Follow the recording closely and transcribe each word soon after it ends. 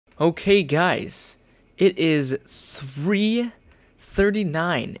Okay, guys, it is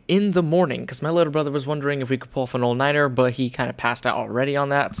 3:39 in the morning because my little brother was wondering if we could pull off an all-nighter, but he kind of passed out already on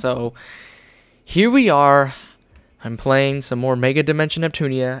that. So here we are. I'm playing some more Megadimension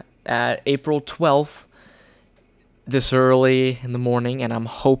Neptunia at April 12th this early in the morning, and I'm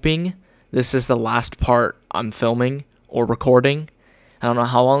hoping this is the last part I'm filming or recording. I don't know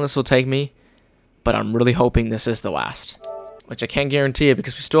how long this will take me, but I'm really hoping this is the last. Which I can't guarantee it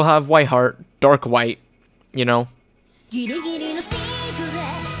because we still have Whiteheart, Dark White, you know. And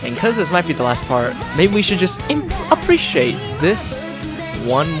because this might be the last part, maybe we should just appreciate this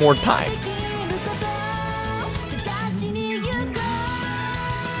one more time.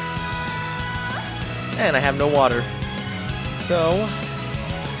 And I have no water. So,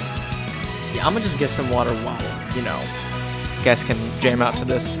 yeah, I'm gonna just get some water while, you know, you guys can jam out to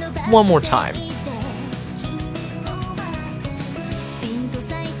this one more time.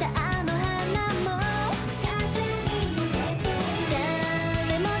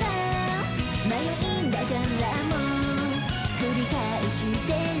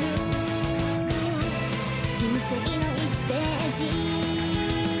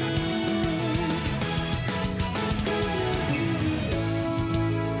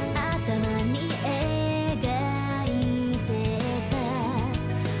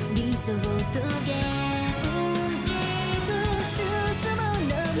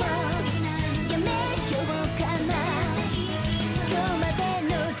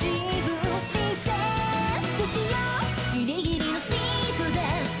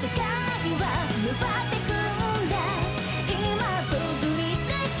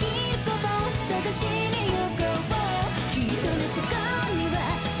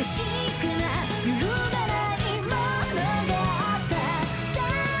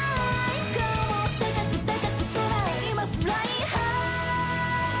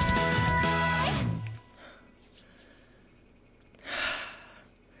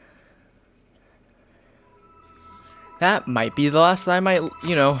 That might be the last time I might,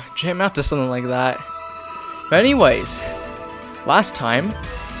 you know, jam out to something like that. But anyways, last time,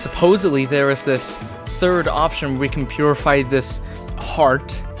 supposedly there was this third option where we can purify this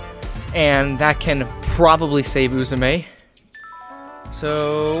heart, and that can probably save Uzume.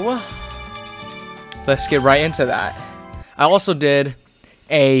 So, let's get right into that. I also did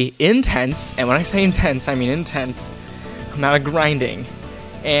a intense, and when I say intense, I mean intense, amount of grinding.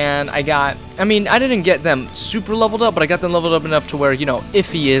 And I didn't get them super leveled up, but I got them leveled up enough to where, you know,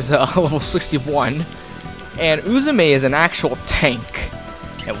 Iffy is level 61. And Uzume is an actual tank.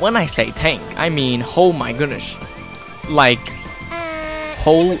 And when I say tank, I mean, oh my goodness. Like,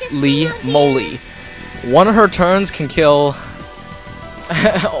 holy moly. One of her turns can kill...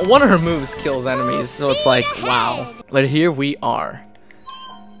 one of her moves kills enemies, so it's like, wow. But here we are.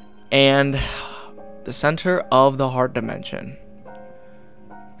 And the center of the heart dimension.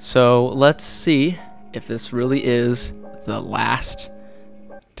 So let's see if this really is the last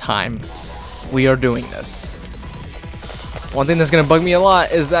time we are doing this. One thing that's gonna bug me a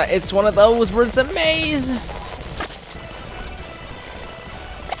lot is that it's one of those where it's a maze.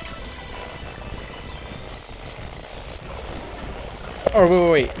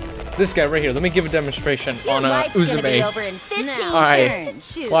 Oh, wait. This guy right here. Let me give a demonstration on Uzume.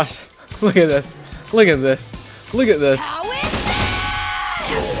 Alright, watch. Look at this. Look at this. Look at this.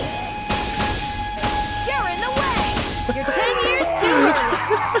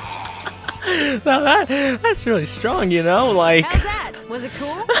 Now that's really strong, you know, like... How's that? Was it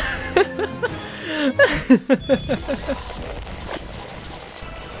cool?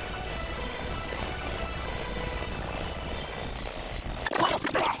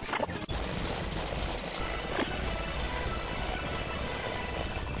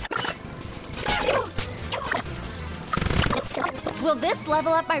 Will this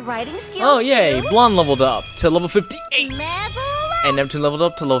level up my writing skills? Oh, yay! Blonde leveled up to level 58. Level And Neptune leveled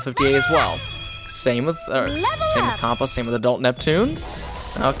up to level 58 as well. Same with Compa, same with Adult Neptune.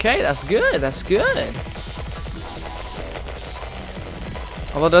 Okay, that's good, that's good.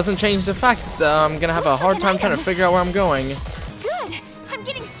 Although it doesn't change the fact that I'm gonna have a hard time trying to figure out where I'm going. Good, I'm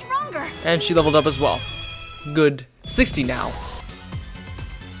getting stronger. And she leveled up as well. Good, 60 now.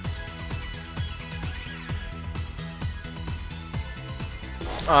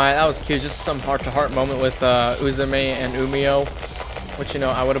 Alright, that was cute. Just some heart-to-heart moment with Uzume and Umio. Which, you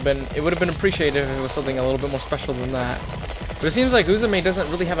know, it would have been appreciated if it was something a little bit more special than that. But it seems like Uzume doesn't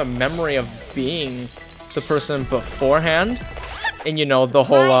really have a memory of being the person beforehand. And, you know, the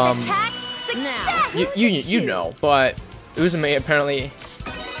whole, you know, but Uzume apparently,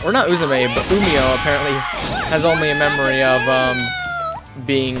 or not Uzume, but Umio apparently has only a memory of,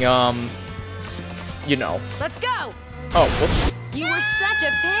 being, you know. Let's go. Oh, whoops. You were such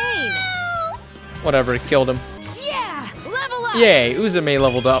a pain. Whatever, it killed him. Yeah, level up. Yay, Uzume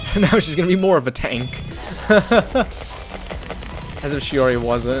leveled up. Now she's gonna be more of a tank. As if she already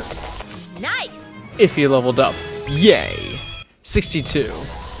wasn't. Nice. If he leveled up. Yay. 62.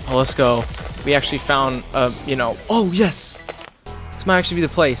 Oh, let's go. We actually found, you know. Oh, yes. This might actually be the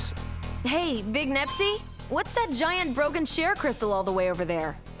place. Hey, Big Nepsi, what's that giant broken share crystal all the way over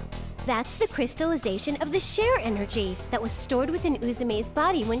there? That's the crystallization of the share energy that was stored within Uzume's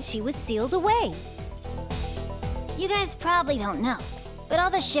body when she was sealed away. You guys probably don't know, but all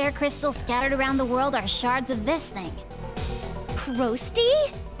the share crystals scattered around the world are shards of this thing.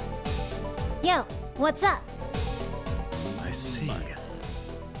 Krusty? Yo, what's up? I see.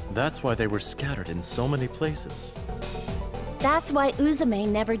 That's why they were scattered in so many places. That's why Uzume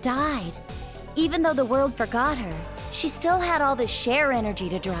never died. Even though the world forgot her, she still had all the share energy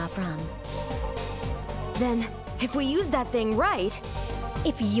to draw from. Then, if we use that thing right...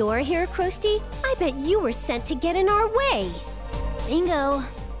 If you're here, Krusty, I bet you were sent to get in our way. Bingo.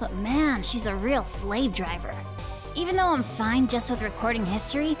 But man, she's a real slave driver. Even though I'm fine just with recording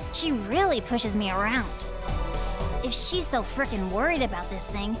history, she really pushes me around. If she's so frickin' worried about this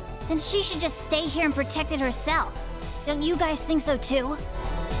thing, then she should just stay here and protect it herself. Don't you guys think so too?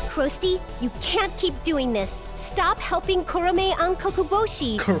 Krusty, you can't keep doing this. Stop helping Kurome and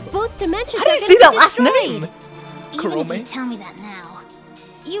Kokuboshi. Both dimensions How do are you say gonna that be last destroyed. name? Even if you Kurome? tell me that now.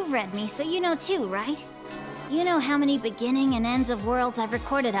 You've read me, so you know too, right? You know how many beginning and ends of worlds I've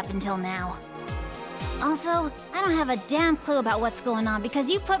recorded up until now. Also, I don't have a damn clue about what's going on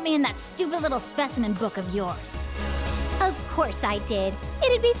because you put me in that stupid little specimen book of yours. Of course I did.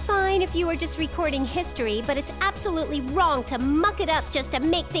 It'd be fine if you were just recording history, but it's absolutely wrong to muck it up just to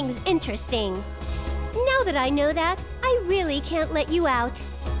make things interesting. Now that I know that, I really can't let you out.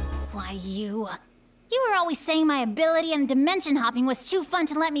 Why, you were always saying my ability in dimension hopping was too fun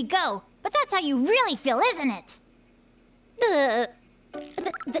to let me go, but that's how you really feel, isn't it?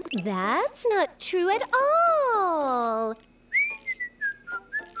 That's not true at all.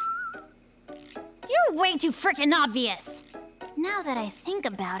 You're way too frickin' obvious! Now that I think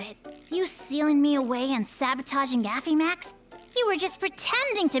about it, you sealing me away and sabotaging Affimax, you were just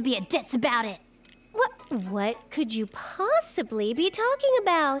pretending to be a ditz about it! What could you possibly be talking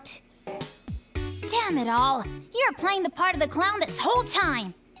about? Damn it all! You're playing the part of the clown this whole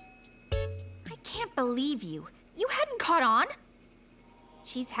time! I can't believe you. You hadn't caught on?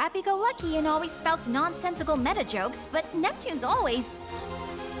 She's happy-go-lucky and always spouts nonsensical meta jokes, but Neptune's always...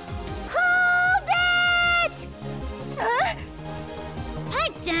 Hold it!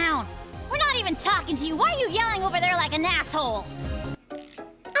 Pipe down! We're not even talking to you! Why are you yelling over there like an asshole?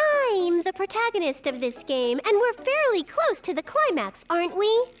 I'm the protagonist of this game, and we're fairly close to the climax, aren't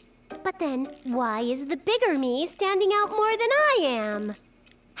we? But then, why is the bigger me standing out more than I am?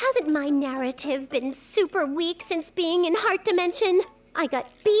 Hasn't my narrative been super weak since being in Heart Dimension? I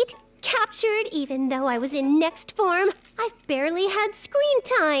got beat, captured, even though I was in next form. I've barely had screen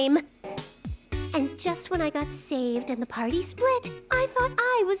time. And just when I got saved and the party split, I thought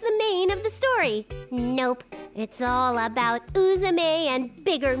I was the main of the story. Nope, it's all about Uzume and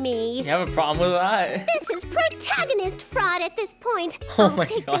bigger me. You have a problem with that? This is protagonist fraud at this point. Oh I'll my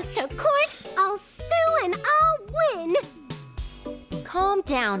take gosh. this to court, I'll sue, and I'll win. Calm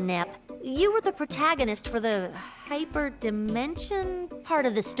down, Nep. You were the protagonist for the hyper-dimension part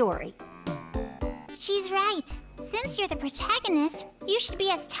of the story. She's right. Since you're the protagonist, you should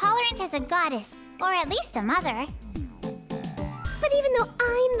be as tolerant as a goddess, or at least a mother. But even though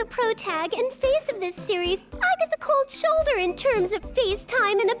I'm the protag and face of this series, I get the cold shoulder in terms of face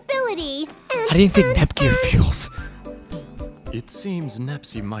time and ability. And, How do you think Nepgear feels? It seems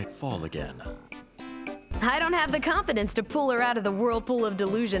Nepsi might fall again. I don't have the confidence to pull her out of the whirlpool of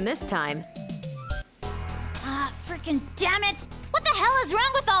delusion this time. Ah, frickin' damn it! What the hell is wrong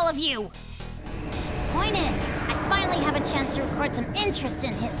with all of you? Point is, I finally have a chance to record some interest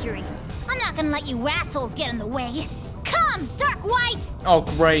in history. I'm not gonna let you assholes get in the way. Come, Dark White! Oh,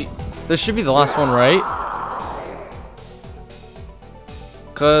 great. This should be the last one, right?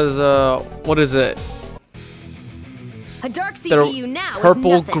 Cause, what is it? A dark They're CPU now is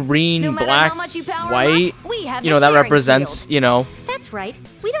purple, nothing. green, No matter black, how much you power 'em white. up, we have You the know, that sharing represents, field. you know. That's right.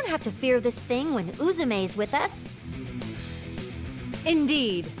 We don't have to fear this thing when Uzume's with us.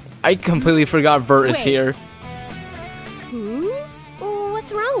 Indeed. I completely forgot Vert is Wait. here.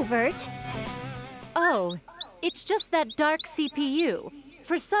 What's wrong, Vert? Oh, it's just that dark CPU.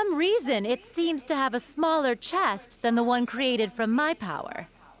 For some reason, it seems to have a smaller chest than the one created from my power.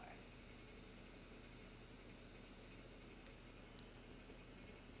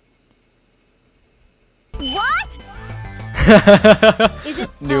 Is it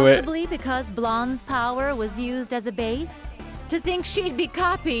Knew it. possibly because Blonde's power was used as a base? To think she'd be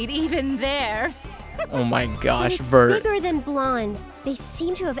copied even there. Oh my gosh, It's Bert. bigger than Blonde's. They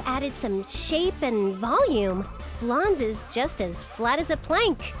seem to have added some shape and volume. Blonde's is just as flat as a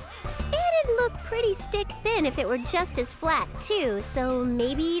plank. It'd look pretty stick thin if it were just as flat too, so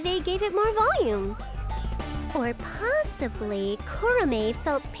maybe they gave it more volume. Or possibly Kurome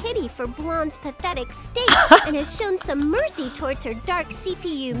felt pity for Blonde's pathetic state and has shown some mercy towards her dark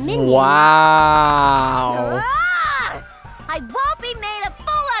CPU minions. Wow. Ah! I won't be made a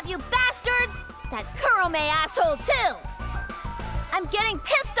fool of, you bastards! That Kurome asshole, too! I'm getting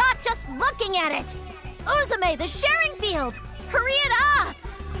pissed off just looking at it! Uzume, the sharing field! Hurry it up!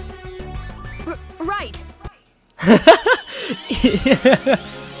 Right.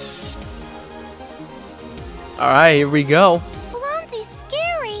 Alright, here we go. Blondie's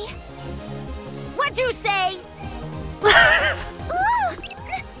scary. What'd you say?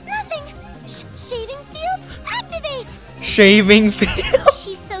 Nothing. Shaving fields, activate! Shaving field.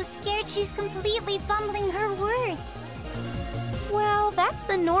 She's so scared she's completely fumbling her words. Well, that's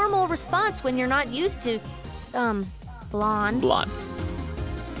the normal response when you're not used to, blonde. Blonde.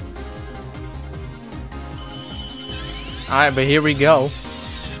 Alright, but here we go.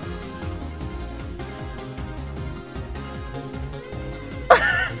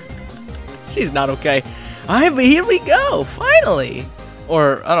 She's not okay. Alright, but here we go, finally.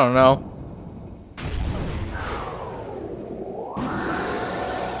 Or, I don't know.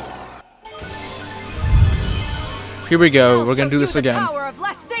 Here we go, we're gonna do this again. Power of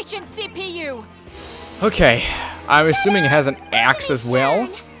last station CPU. Okay, I'm assuming it has an axe as well.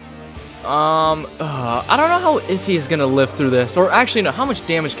 I don't know how Iffy is gonna live through this. Or actually, no, how much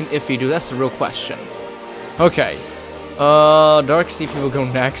damage can Iffy do? That's the real question. Okay. Dark CPU will go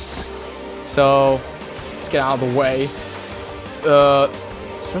next. So, let's get out of the way.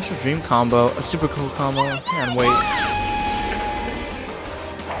 Special dream combo, a super cool combo. And wait.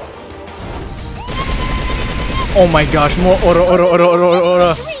 Oh my gosh, more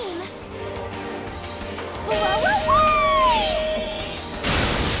ora.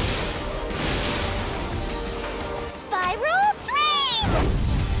 Spiral dream!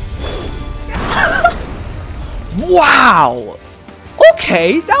 Wow!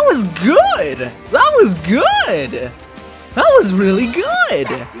 Okay, that was good! That was good! That was really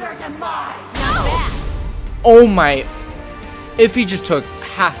good! Oh my... If he just took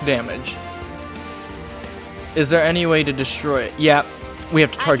half damage. Is there any way to destroy it? Yeah, we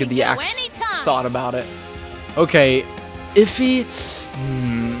have to target the axe. Thought about it. Okay, Iffy...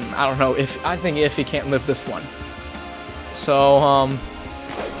 I don't know. I think Iffy can't live this one. So,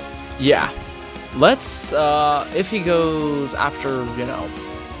 yeah. Let's, if he goes after, you know...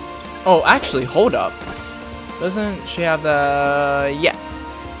 Oh, actually, hold up. Doesn't she have the... Yes.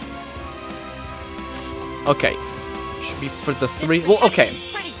 Okay. Should be for the 3... Well, okay.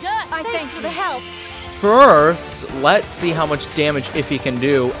 Thanks for the help. First, let's see how much damage Iffy can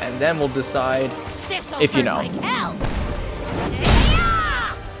do, and then we'll decide if you know.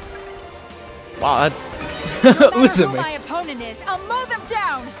 Wow, that... Uzume. My opponent is. I'll mow them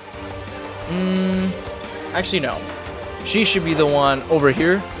down. Actually, no. She should be the one over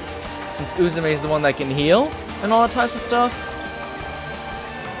here, since Uzume is the one that can heal and all that types of stuff.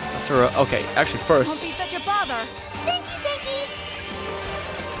 After, okay, actually first. Won't be such a bother. Thankies!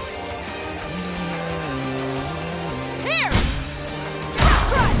 Here.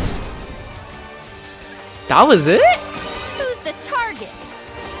 Crush. That was it? Who's the target?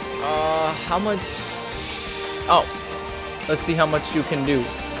 How much? Oh, let's see how much you can do.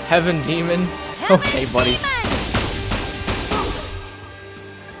 Heaven Demon. Okay, buddy.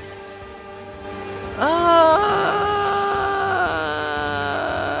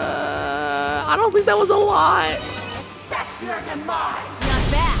 I don't think that was a lot. Accept your demise.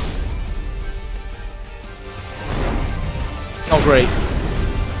 Not bad. Oh, great.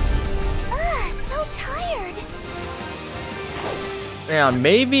 So tired. Yeah,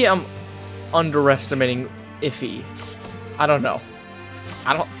 maybe I'm underestimating Iffy. I don't know.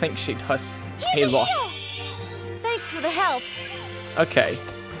 I don't think she does a lot. Thanks for the help. Okay.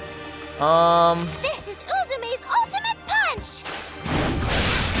 This is Uzume's ultimate punch!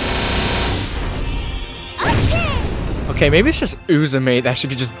 Okay! Okay, maybe it's just Uzume that she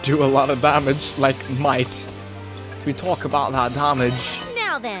could just do a lot of damage, like Might. If we talk about that damage.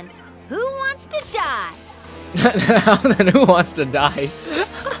 Now then, who wants to die? Then who wants to die?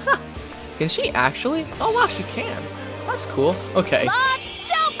 Can she actually? Oh wow, she can. That's cool. Okay.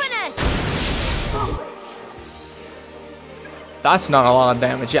 Delphinus! That's not a lot of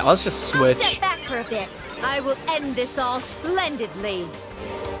damage. Yeah, let's just I'll switch. step back for a bit. I will end this all splendidly.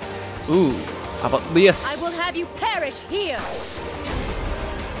 Ooh, how about this? I will have you perish here.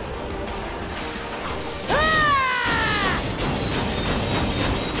 Ah!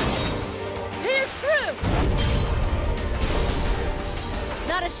 Pierce through.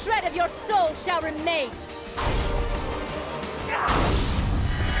 Not a shred of your soul shall remain.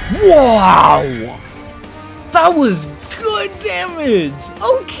 Wow! That was good damage!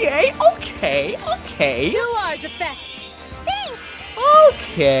 Okay, okay, okay. Duar's effect. Thanks!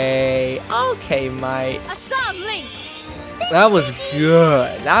 Okay, okay, mate. Assam Link. That was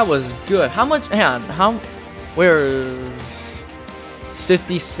good. That was good. How much? Hang on. How? Where's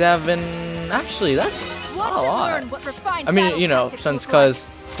 57? Actually, that's not a Watch and lot. learn what refined I mean, battle you know, tactics since look like. because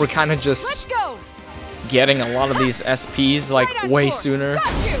we're kind of Let's just go. getting a lot of these SPs like Right on way course. sooner.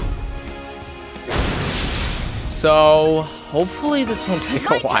 Got you. So hopefully this won't take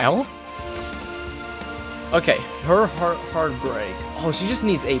My a while. Okay, her hard break. Oh, she just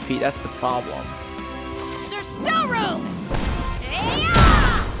needs AP. That's the problem. There's still room.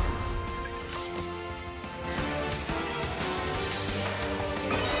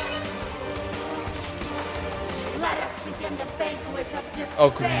 Let us begin the banquet of despair. Oh,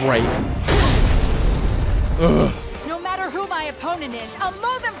 great. Ugh. No matter who my opponent is, I'll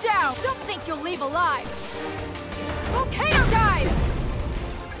mow them down. Don't think you'll leave alive. Volcano dive.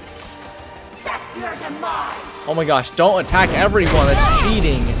 Accept your demise. Oh my gosh! Don't attack everyone. That's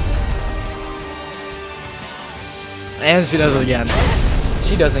cheating. And she does it again.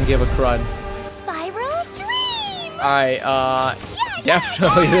 She doesn't give a crud. Spiral Dream!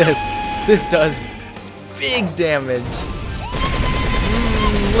 Definitely this. This does big damage.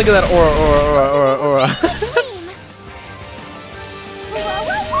 Look at that aura.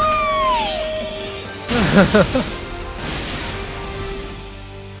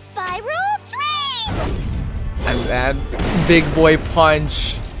 Spiral Dream! And that big boy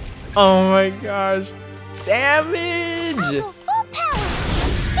punch. Oh my gosh. Damage! Go full power!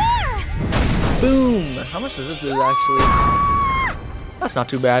 There! Boom! How much does it do actually? That's not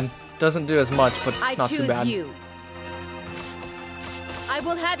too bad. Doesn't do as much, but it's not too bad. You. I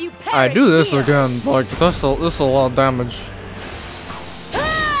will have you perish I do this here. again. Like this a lot of damage.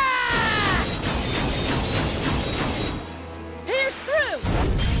 Ah! Pierce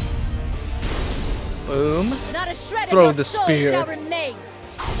through. Boom. Not a shred Throw of the your soul spear. shall remain.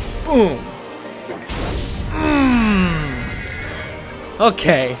 Boom.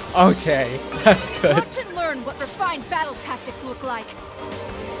 Okay. Okay. That's good. Watch and learn what refined battle tactics look like.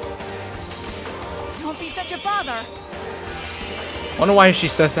 Don't be such a bother. Wonder why she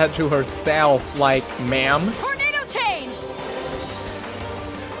says that to herself, like, ma'am. Tornado chain.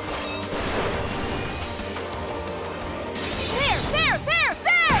 There.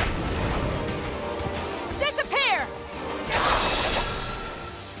 Disappear.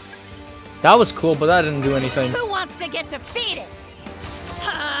 That was cool, but that didn't do anything. Who wants to get defeated?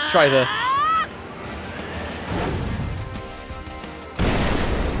 Let's try this.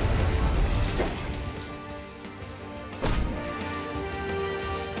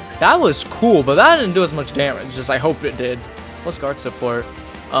 That was cool, but that didn't do as much damage as I hoped it did. Plus guard support.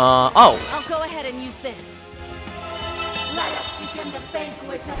 Oh. I'll go ahead and use this. Let us begin the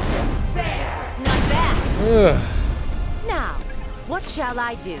banquet of despair. Not bad. Ugh. Now, what shall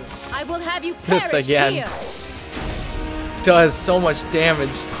I do? I will have you perish This again. here. Does so much damage.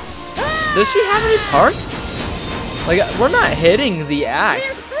 Does she have any parts? Like, we're not hitting the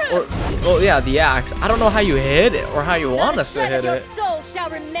axe. Or, well, yeah, the axe. I don't know how you hit it or how you want us to hit it. Your soul shall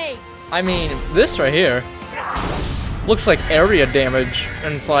remain. I mean, this right here looks like area damage,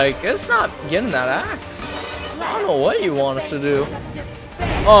 and it's like, it's not getting that axe. I don't know what you want us to do.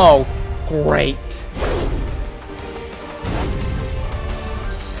 Oh, great.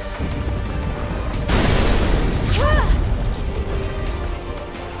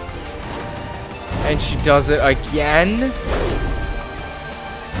 And she does it again.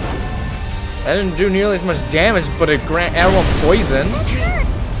 That didn't do nearly as much damage, but it grant everyone poison. It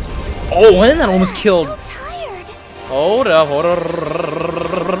hurts! Oh, and that almost killed. So tired. Hold up,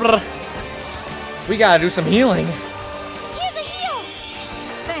 We gotta do some healing. Here's a heal!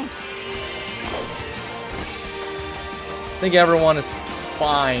 Thanks. I think everyone is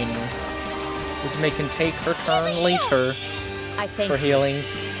fine. Uzume can take her turn later I think. for healing.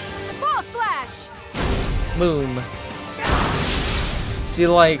 Ball slash. Boom. See,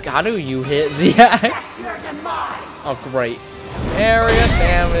 like, how do you hit the axe? Oh, great. Area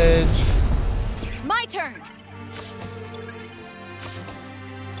damage. My turn.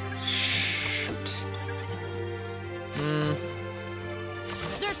 Shoot.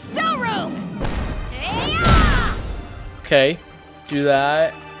 There's still room. Yeah! Okay, do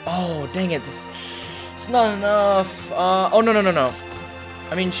that. Oh, dang it. It's not enough. Oh, no.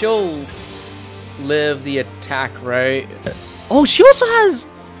 I mean, she'll live the attack, right? Oh, she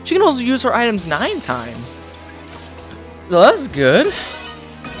can also use her items 9 times. So that's good.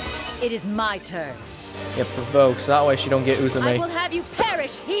 It is my turn. Yeah, provoke, so that way she don't get Uzume. I will have you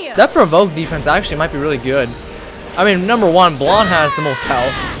perish here. That provoke defense actually might be really good. I mean, number one, Blonde has the most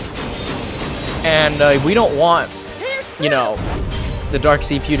health. And we don't want, you know, the Dark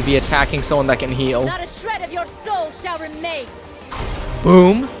CPU to be attacking someone that can heal. Not a shred of your soul shall remain.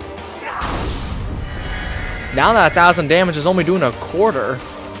 Boom. Now that 1,000 damage is only doing a quarter.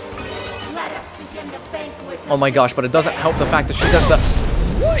 Let us begin the banquet. Oh my gosh, but it doesn't help the fact that she does the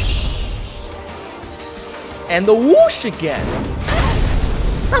whoosh. And the whoosh again.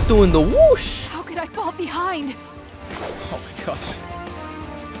 It's not doing the whoosh. How could I fall behind? Oh my gosh.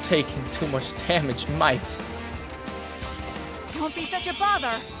 Taking too much damage might. Don't be such a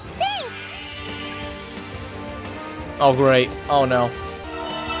bother. Thanks! Oh great. Oh no.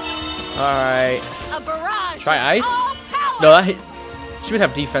 Alright. A barrage. Try is ice? all power. No, that she would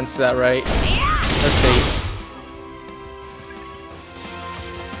have defense to that, right? Let's see.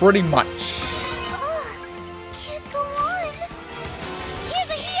 Pretty much. Can't go on. Here's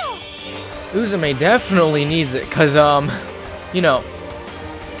a heal. Uzume definitely needs it, cause you know,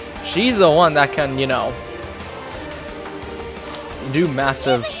 she's the one that can, you know, do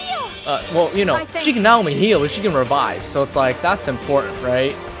massive. Well, you know, she can not only heal, but she can revive. So it's like that's important,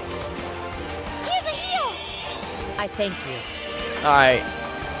 right? Here's a heal. I thank you. All right.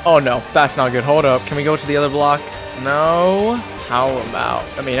 Oh no, that's not good. Hold up. Can we go to the other block? No. How about?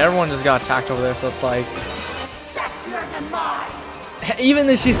 I mean, everyone just got attacked over there, so it's like. Even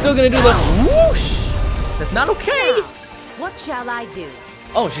if she's still gonna do the whoosh, that's not okay. What shall I do?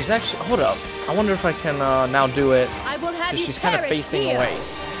 Oh, she's actually. Hold up. I wonder if I can now do it. I will have you She's kind of perish facing here. away.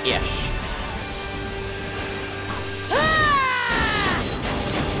 Yes. Ah!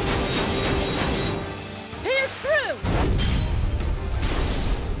 Pierce through.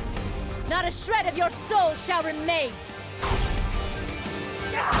 Not a shred of your soul shall remain.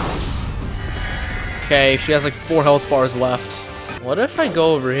 Okay, she has like 4 health bars left. What if I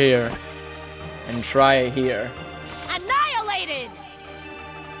go over here and try it here? Annihilated.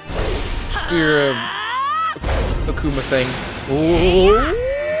 Do your Akuma thing. Ooh.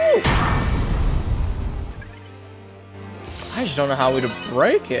 I just don't know how to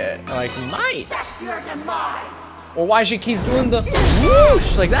break it. Like, might. Your demise. Or why she keeps doing the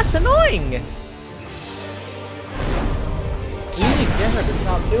whoosh. Like, that's annoying. You need to get her to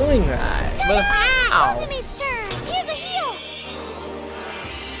stop doing that. But how? Uzume's turn. Here's a heal.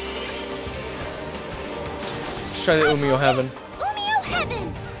 Let's try the Umio Heaven. Umio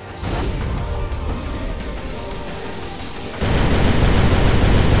Heaven.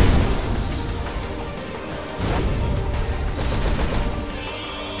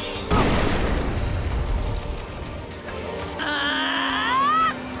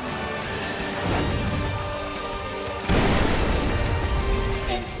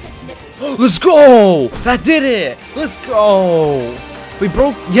 Let's go! That did it! Let's go! We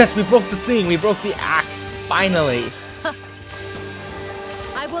broke the thing. We broke the axe. Finally.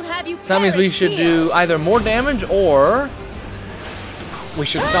 I will have you. So that means we perish should here. do either more damage or we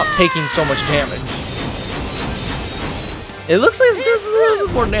should stop taking so much damage. It looks like it's just a little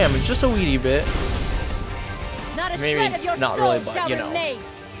bit more damage, just a weedy bit. Not a Maybe shred of your not soul really, but, shall you know. remain.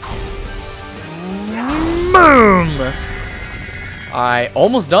 Boom! Alright,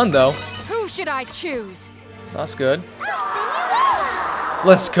 almost done though. Who should I choose? So that's good.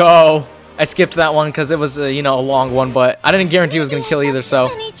 Let's go. I skipped that one because it was, you know, a long one, but I didn't guarantee it was going to kill either, so.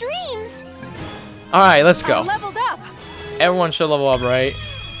 Many dreams. Alright, let's go. I leveled up. Everyone should level up, right?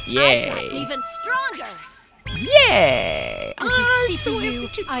 I got Yay. even stronger. Yay! CPU,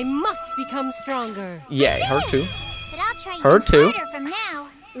 I must become stronger. Yay, her too. But I'll try Her even too. harder from now.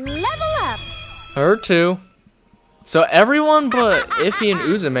 Level up. Her too. So everyone but Iffy and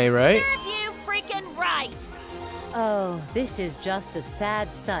Uzume, right? Serves you freaking right. Oh, this is just a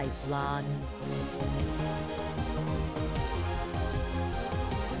sad sight, Blonde.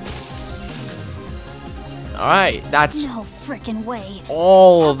 Alright, that's No frickin' way.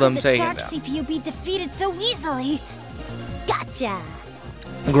 all How of them could the taken Dark down. CPU be defeated so easily? Gotcha.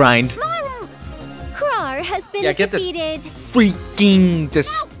 Grind. Krar has been Yeah, get this- defeated. Freaking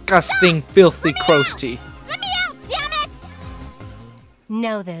disgusting, filthy crusty. Let me out, damn it!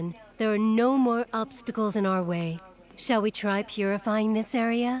 Now then, there are no more obstacles in our way. Shall we try purifying this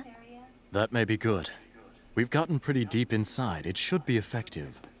area? That may be good. We've gotten pretty deep inside. It should be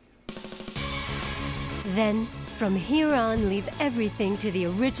effective. Then, From here on, leave everything to the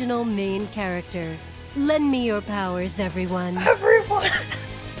original main character. Lend me your powers, everyone. Everyone!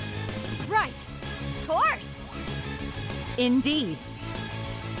 Right. Of course. Indeed.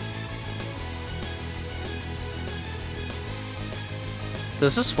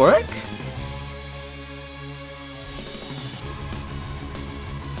 Does this work?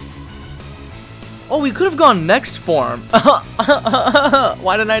 Oh, we could have gone next form.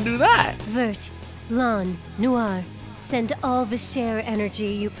 Why didn't I do that? Vert, Lan, Noir, send all the share energy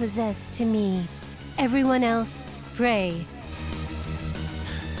you possess to me. Everyone else, pray.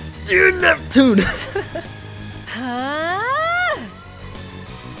 Dear Neptune! Huh?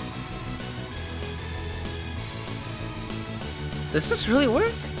 Does this really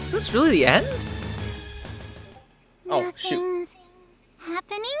work? Is this really the end? Oh, shoot. Nothing's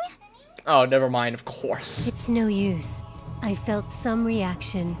happening? Oh, never mind, of course. It's no use. I felt some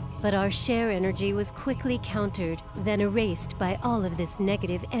reaction, but our share energy was quickly countered, then erased by all of this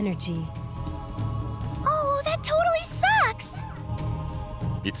negative energy. Oh, that totally sucks.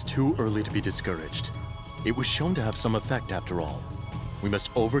 It's too early to be discouraged. It was shown to have some effect after all. We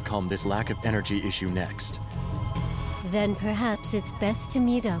must overcome this lack of energy issue next. Then perhaps it's best to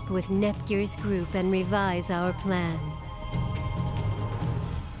meet up with Nepgear's group and revise our plan.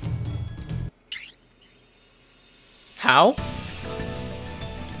 How?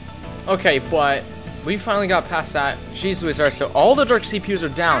 Okay, but we finally got past that. She's Wizard, so all the dark CPUs are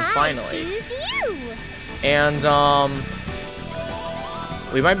down, finally. Choose you. And,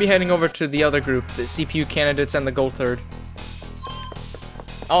 we might be heading over to the other group, the CPU candidates and the gold third.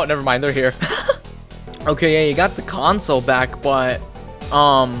 Oh, never mind, they're here. Okay, yeah, you got the console back, but,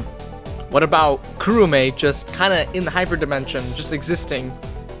 what about Kurome just kind of in the hyperdimension, just existing?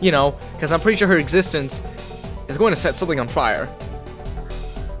 You know, because I'm pretty sure her existence is going to set something on fire.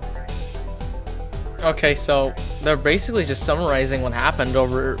 Okay, so they're basically just summarizing what happened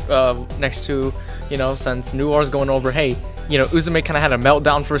over next to, you know, since Noir's going over, hey, you know, Uzume kind of had a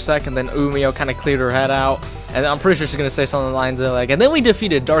meltdown for a second, then Umio kind of cleared her head out, and I'm pretty sure she's going to say something along the lines of like, and then we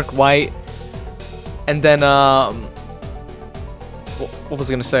defeated Dark White, and then, what was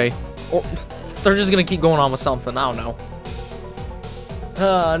I going to say? Or, they're just going to keep going on with something, I don't know.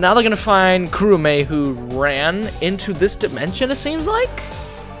 Now they're going to find Kurome, who ran into this dimension, it seems like?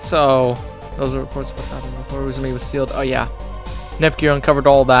 So, those are reports of what happened before Uzume was sealed. Oh, yeah. Nepgear uncovered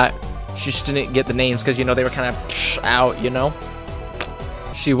all that. She just didn't get the names because, you know, they were kind of out, you know?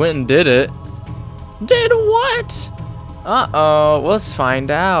 She went and did it. Did what? Uh-oh, let's find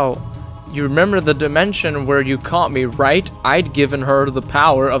out. You remember the dimension where you caught me, right? I'd given her the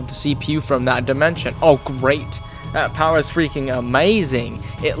power of the CPU from that dimension. Oh, great. That power is freaking amazing.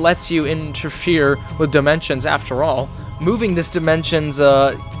 It lets you interfere with dimensions after all. Moving this dimension's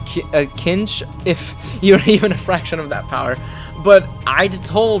a kinch if you're even a fraction of that power. But I'd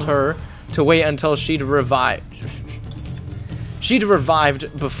told her to wait until she'd revived. She'd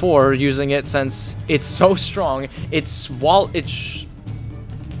revived before using it since it's so strong.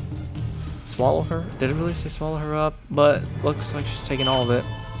 Swallow her? Did it really say swallow her up? But looks like she's taking all of it.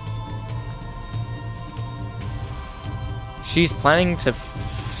 She's planning to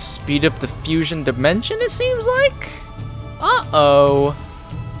speed up the fusion dimension, it seems like? Uh-oh.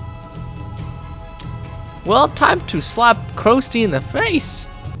 Well, time to slap Krusty in the face.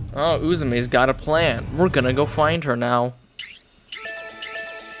 Oh, Uzume's got a plan. We're gonna go find her now.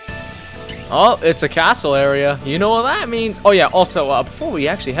 Oh, it's a castle area. You know what that means. Oh yeah, also, before we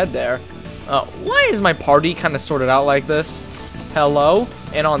actually head there, why is my party kind of sorted out like this? Hello?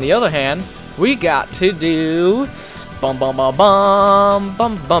 And on the other hand, we got to do... Bum bum bum bum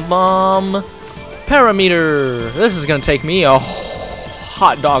bum bum bum. Parameter. This is gonna take me a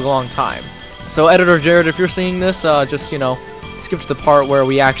hot dog long time. So Editor Jared, if you're seeing this, just, you know, skip to the part where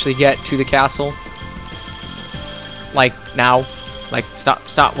we actually get to the castle. Like now. Like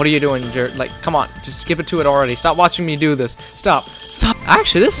stop. What are you doing, Jared? Like, come on, just skip it to it already. Stop watching me do this. Stop.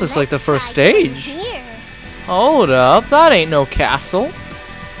 Actually, this is like the first stage. Hold up, that ain't no castle.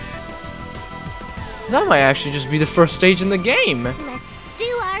 That might actually just be the first stage in the game. Let's do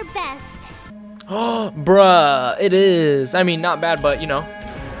our best. Oh, bruh, it is. I mean, not bad, but, you know.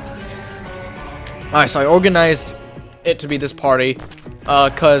 Alright, so I organized it to be this party.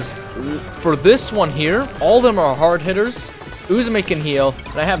 Because for this one here, all of them are hard hitters. Uzume can heal,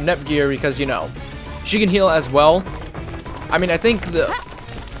 and I have Nepgear because, you know, she can heal as well. I mean, I think the...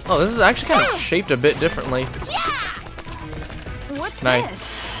 Oh, this is actually kind of shaped a bit differently. Yeah! What's Nice. this?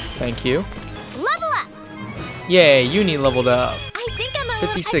 Thank you. Level up! Yay, Uni leveled up. I think I'm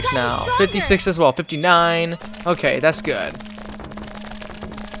 56 now. 56 as well. 59. Okay, that's good.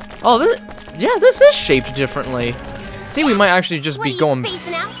 Oh, Yeah, this is shaped differently. I think we might actually just What be are you going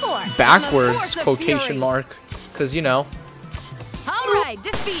spacing out for? backwards, force of quotation fury. mark. Because, you know. All right,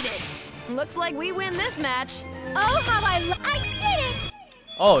 defeated. Looks like we win this match. Oh, how I did it!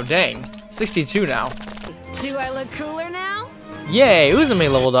 Oh, dang. 62 now. Do I look cooler now? Yay,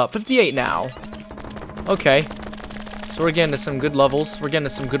 Uzume leveled up. 58 now. Okay. So we're getting to some good levels. We're getting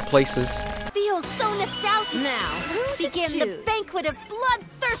to some good places. Feels so nostalgic. Now, Begin the banquet of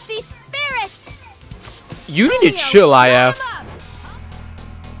bloodthirsty spirits! You need to chill, IF.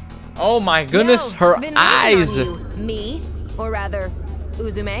 Oh my goodness, her been waiting eyes. on you. Me, or rather,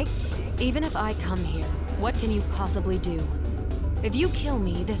 Uzume. Even if I come here, what can you possibly do? If you kill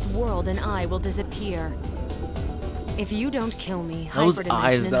me, this world and I will disappear. If you don't kill me, Those hyperdimension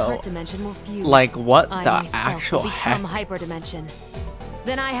eyes, and though. hurt dimension will fuse. Like, what I the myself actual will become heck? hyperdimension.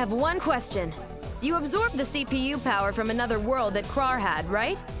 Then I have one question. You absorbed the CPU power from another world that Krar had,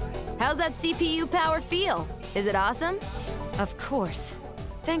 right? How's that CPU power feel? Is it awesome? Of course.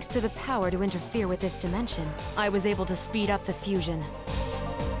 Thanks to the power to interfere with this dimension, I was able to speed up the fusion.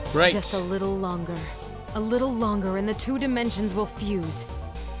 Great. Just a little longer. A little longer and the two dimensions will fuse.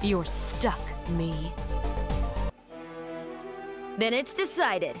 You're stuck, me. Then it's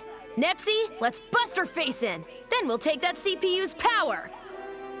decided. Nepsi, let's bust her face in. Then we'll take that CPU's power.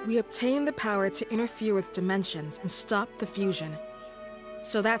 We obtain the power to interfere with dimensions and stop the fusion.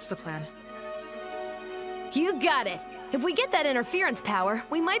 So that's the plan. You got it. If we get that interference power,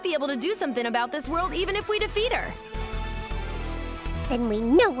 we might be able to do something about this world even if we defeat her. Then we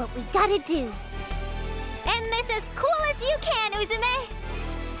know what we gotta do. And this as cool as you can, Uzume!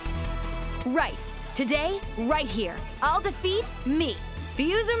 Right. Today, right here, I'll defeat me,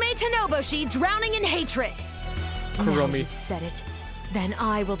 the Uzume Tanoboshi, drowning in hatred. Now Kurome. you've said it. Then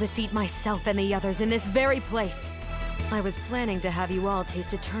I will defeat myself and the others in this very place. I was planning to have you all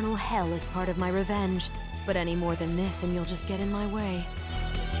taste eternal hell as part of my revenge, but any more than this and you'll just get in my way.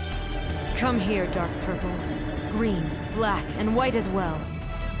 Come here, dark purple. Green, black, and white as well.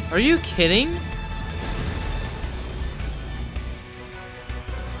 Are you kidding?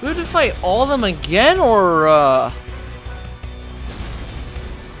 We have to fight all of them again, or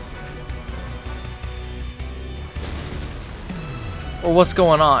what's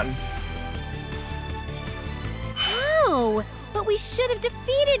going on? How? But we should have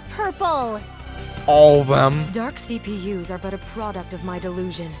defeated Purple. All of them? Dark CPUs are but a product of my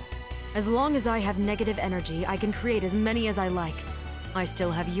delusion. As long as I have negative energy, I can create as many as I like. I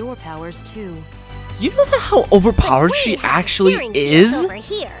still have your powers too. You know that how overpowered she actually Sharing is? field over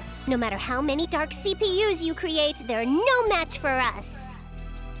here. No matter how many dark CPUs you create, they're no match for us.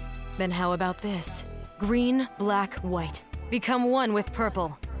 Then how about this? Green, black, white. Become one with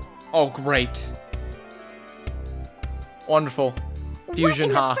purple. Oh, great. Wonderful. Fusion,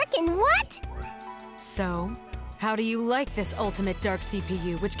 huh? What in the frickin' what? So, how do you like this ultimate dark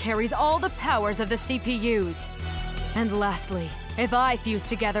CPU, which carries all the powers of the CPUs? And lastly, if I fuse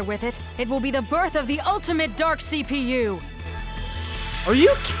together with it, it will be the birth of the ultimate dark CPU. Are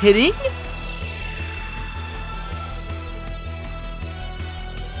you kidding?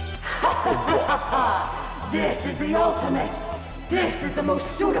 This is the ultimate. This is the most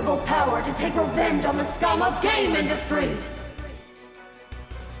suitable power to take revenge on the scum of game industry.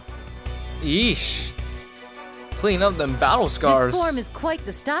 Yeesh. Clean up them battle scars. This form is quite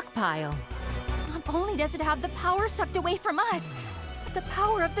the stockpile. Not only does it have the power sucked away from us, but the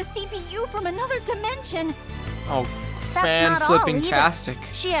power of the CPU from another dimension. Oh, That's fan not all flipping either. tastic.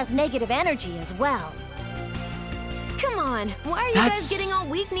 She has negative energy as well. Come on, why are you That's guys getting all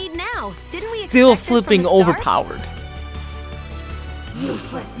weak-kneed now? Didn't we Still expect this flipping from the start? overpowered.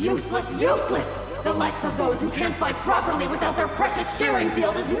 Useless, useless, useless! The likes of those who can't fight properly without their precious shearing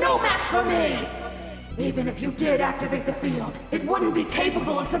field is no match for me! Even if you did activate the field, it wouldn't be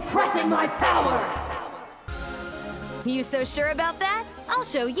capable of suppressing my power! You so sure about that? I'll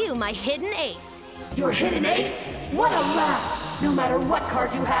show you my hidden ace. Your hidden ace? What a laugh! No matter what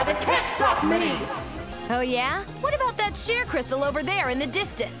card you have, it can't stop me! Oh yeah? What about that shear crystal over there in the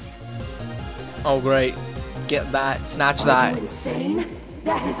distance? Oh, great. Get that. Snatch Are that. you insane?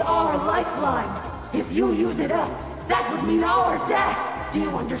 That is our lifeline! If you use it up, that would mean our death! Do you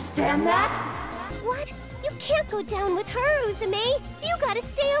understand that? What? You can't go down with her, Uzume. You gotta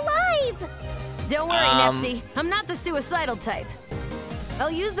stay alive. Don't worry, Nepsi. I'm not the suicidal type.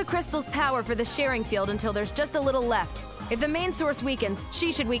 I'll use the crystal's power for the sharing field until there's just a little left. If the main source weakens,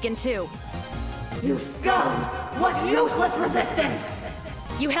 she should weaken too. You scum! What useless resistance!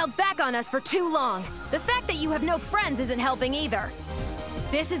 You held back on us for too long. The fact that you have no friends isn't helping either.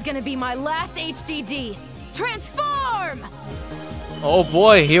 This is gonna be my last HDD. Transform! Oh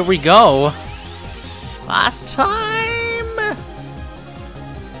boy, here we go. Last time.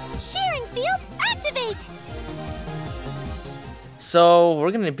 Shearing field, activate! So we're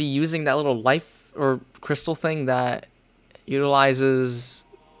gonna be using that little life or crystal thing that utilizes,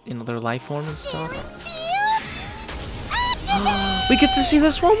 you know, their life form and stuff. We get to see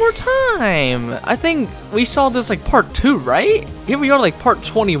this one more time. I think we saw this like part 2, right? Here we are, like part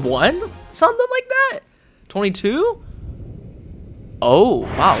 21, something like that. 22. Oh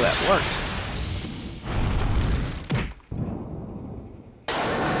wow, that worked.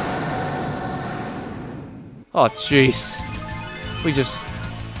 Oh jeez, we just.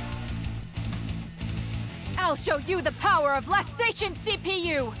 I'll show you the power of last station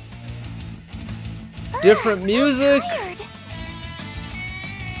CPU. Different music.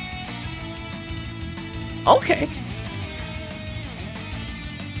 Okay.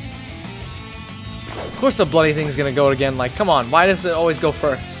 Of course the bloody thing's gonna go again. Like, come on, why does it always go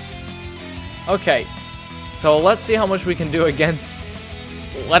first? Okay, so let's see how much we can do against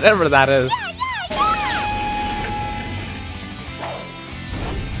whatever that is.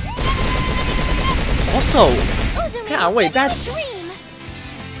 Also, yeah, wait, that's...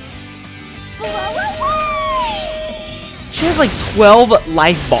 She has like 12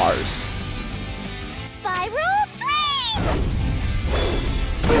 life bars. Spiral dream!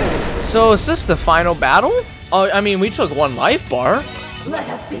 So is this the final battle? Oh, I mean, we took 1 life bar. Let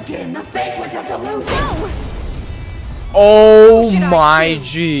us begin the banquet of delusion. Oh my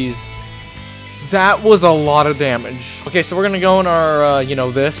jeez. That was a lot of damage. Okay, so we're gonna go in our, you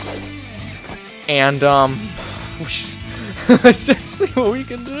know, this. And, let's just see what we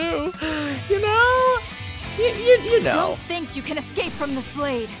can do. You know? You know. Don't think you can escape from this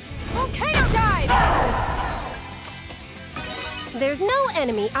blade. Volcano dive! There's no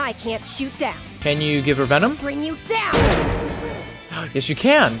enemy I can't shoot down. Can you give her venom? Bring you down. Yes, you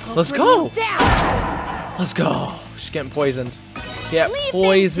can. Let's Bring go. you down. Let's go. She's getting poisoned. Get Leave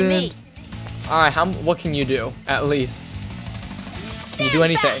poisoned. things Alright, what can you do? At least. Can you do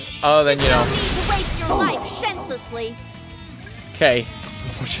anything? Oh, then you know. No need to waste your life senselessly. Okay.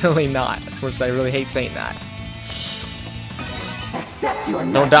 Unfortunately not. Unfortunately, I really hate saying that. Accept your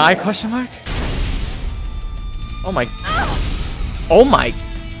Don't die? Question mark? Oh my. Oh my.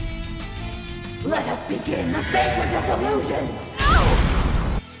 Let us begin the banquet of delusions.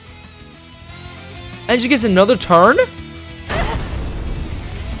 And she gets another turn?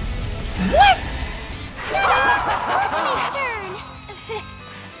 What? Uzume's turn.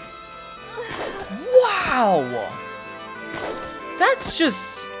 Wow. That's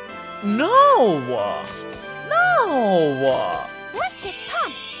just... No. No. Let's get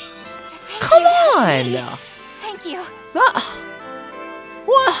pumped. Come on. Thank you. That...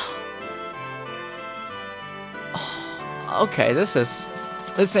 What? Okay, this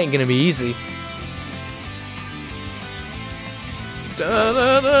ain't gonna be easy.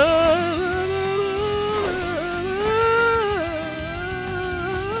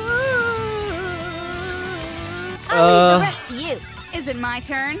 I'll leave the rest to you. Is it my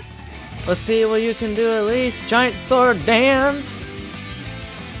turn? Let's see what you can do at least. Giant sword dance.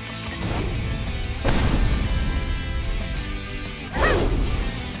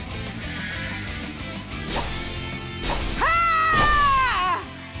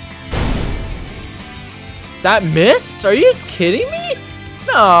 That missed? Are you kidding me?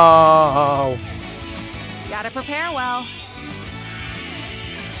 No. Gotta prepare well.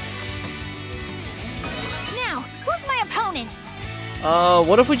 Now, who's my opponent?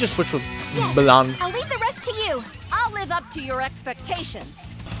 What if we just switch with Yes, Milan? I'll leave the rest to you. I'll live up to your expectations.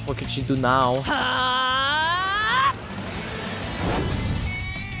 What can she do now?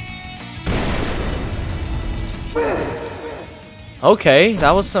 Okay,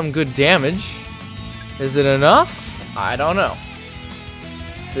 that was some good damage. Is it enough? I don't know.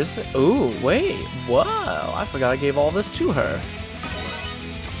 This. Ooh, wait. Whoa! I forgot I gave all this to her.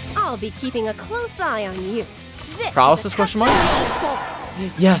 I'll be keeping a close eye on you. This Paralysis is a question mark? custom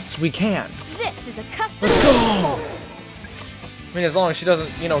bolt. Yes, we can. This is a custom Let's go. bolt. I mean, as long as she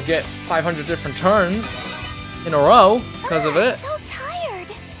doesn't, you know, get 500 different turns in a row because of it, So tired.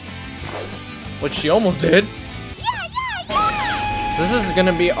 which she almost did. So this is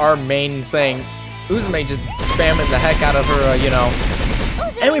gonna be our main thing. Uzume just spamming the heck out of her, you know.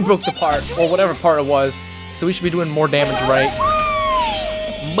 And we broke the part, or whatever part it was. So we should be doing more damage, right?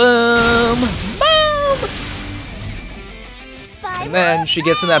 Boom! Boom! And then she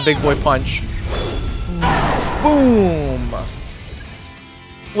gets in that big boy punch. Boom!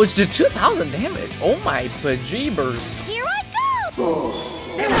 Which did 2,000 damage. Oh my bejeebers. Here I go.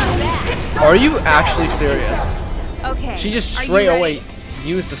 Are you actually serious? Okay. She just are you straight ready? away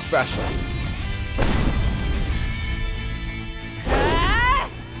used a special. Ah!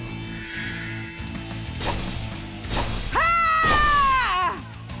 Ah!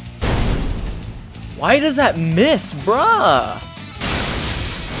 Why does that miss, bruh?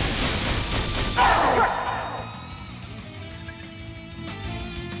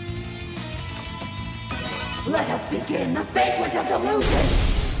 Let us begin the banquet of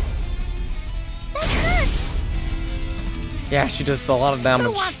delusions! That hurts! Yeah, she does a lot of damage.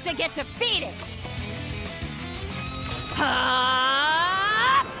 Who wants to get defeated?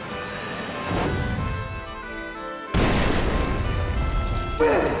 Ha!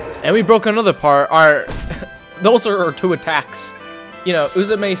 And we broke another part. Those are our 2 attacks. You know,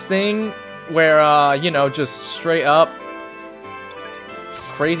 Uzume's thing, where, you know, just straight up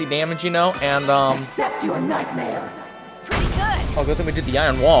crazy damage, you know, and, Accept your nightmare! Pretty good. oh, good thing we did the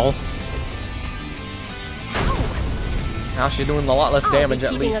iron wall. Now she's doing a lot less damage,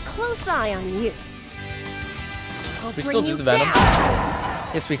 at least. Keeping a close eye on you. I'll We bring still do you the venom. down.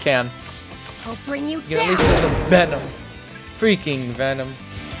 Yes, we can. I'll bring you You can down. at least do the venom. Freaking venom.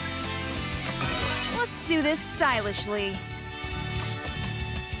 Let's do this stylishly.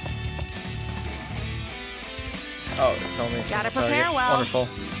 Oh, it's only a Gotta single prepare target. well. Wonderful.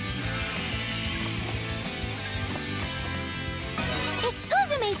 It's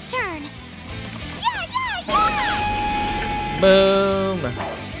Uzume's turn. Yeah, yeah, yeah! Boom.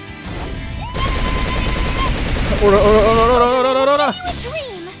 A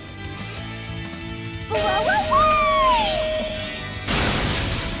dream. Blow away!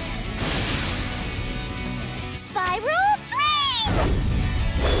 Spiral dream.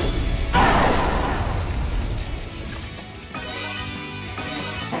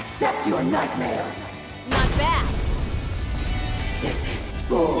 Accept your nightmare! Not bad. This is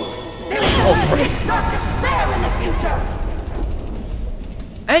bull! There is only not despair in the future!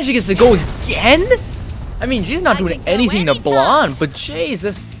 And she gets to go again? I mean, she's not I doing can go anything to anytime. Blonde, but jeez,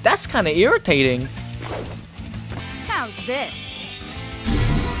 that's kind of irritating. How's this?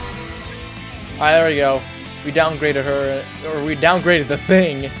 Alright, there we go. We downgraded her, or we downgraded the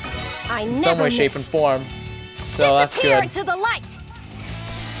thing I in never some way, miss. shape, and form. So that's Disappear good. to the light.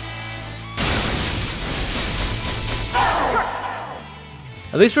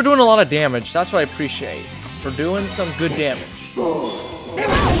 At least we're doing a lot of damage. That's what I appreciate. We're doing some good damage.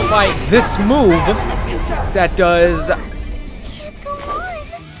 Despite this move that does Can't go on.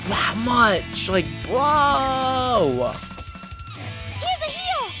 that much. Like, bro. Here's a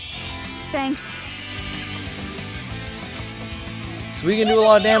heal. Thanks. So we can do a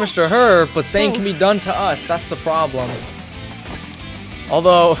lot of damage to her, but same can be done to us. That's the problem.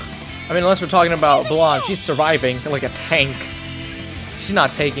 Although, I mean, unless we're talking about Blonde, she's surviving like a tank. She's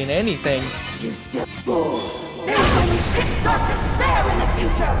not taking anything. You still fools! There is only pitch dark despair in the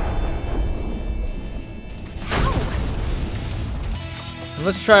future! And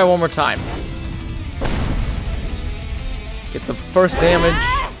let's try it one more time. Get the first damage.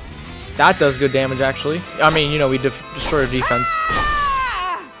 That does good damage, actually. I mean, you know, we destroy her defense.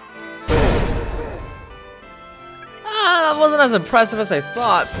 That wasn't as impressive as I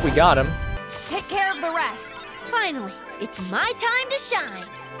thought. We got him. Take care of the rest. Finally, it's my time to shine.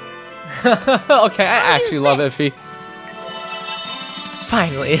 Okay, I actually love Iffy.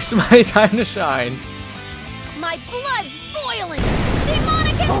 Finally, it's my time to shine. My blood's boiling.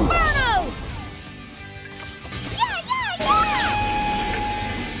 Demonic Inferno! Yeah, yeah, yeah!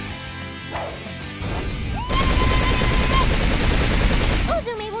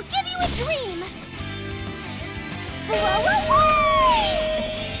 Uzume will give you a dream. Blow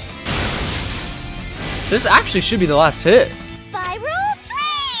away! This actually should be the last hit. Spiral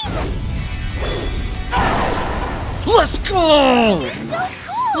dream! Let's go! So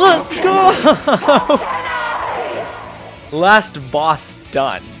cool! Let's go! Last boss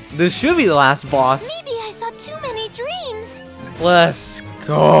done. This should be the last boss. Maybe I saw too many dreams. Let's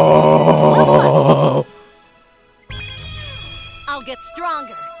go! I'll get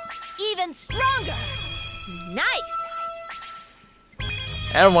stronger. Even stronger. Nice.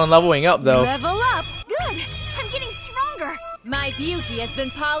 Everyone leveling up though. Level up. Good. I'm getting stronger. My beauty has been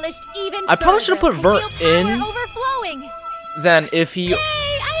polished even I probably should have put further. Vert Feel power in, overflowing. then Iffy Hey,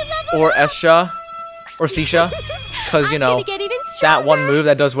 I leveled or up. Esha or Sisha, because you I'm know gonna get even that one stronger. move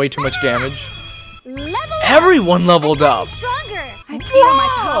that does way too much damage. Level up. Everyone leveled I'm up. stronger. I feel my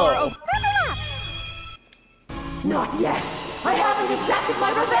power. Whoa. Level up. Not yet! I haven't exacted my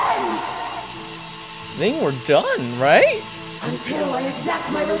revenge! I think we're done, right? Until I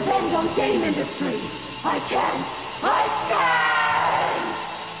exact my revenge on game industry! I can't! I can't!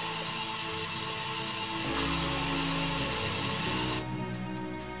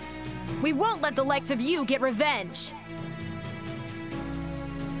 We won't let the likes of you get revenge.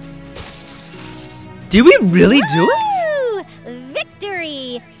 Did we really do it? Woo!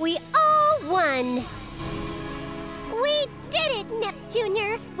 Victory! We all won! We did it, Nep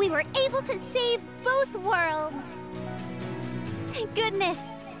Jr. We were able to save both worlds. Thank goodness.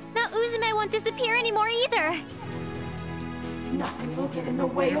 Now Uzume won't disappear anymore either. Nothing will get in the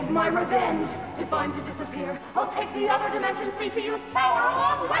way of my revenge. If I'm to disappear, I'll take the other dimension CPU's power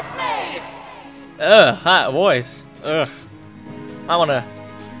along with me! Ugh, hot voice. Ugh. I wanna...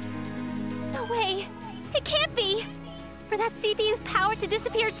 No way. It can't be. For that CPU's power to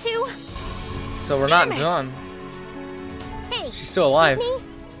disappear too? So we're not done. Hey, She's still alive. Whitney,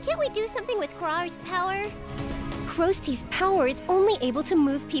 can't we do something with Krar's power? Krosti's power is only able to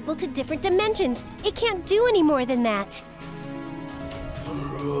move people to different dimensions. It can't do any more than that.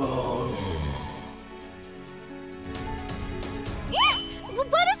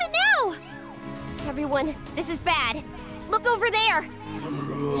 What is it now? Everyone, this is bad. Look over there.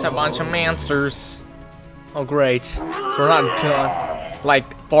 It's a bunch of monsters. Oh, great. So we're not done. Like,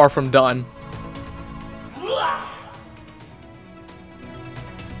 far from done.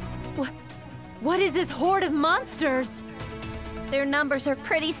 What is this horde of monsters? Their numbers are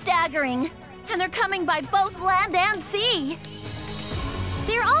pretty staggering, and they're coming by both land and sea.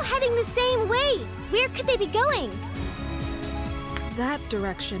 They're all heading the same way. Where could they be going? That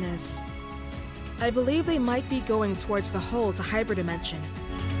direction is... I believe they might be going towards the hole to hyperdimension.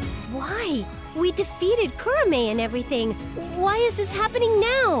 Why? We defeated Kurome and everything. Why is this happening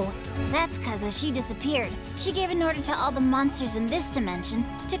now? That's cause as she disappeared, she gave an order to all the monsters in this dimension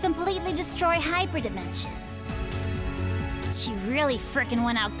to completely destroy hyperdimension. She really frickin'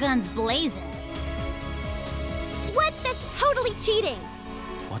 went out guns blazing. What? That's totally cheating.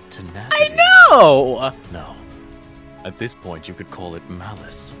 What tenacity. I know! No. At this point, you could call it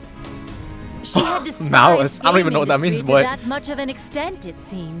malice. She had to Malice. I don't even know what that means, to but... that much of an extent, it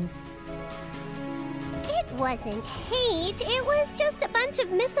seems. It wasn't hate. It was just a bunch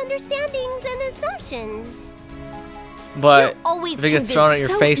of misunderstandings and assumptions. But You're always if it gets thrown at your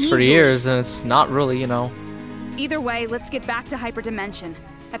convinced so face for easily. years, then it's not really, you know. Either way, let's get back to hyperdimension.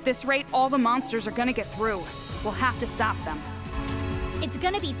 At this rate, all the monsters are gonna get through. We'll have to stop them. It's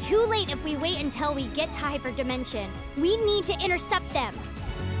gonna be too late if we wait until we get to hyperdimension. We need to intercept them.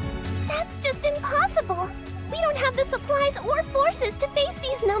 That's just impossible. We don't have the supplies or forces to face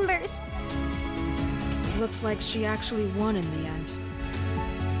these numbers. Looks like she actually won in the end.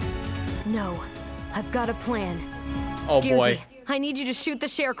 No, I've got a plan. Oh Gearsy, boy. I need you to shoot the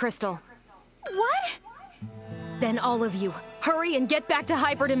share crystal. What? Then all of you, hurry and get back to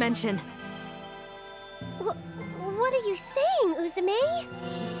hyperdimension. What are you saying, Uzume?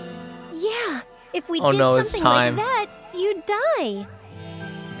 Yeah, if we Oh did no, it's something time. like that, you'd die.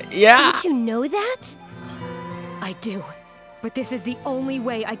 Yeah! Don't you know that? I do, but this is the only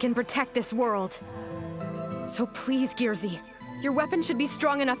way I can protect this world. So please, Gearsy, your weapon should be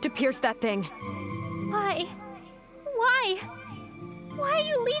strong enough to pierce that thing. Why? Why? Why are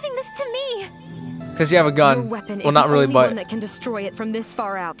you leaving this to me? Because you have a gun. Your weapon Well, is not the really, only but... one that can destroy it from this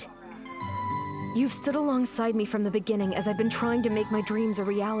far out. You've stood alongside me from the beginning as I've been trying to make my dreams a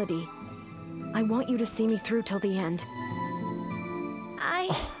reality. I want you to see me through till the end.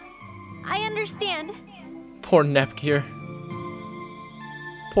 I understand. Poor Nepgear.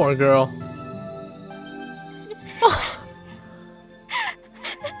 Poor girl.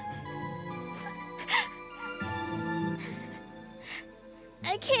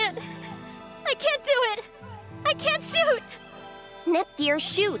 I can't do it. I can't shoot. Nepgear,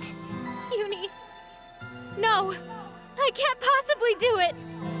 shoot. Uni. No. I can't possibly do it.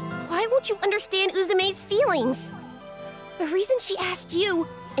 Why won't you understand Uzume's feelings? The reason she asked you,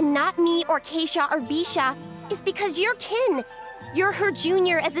 and not me or Keisha or Bisha, is because you're kin. You're her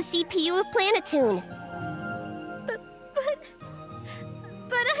junior as the CPU of Planetoon.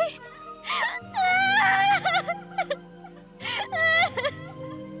 But I...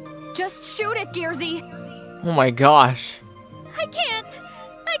 Just shoot it, Gearsy! Oh my gosh. I can't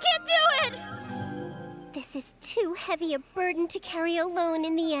do it! This is too heavy a burden to carry alone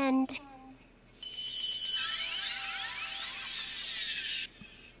in the end.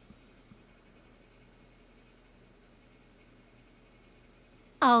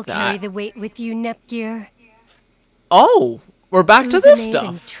 I'll carry the weight with you, Nepgear. Oh! We're back to this Uzume's stuff.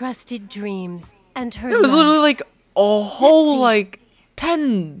 entrusted dreams and her It was life. literally like a whole, Nepsi. like,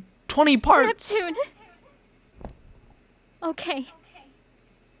 10, 20 parts. Neptune. Okay.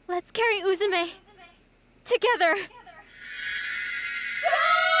 Let's carry Uzume. Together.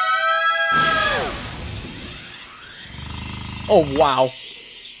 Oh, wow.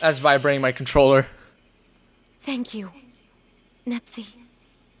 That's vibrating my controller. Thank you, Nepsi.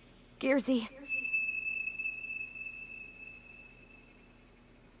 Gearsy.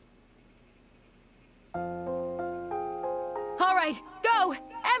 All right, go!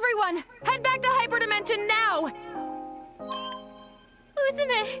 Everyone, head back to Hyperdimension now!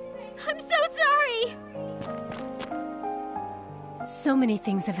 Uzume, I'm so sorry! So many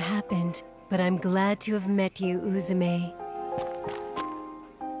things have happened, but I'm glad to have met you, Uzume.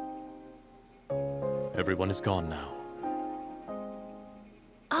 Everyone is gone now.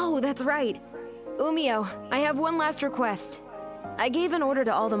 Oh, that's right. Umio, I have one last request. I gave an order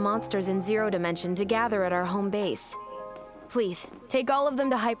to all the monsters in Zero Dimension to gather at our home base. Please, take all of them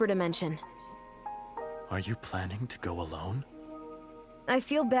to Hyperdimension. Are you planning to go alone? I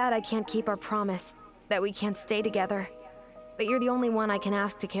feel bad I can't keep our promise, that we can't stay together. But you're the only one I can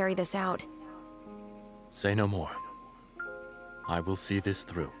ask to carry this out. Say no more. I will see this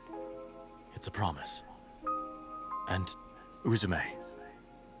through. It's a promise. And Uzume.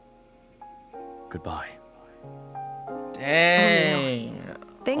 Goodbye. Dang.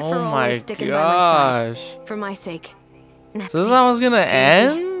 Thanks Oh for my always sticking by my side. gosh. For my sake. Nepsi, So this is how it was gonna Gearsy.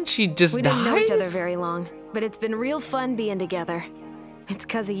 end? She just We dies? didn't know each other very long, but it's been real fun being together. It's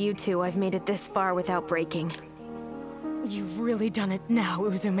 'cause of you two I've made it this far without breaking. You've really done it now,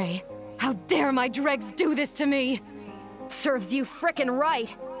 Uzume. How dare my dregs do this to me? Serves you frickin'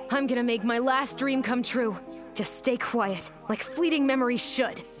 right. I'm gonna make my last dream come true. Just stay quiet, like fleeting memories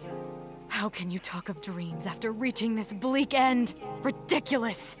should. How can you talk of dreams after reaching this bleak end?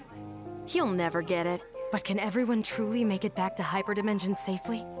 Ridiculous! You'll never get it. But can everyone truly make it back to Hyperdimension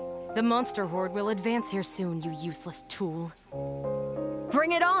safely? The monster horde will advance here soon, you useless tool.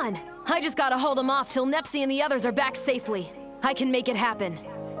 Bring it on! I just gotta hold them off till Nepsi and the others are back safely. I can make it happen.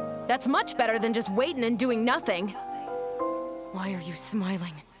 That's much better than just waiting and doing nothing. Why are you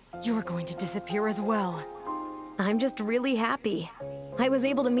smiling? You're going to disappear as well. I'm just really happy. I was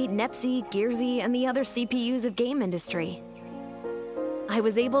able to meet Nepsi, Gearsy, and the other CPUs of game industry. I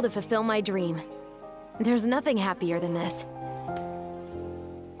was able to fulfill my dream. There's nothing happier than this.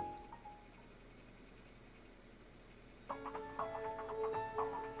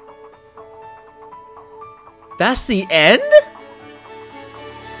 That's the end?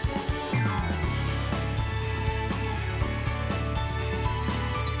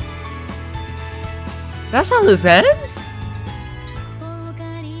 That's how this ends?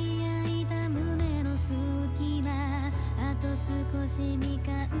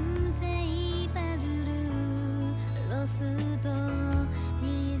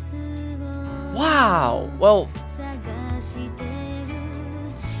 Wow. Well,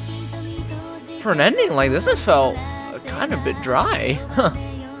 for an ending like this, it felt kind of a bit dry. Huh.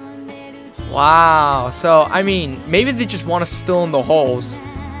 Wow. So, I mean, maybe they just want us to fill in the holes.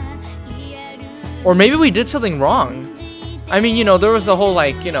 Or maybe we did something wrong. I mean, you know, there was a whole,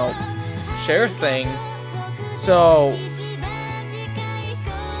 like, you know, share thing. So...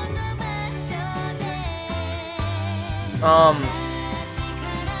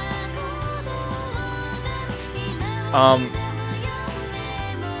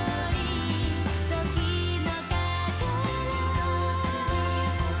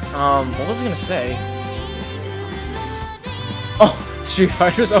 what was I gonna say? Oh, Street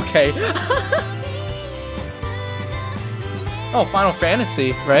Fighters, okay. Oh, Final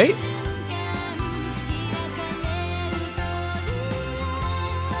Fantasy, right?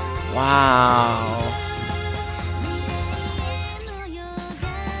 Wow.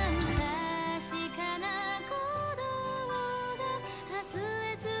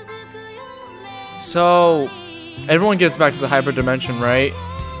 So, everyone gets back to the hyper dimension, right?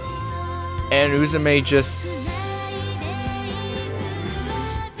 And Uzume just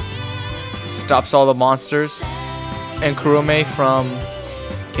stops all the monsters and Kurome from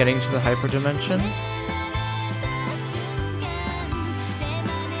getting to the hyper dimension.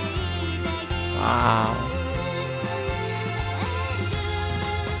 Wow.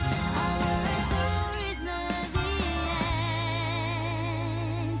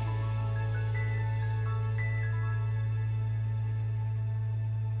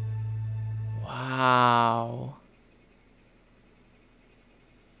 Wow.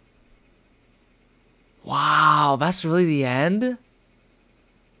 Wow, that's really the end?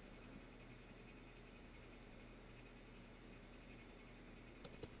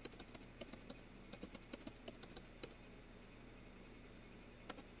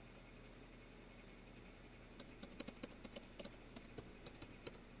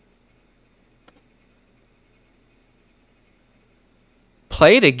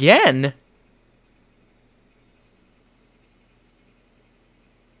 Play it again?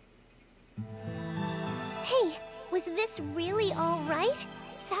 Was this really all right?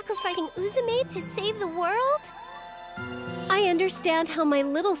 Sacrificing Uzume to save the world? I understand how my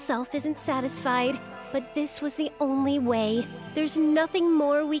little self isn't satisfied, but this was the only way. There's nothing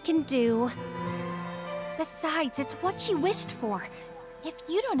more we can do. Besides, it's what she wished for. If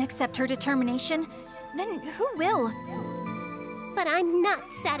you don't accept her determination, then who will? But I'm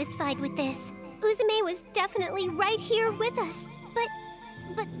not satisfied with this. Uzume was definitely right here with us.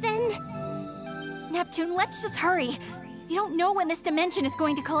 But then... Neptune, let's just hurry. You don't know when this dimension is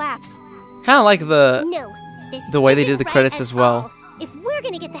going to collapse. Kind of like the way they isn't did the right credits at as well. all. If we're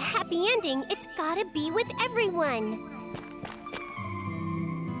gonna get the happy ending, it's gotta be with everyone.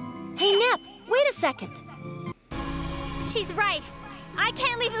 Hey, Nep, wait a second. She's right. I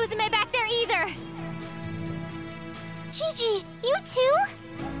can't leave Uzume back there either. Gigi, you too?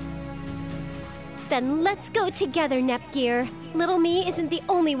 Then let's go together, Nepgear. Little me isn't the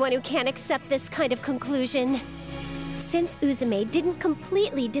only one who can't accept this kind of conclusion. Since Uzume didn't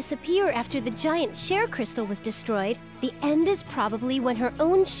completely disappear after the giant share crystal was destroyed, the end is probably when her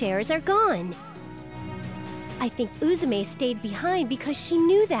own shares are gone. I think Uzume stayed behind because she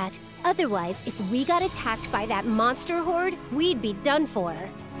knew that. Otherwise, if we got attacked by that monster horde, we'd be done for.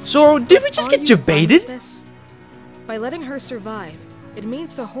 So, did we just get debated? By letting her survive, it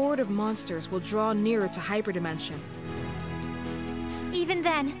means the horde of monsters will draw nearer to hyperdimension. Even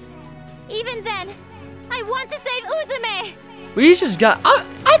then, I want to save Uzume! We just got...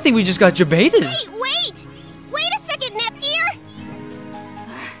 I think we just got debated. Wait a second, Nepgear!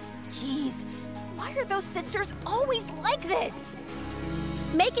 Jeez, why are those sisters always like this?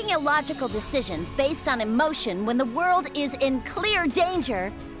 Making illogical decisions based on emotion when the world is in clear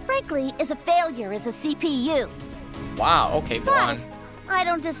danger, frankly, is a failure as a CPU. Wow, okay, Blonde. I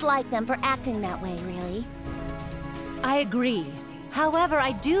don't dislike them for acting that way, really. I agree. However,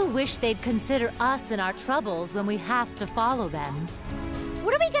 I do wish they'd consider us in our troubles when we have to follow them.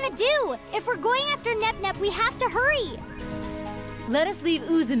 What are we gonna do? If we're going after Nep, we have to hurry. Let us leave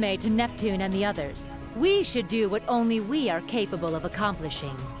Uzume to Neptune and the others. We should do what only we are capable of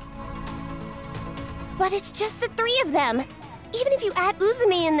accomplishing. But it's just the three of them. Even if you add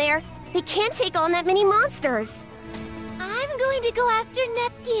Uzume in there, they can't take on that many monsters. I'm going to go after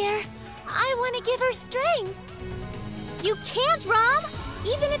Nepgear. I want to give her strength. You can't, Rom!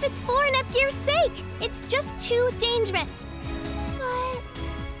 Even if it's for Nepgear's sake. It's just too dangerous. But...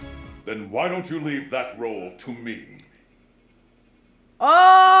 Then why don't you leave that role to me?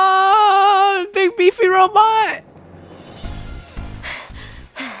 Oh, big beefy robot!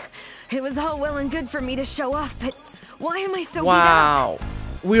 It was all well and good for me to show off, but why am I so Wow.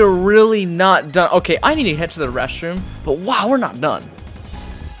 We're really not done. Okay, I need to head to the restroom, but wow, we're not done.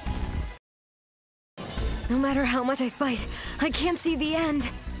 No matter how much I fight, I can't see the end.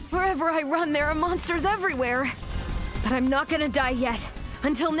 Wherever I run, there are monsters everywhere. But I'm not gonna die yet.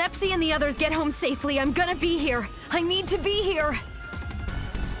 Until Nepsi and the others get home safely, I'm gonna be here. I need to be here.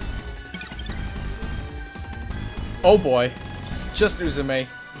 Oh boy, just Uzume.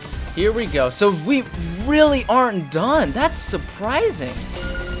 Here we go. So we really aren't done. That's surprising.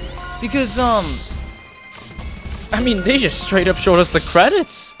 Because, I mean, they just straight up showed us the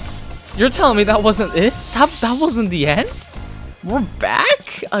credits. You're telling me that wasn't it? That wasn't the end? We're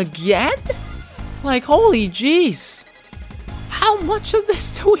back? Again? Like, holy jeez. How much of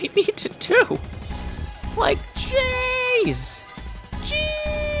this do we need to do? Like, jeez.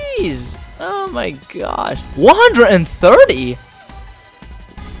 Jeez. Oh my gosh. 130?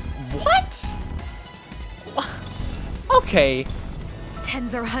 What? Okay.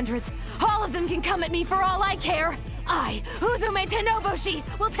 Tens or hundreds, all of them can come at me for all I care. I, Uzume Tenoboshi,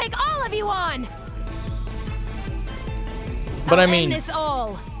 will take all of you on. But I'll I mean, end this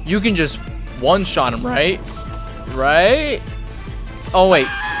all. You can just one-shot him, right? Right? Oh wait.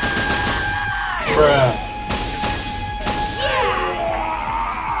 Bruh.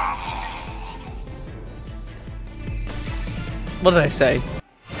 What did I say?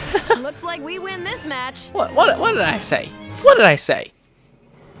 Looks like we win this match. What did I say? What did I say?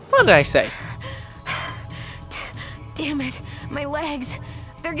 What did I say? Damn it, my legs.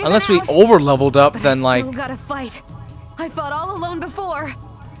 They're giving Unless we out. over-leveled up, But then I like... still gotta fight. I fought all alone before.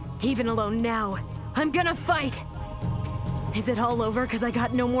 Even alone now, I'm gonna fight. Is it all over because I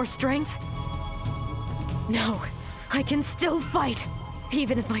got no more strength? No, I can still fight.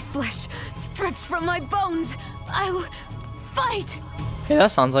 Even if my flesh strips from my bones, I'll fight. Hey,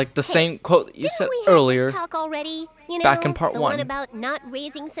 that sounds like the same quote you said earlier. This talk already? You know, back in part the 1. one about not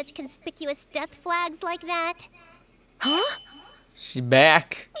raising such conspicuous death flags like that. Huh? She's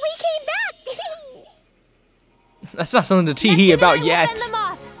back. We came back! That's not something to tee-hee about yet. Send them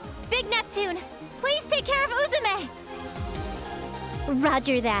off. Big Neptune, Please take care of Uzume!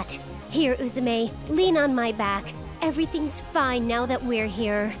 Roger that. Here, Uzume, lean on my back. Everything's fine now that we're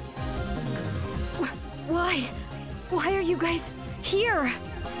here. Why? Why are you guys here?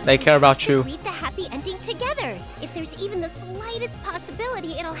 They care about you. Read the happy ending together. If there's even the slightest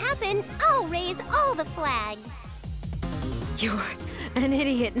possibility it'll happen, I'll raise all the flags. You're an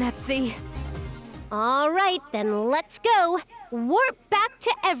idiot, Nepsy. All right, then let's go. Warp back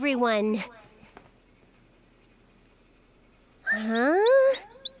to everyone. Huh?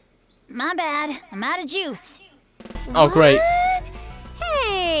 My bad. I'm out of juice. Oh, great. What?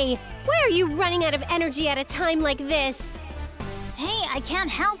 Hey, why are you running out of energy at a time like this? Hey, I can't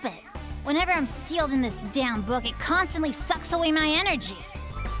help it. Whenever I'm sealed in this damn book, it constantly sucks away my energy.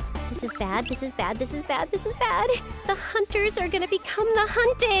 This is bad, this is bad, this is bad, this is bad. The hunters are gonna become the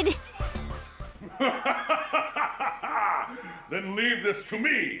hunted. Then leave this to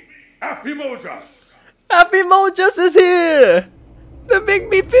me, Afimojas. Afimojas is here! The big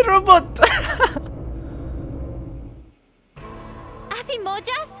beefy robot!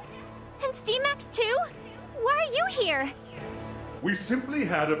 Afimojas? And Steamax too? Why are you here? We simply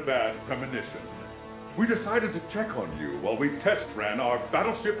had a bad premonition. We decided to check on you while we test ran our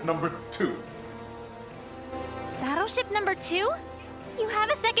battleship number 2. Battleship number 2? You have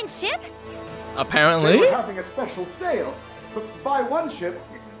a second ship? Apparently. They were having a special sale. Buy one ship,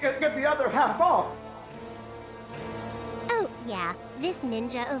 get the other half off. Oh, yeah. This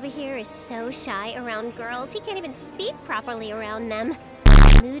ninja over here is so shy around girls, he can't even speak properly around them.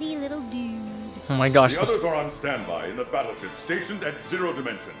 Moody little dude. Oh my gosh. The others are on standby in the battleship stationed at 0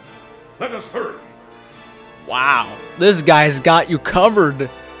 dimension. Let us hurry. Wow. This guy's got you covered.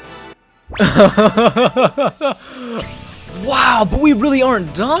 Wow, but we really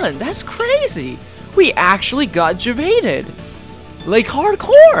aren't done. That's crazy. We actually got jebaited. Like,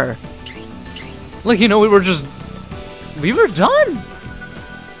 hardcore. Like, you know, we were done.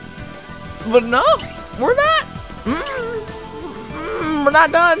 But no, we're not. We're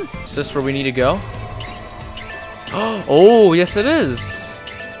not done. Is this where we need to go? Oh, yes it is.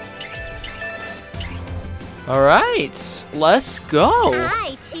 All right, let's go.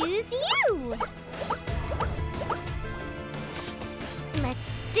 I choose you.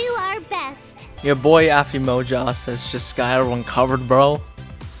 Let's do our best. Your boy Afimojas has just got everyone covered, bro.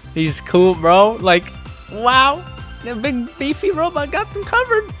 He's cool, bro. Like, wow, the big beefy robot got them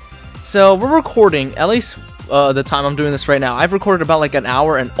covered. So we're recording, at least the time I'm doing this right now. I've recorded about like an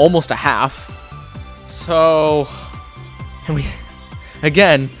hour and almost a half. So, and we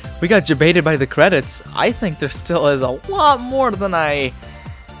got jebaited by the credits. I think there still is a lot more than I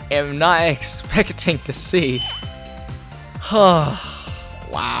am not expecting to see.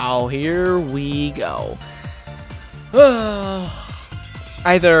 Wow, here we go.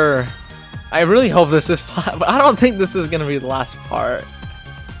 Either, I really hope this is, but I don't think this is gonna be the last part.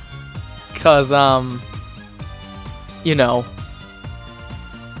 Cause, you know.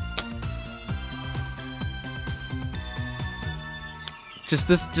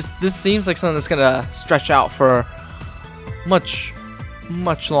 This seems like something that's gonna stretch out for much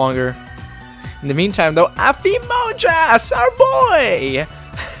longer. In the meantime, though, Afimojas, our boy!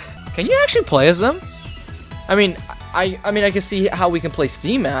 Can you actually play as them? I mean, I can see how we can play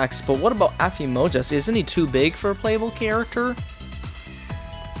Steamax, but what about Afimojas? Isn't he too big for a playable character?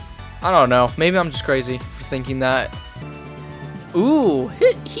 I don't know. Maybe I'm just crazy for thinking that. Ooh,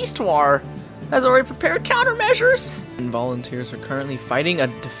 Histoire has already prepared countermeasures. And volunteers are currently fighting a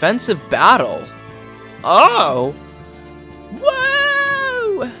defensive battle. Oh!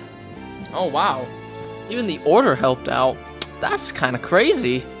 Whoa! Oh, wow. Even the Order helped out. That's kind of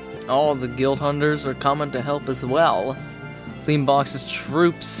crazy. All the guild hunters are coming to help as well. Cleanbox's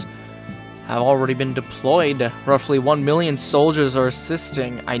troops have already been deployed. Roughly 1 million soldiers are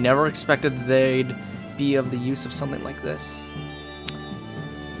assisting. I never expected they'd be of the use of something like this.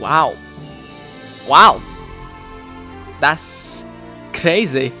 Wow. Wow. That's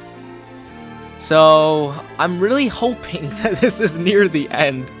crazy. So, I'm really hoping that this is near the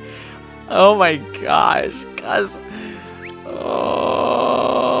end. Oh my gosh, guys.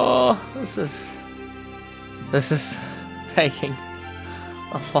 Oh, this is taking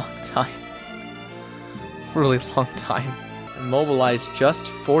a long time. Really long time. Mobilized just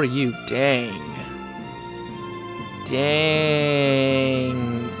for you. Dang.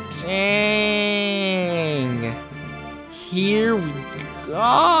 Here we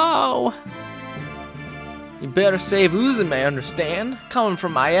go. You better save Uzume, understand? Coming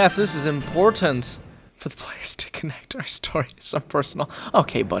from IF, this is important for the players to connect our story to some personal.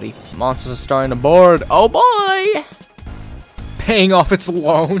 Okay, buddy. Monsters are starting to board. Oh boy! Paying off its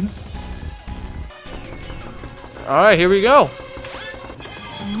loans. Alright, here we go.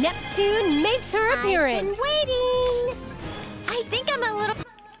 Neptune makes her appearance. I've been waiting. I think I'm a little...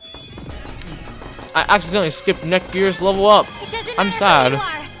 I accidentally skipped Neptune's level up. I'm sad.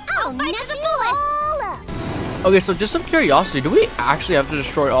 I'll fight to the fullest. Okay, so just some curiosity, do we actually have to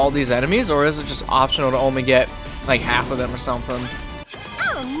destroy all these enemies, or is it just optional to only get like half of them or something? So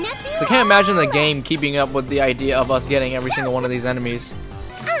I can't imagine the game keeping up with the idea of us getting every single one of these enemies.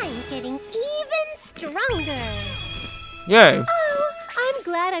 I'm getting even stronger. Yay. Oh, I'm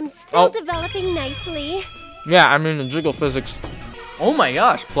glad I'm still developing nicely. Yeah, I mean the jiggle physics. Oh my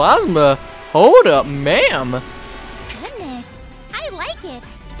gosh, plasma. Hold up, ma'am. Goodness, I like it.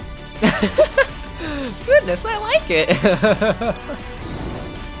 Goodness, I like it.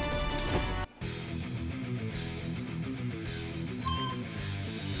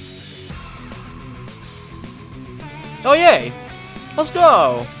 Oh yay! Let's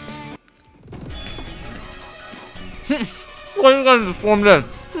go! What are you guys just formed in?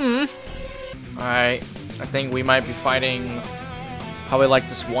 Alright, I think we might be fighting probably like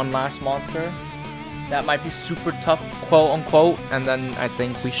this one last monster. That might be super tough, quote unquote, and then I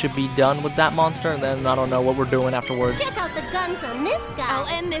think we should be done with that monster, and then I don't know what we're doing afterwards. Check out the guns on this guy. I'll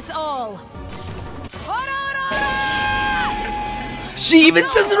end this all. She even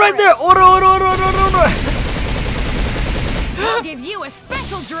says it right there! Ora, ora, ora, ora, ora. I'll give you a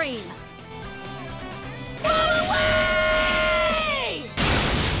special dream.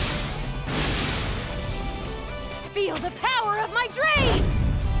 Feel the power of my dreams.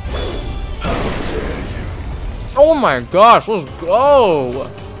 Oh my gosh, let's go!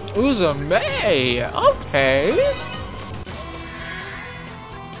 Uzume! Okay!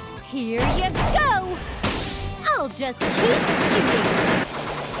 Here you go. I'll just keep shooting.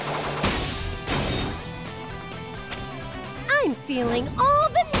 I'm feeling all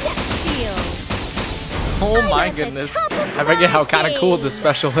the net feels. Oh my goodness. I forget how kind of cool this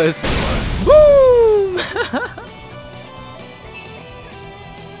special is. Boom!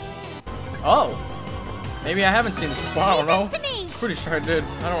 Oh. Maybe I haven't seen this before, I don't know. Pretty sure I did.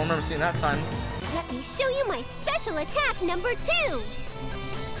 I don't remember seeing that sign. Let me show you my special attack number 2.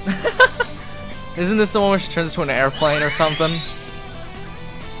 Isn't this the one where she turns into an airplane or something?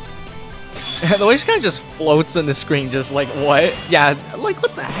 The way she kind of just floats on the screen, just like, what? Yeah, like,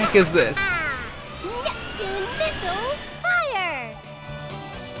 what the heck is this? Neptune missiles fire!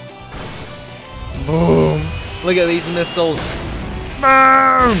 Boom! Look at these missiles.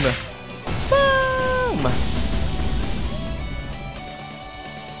 Boom! Boom!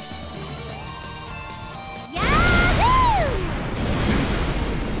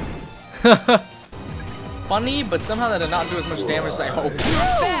 Funny, but somehow that did not do as much damage as I hoped.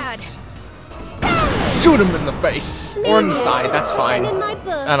 Bad. Shoot him in the face or in the side. That's fine.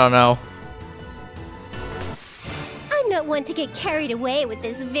 I don't know. I'm not one to get carried away with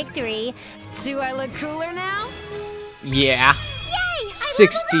this victory. Do I look cooler now? Yeah. Yay!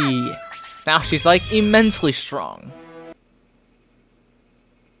 60. Now she's like immensely strong.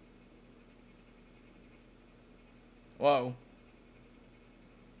 Whoa.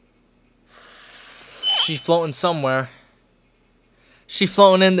 She's floating somewhere. She's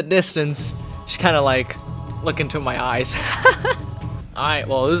floating in the distance. She's kind of like looking to my eyes. Alright,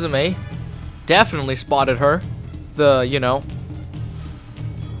 well, Uzume definitely spotted her. The, you know,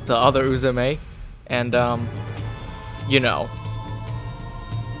 the other Uzume. And, you know.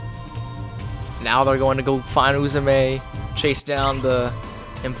 Now they're going to go find Uzume, chase down the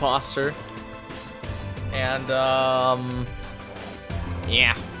imposter. And,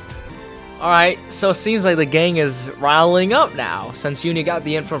 yeah. Alright, so it seems like the gang is riling up now, since Uni got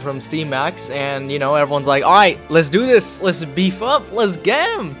the info from SteamMax, and, you know, everyone's like, alright, let's do this, let's beef up, let's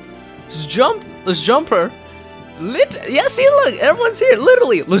get him, let's jump her. Yeah, see, look, everyone's here,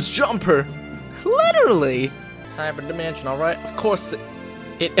 literally, let's jump her, literally. It's Hyperdimension, alright, of course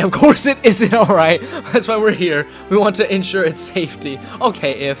it isn't alright, that's why we're here, we want to ensure its safety.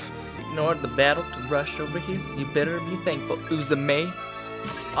 Okay, if in order the battle to rush over here, so you better be thankful, Uzume.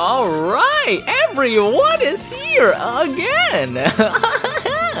 Alright, everyone is here again!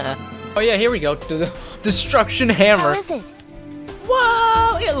 Oh yeah, here we go, to the Destruction Hammer. How is it?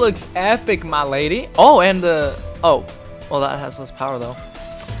 Whoa, it looks epic, my lady. Oh, and oh, well that has less power though.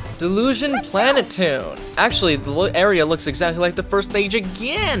 Delusion Planetoon. Actually, the area looks exactly like the first stage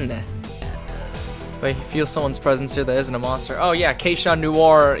again. Wait, you feel someone's presence here that isn't a monster. Oh yeah, Keisha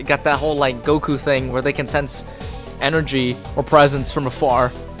Noir got that whole like Goku thing where they can sense energy or presence from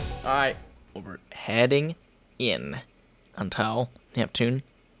afar. Alright, well, we're heading in until Neptune.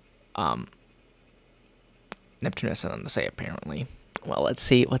 Neptune has something to say apparently. Well, let's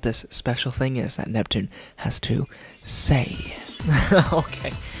see what this special thing is that Neptune has to say.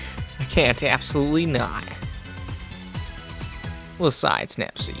 Okay. I can't, absolutely not. Besides,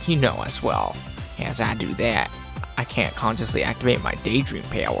 Nepsy, you know as well as I do that, I can't consciously activate my daydream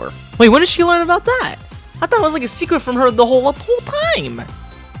power. Wait, when did she learn about that? I thought it was like a secret from her the whole time.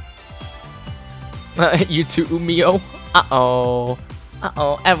 You too, Umio. Uh-oh.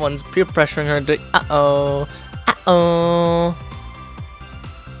 Uh-oh. Everyone's peer pressuring her to... Uh-oh. Uh-oh.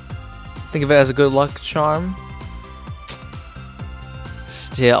 Think of it as a good luck charm.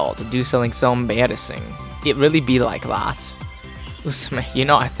 Still, to do something so embarrassing, it really be like that. Uzume, you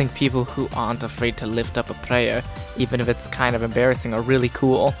know, I think people who aren't afraid to lift up a prayer, even if it's kind of embarrassing, are really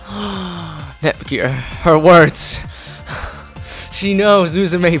cool. Nepgear, her words. She knows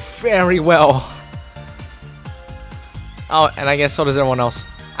Uzume very well. Oh, and I guess so does everyone else.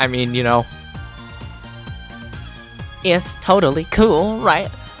 I mean, you know. It's totally cool,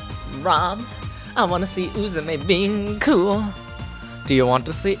 right, Rob? I want to see Uzume being cool. Do you want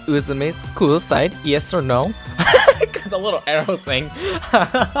to see Uzume's cool side? Yes or no? The little arrow thing.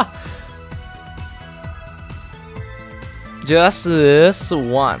 Just this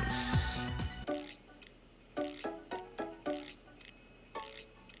once.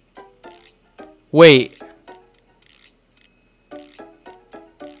 Wait.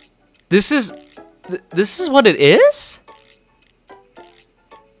 This is what it is?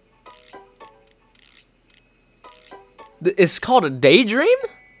 It's called a daydream?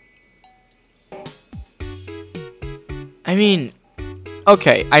 I mean,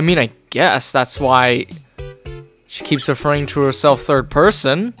 okay, I guess that's why she keeps referring to herself third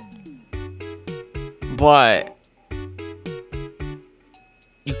person. But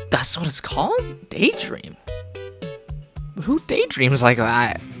that's what it's called? Daydream? Who daydreams like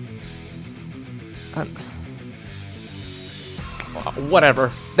that?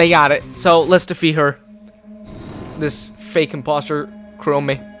 Whatever. They got it. So let's defeat her. This fake imposter,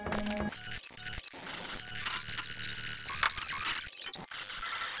 Kurome.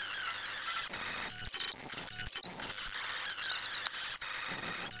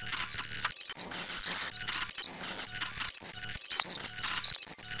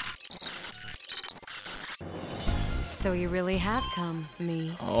 So you really have come,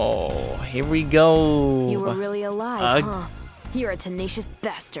 me. Oh, here we go. You were really alive, huh? You're a tenacious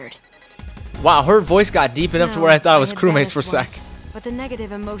bastard. Wow, her voice got deep enough to where I thought it was Kurome's for a sec. But the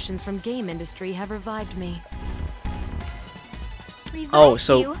negative emotions from game industry have revived me. Oh,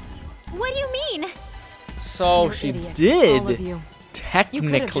 so... What do you mean? So You're she idiots, did all of you.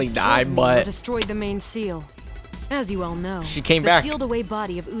 technically you die, but... destroyed the main seal. As you all know, she came back. The sealed away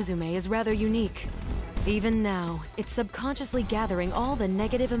body of Uzume is rather unique. Even now, it's subconsciously gathering all the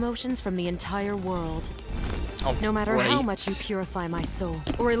negative emotions from the entire world. Oh, no matter great. how much you purify my soul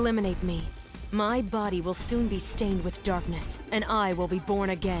or eliminate me, my body will soon be stained with darkness, and I will be born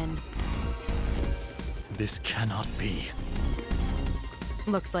again. This cannot be.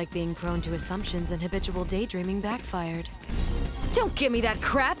 Looks like being prone to assumptions and habitual daydreaming backfired. Don't give me that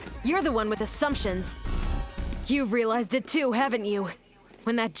crap! You're the one with assumptions! You've realized it too, haven't you?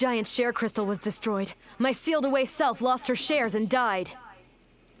 When that giant share crystal was destroyed, my sealed away self lost her shares and died.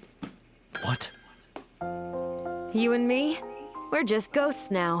 What? You and me? We're just ghosts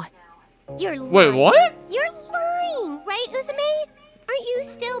now. You're lying. Wait, what? You're lying, right, Uzume? Aren't you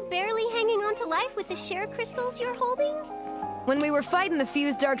still barely hanging on to life with the share crystals you're holding? When we were fighting the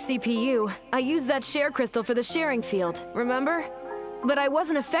fused dark CPU, I used that share crystal for the sharing field, remember? But I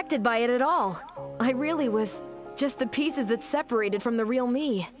wasn't affected by it at all. I really was just the pieces that separated from the real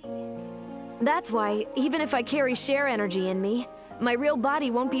me. That's why, even if I carry share energy in me, my real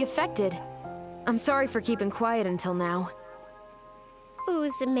body won't be affected. I'm sorry for keeping quiet until now.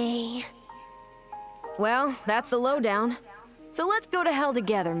 Uzume. Well, that's the lowdown. So let's go to hell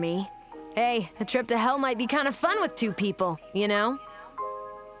together, me. Hey, a trip to hell might be kind of fun with two people, you know?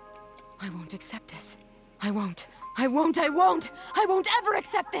 I won't accept this. I won't. I won't. I won't. I won't ever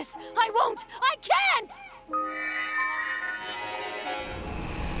accept this. I won't. I can't!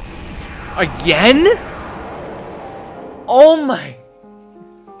 Again? Oh my...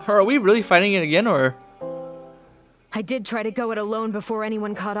 Are we really fighting it again, or...? I did try to go it alone before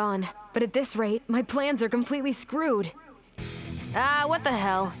anyone caught on, but at this rate, my plans are completely screwed. Ah, what the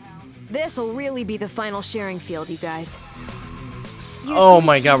hell. This'll really be the final sharing field, you guys. Oh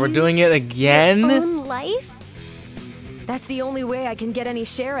my god, we're doing it again? Your own life? That's the only way I can get any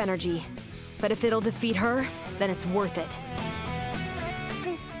share energy. But if it'll defeat her, then it's worth it.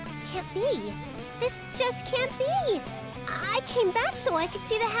 This can't be. This just can't be. I came back so I could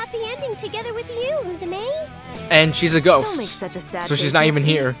see the happy ending together with you, Uzume. And she's a ghost. Don't make such a sad so she's face, not even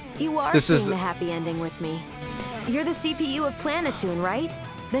Nancy. here. You are seeing the happy ending with me. You're the CPU of Planetoon, right?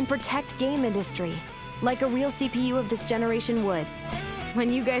 Then protect game industry, like a real CPU of this generation would.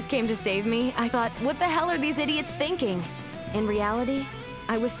 When you guys came to save me, I thought, what the hell are these idiots thinking? In reality,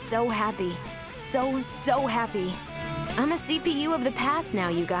 I was so happy. So happy. I'm a CPU of the past now,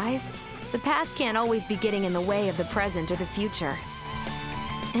 you guys. The past can't always be getting in the way of the present or the future.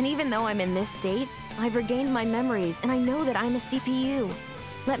 And even though I'm in this state, I've regained my memories and I know that I'm a CPU.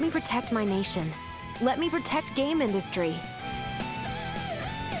 Let me protect my nation. Let me protect game industry.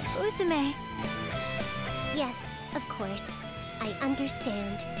 Uzume. Yes, of course. I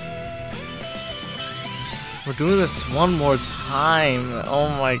understand. We're doing this one more time. Oh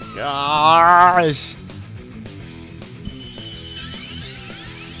my gosh.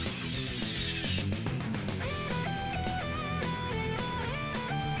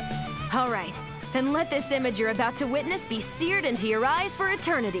 All right, then let this image you're about to witness be seared into your eyes for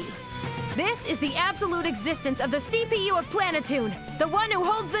eternity. This is the absolute existence of the CPU of Planetoon, the one who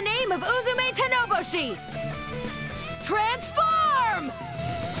holds the name of Uzume Tenoboshi! Transform!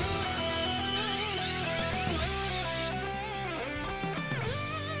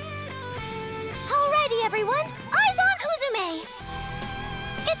 Alrighty, everyone. Eyes on Uzume!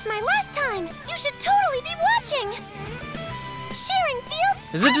 It's my last time. You should totally be watching! Sharing field!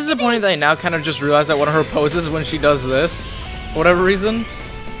 Is it disappointing that I now kind of just realized that one of her poses when she does this? For whatever reason?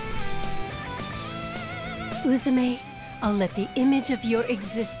 Uzume, I'll let the image of your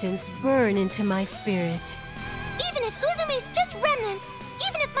existence burn into my spirit. Even if Uzume's just remnants,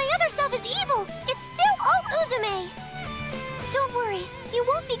 even if my other self is evil, it's still all Uzume! Don't worry, you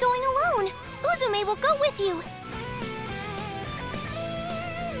won't be going alone. Uzume will go with you.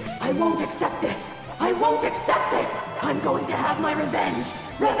 I won't accept this! I won't accept this! I'm going to have my revenge!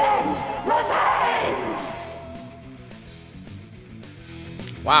 Revenge! Revenge!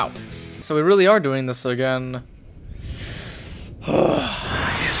 Wow. So we really are doing this again.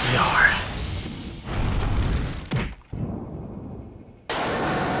 Yes, we are.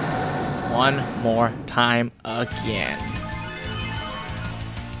 One more time again.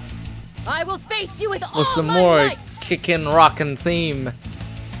 I will face you with all With some my more might. kickin' rockin' theme.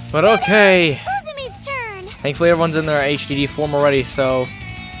 But okay. Uzume's turn! Thankfully everyone's in their HDD form already, so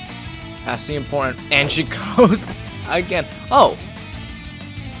that's the important. And she goes again. Oh.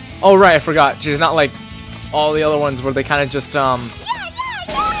 Oh right, I forgot. She's not like all the other ones where they kind of just kind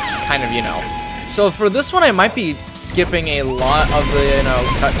of, you know. So for this one I might be skipping a lot of the, you know,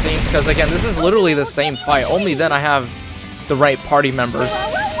 cutscenes because again, this is literally the same fight. Only then I have the right party members.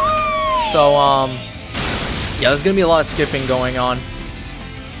 So yeah, there's gonna be a lot of skipping going on.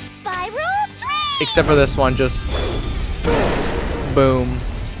 Except for this one, just boom,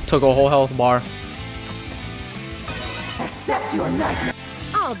 took a whole health bar. Accept your nightmare.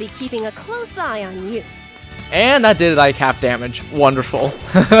 I'll be keeping a close eye on you. And that did like half damage. Wonderful.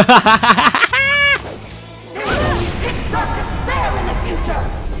 Kickstart despair in the future!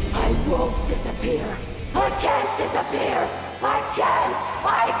 I won't disappear! I can't disappear! I can't!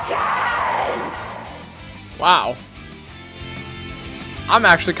 Wow. I'm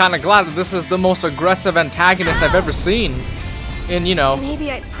actually kind of glad that this is the most aggressive antagonist I've ever seen. And you know,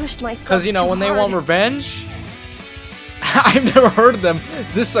 Maybe I pushed myself because you know too when they hard. want revenge, I've never heard them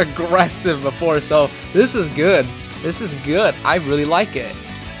this aggressive before. So this is good. This is good. I really like it.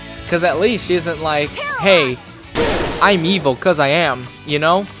 Because at least she isn't like, hey, I'm evil because I am. You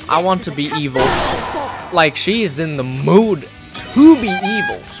know, I want to be evil. Like she is in the mood to be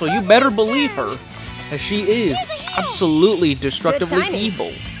evil. So you better believe her. That she is absolutely destructively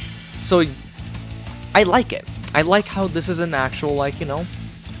evil. So I like it. I like how this is an actual, like, you know.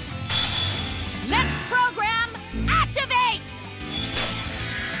 Next program, activate!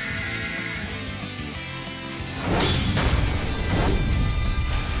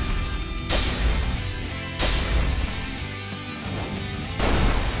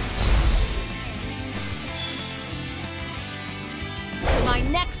 My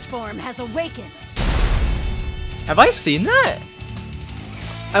next form has awakened. Have I seen that?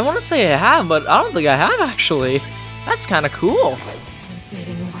 I want to say I have, but I don't think I have actually. That's kind of cool. I'm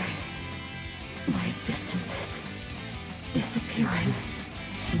fading away. My existence is disappearing.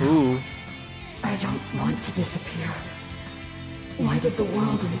 Ooh. I don't want to disappear. Why does the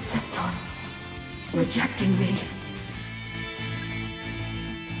world insist on rejecting me?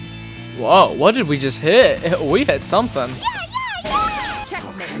 Whoa, what did we just hit? We hit something.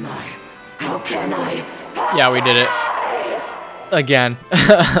 How can I? Yeah, we did it. Again.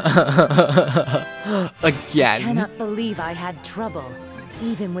 I cannot believe I had trouble,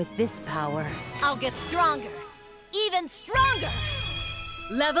 even with this power. I'll get stronger. Even stronger!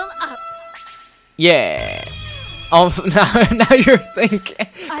 Level up! Yeah. Oh, now you're thinking.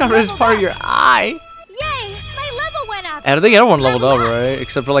 Covers part of your eye. Yay! My level went up! I don't think everyone leveled up, right?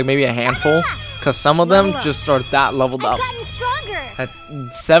 Except for like maybe a handful. Because some of them just are that leveled up. I've gotten stronger! At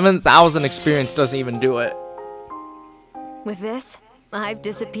 7,000 experience doesn't even do it. With this, I've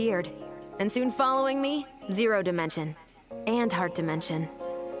disappeared. And soon following me, Zero Dimension. And Heart Dimension.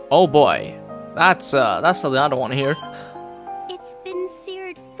 Oh boy. That's something I don't want to hear. It's been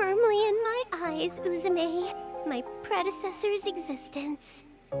seared firmly in my eyes, Uzume. My predecessor's existence.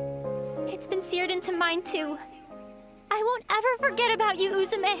 It's been seared into mine too. I won't ever forget about you,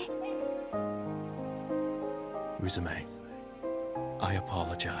 Uzume. Uzume, I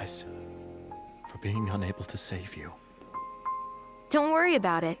apologize for being unable to save you. Don't worry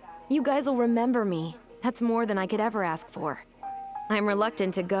about it. You guys will remember me. That's more than I could ever ask for. I'm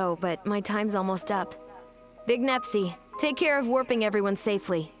reluctant to go, but my time's almost up. Big Nepsi, take care of warping everyone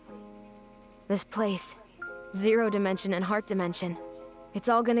safely. This place, Zero Dimension and Heart Dimension, it's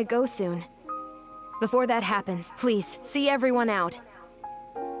all gonna go soon. Before that happens, please, see everyone out.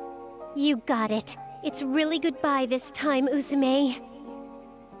 You got it. It's really goodbye this time, Uzume.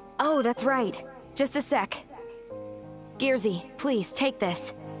 Oh, that's right. Just a sec. Gearsy, please, take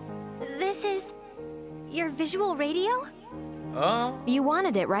this. This is... your visual radio? You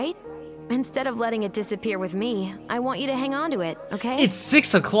wanted it, right? Instead of letting it disappear with me, I want you to hang on to it, okay? It's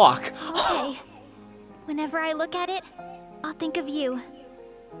 6 o'clock. Okay. Whenever I look at it, I'll think of you.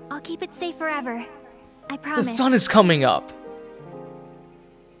 I'll keep it safe forever. I promise. The sun is coming up.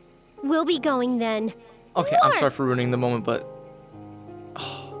 We'll be going then. Okay, I'm sorry for ruining the moment, but...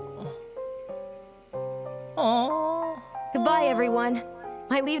 Oh. Goodbye, everyone.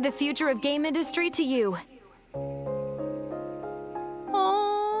 I leave the future of game industry to you.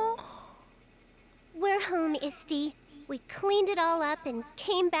 We're home, Isti. We cleaned it all up and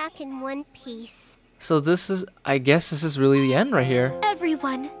came back in one piece. So this is... I guess this is really the end right here.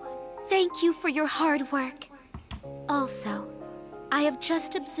 Everyone, thank you for your hard work. Also, I have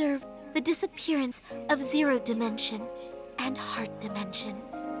just observed the disappearance of Zero Dimension and Heart Dimension.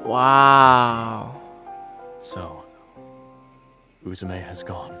 Wow. So, Uzume has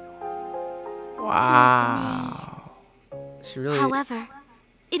gone. Wow. She really... However,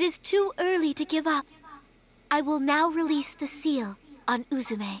 it is too early to give up. I will now release the seal on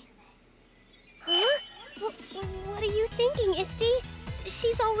Uzume. Huh? What are you thinking, Isti?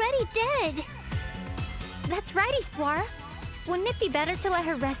 She's already dead. That's right, Histoire. Wouldn't it be better to let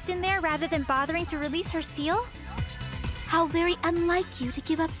her rest in there rather than bothering to release her seal? How very unlike you to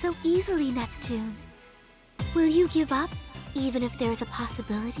give up so easily, Neptune. Will you give up, even if there's a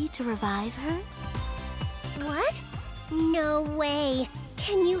possibility to revive her? What? No way.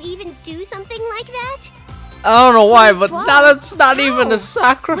 Can you even do something like that? I don't know why, but now that's not even a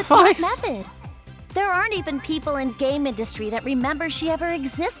sacrifice. With what method? There aren't even people in game industry that remember she ever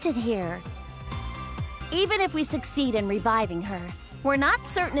existed here. Even if we succeed in reviving her, we're not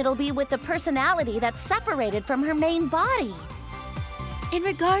certain it'll be with the personality that's separated from her main body. In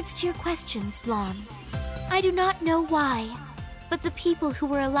regards to your questions, Blonde, I do not know why, but the people who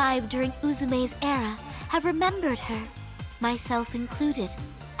were alive during Uzume's era have remembered her, myself included,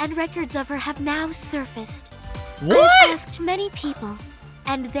 and records of her have now surfaced. What? I've asked many people,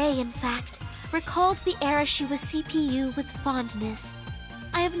 and they, in fact, recalled the era she was CPU with fondness.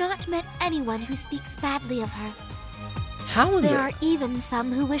 I have not met anyone who speaks badly of her. How there are even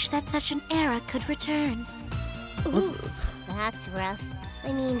some who wish that such an era could return. Oof, that's rough.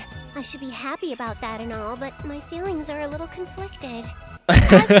 I mean, I should be happy about that and all, but my feelings are a little conflicted.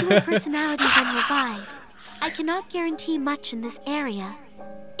 As to her personality when revived, I cannot guarantee much in this area.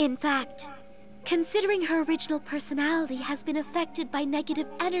 In fact, considering her original personality has been affected by negative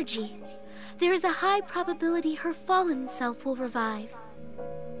energy, there is a high probability her fallen self will revive.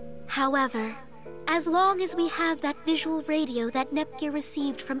 However, as long as we have that visual radio that Nepgear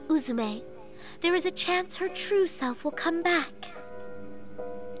received from Uzume, there is a chance her true self will come back.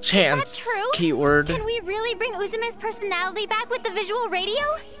 Chance. Is that true? Keyword. Can we really bring Uzume's personality back with the visual radio?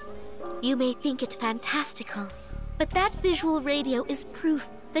 You may think it fantastical, but that visual radio is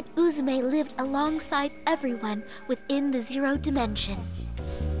proof that Uzume lived alongside everyone within the Zero Dimension.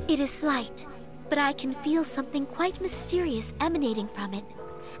 It is slight, but I can feel something quite mysterious emanating from it,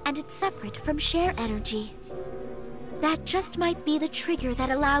 and it's separate from share energy. That just might be the trigger that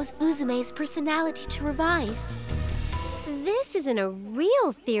allows Uzume's personality to revive. This isn't a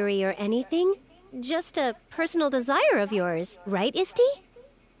real theory or anything. just a personal desire of yours, right, Isti?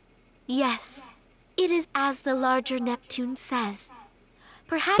 Yes, it is as the larger Neptune says.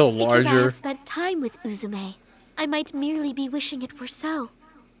 Perhaps The because I larger. have spent time with Uzume, I might merely be wishing it were so.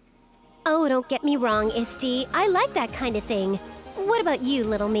 Oh, don't get me wrong, Isti. I like that kind of thing. What about you,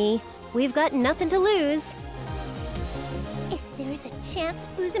 little me? We've got nothing to lose. If there's a chance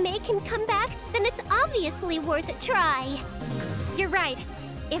Uzume can come back, then it's obviously worth a try. You're right.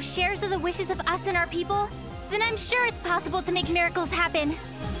 If shares are the wishes of us and our people, then I'm sure it's possible to make miracles happen.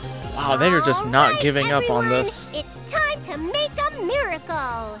 Wow, they're just not giving up on Everyone, this. it's time to make a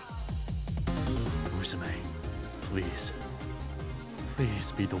miracle. Uzume, please.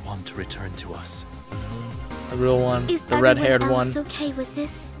 Please be the one to return to us. The real one, Is the red-haired everyone one. else okay with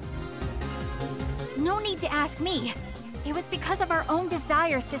this? No need to ask me. It was because of our own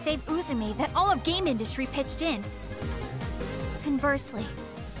desires to save Uzume that all of game industry pitched in. Conversely,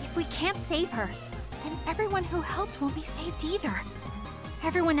 if we can't save her, then everyone who helped won't be saved either.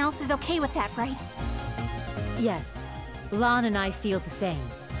 Everyone else is okay with that, right? Yes, Lon and I feel the same.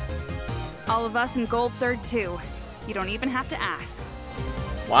 All of us in Gold Third too. You don't even have to ask.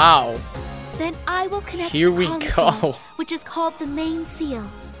 Wow. Then I will connect Here the we console, go. which is called the main seal,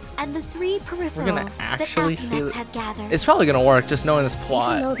 and the 3 peripherals gonna that actually see Aphinax it. had gathered. It's probably gonna work, just knowing this Even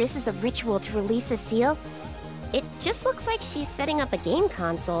plot. though this is a ritual to release a seal, it just looks like she's setting up a game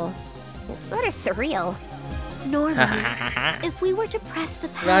console. It's sort of surreal. Normally, if we were to press the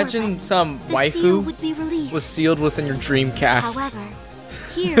power Imagine button, some the seal waifu would be released. was sealed within your Dreamcast. However,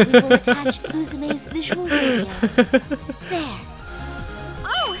 here we will attach Uzume's visual radio. There.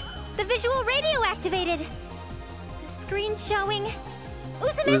 Oh! The visual radio activated! The screen's showing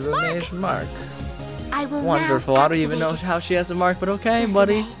Uzume's mark! Uzume's mark. I will Wonderful. now I don't even know activate it. how she has a mark, but okay, Uzume,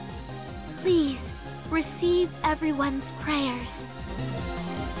 buddy. Please, receive everyone's prayers.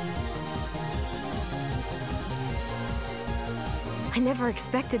 I never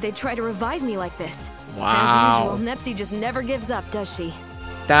expected they'd try to revive me like this. Wow. As usual, Nepsi just never gives up, does she?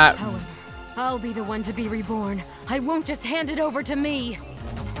 That. However, I'll be the one to be reborn. I won't just hand it over to me.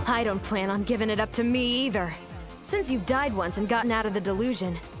 I don't plan on giving it up to me either. Since you've died once and gotten out of the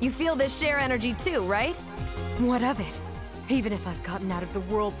delusion, you feel this share energy too, right? What of it? Even if I've gotten out of the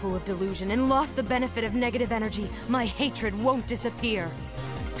whirlpool of delusion and lost the benefit of negative energy, my hatred won't disappear.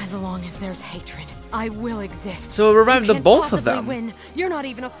 As long as there's hatred, I will exist. So it revived You the can't both of possibly them. Win. You're not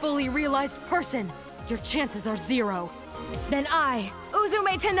even a fully realized person. Your chances are 0. Then I,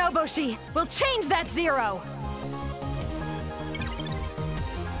 Uzume Tenoboshi, will change that 0.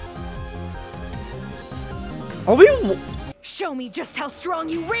 Are we? Show me just how strong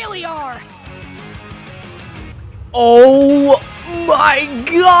you really are. Oh my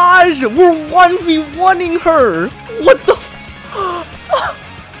gosh! We're 1v1ing her. What the?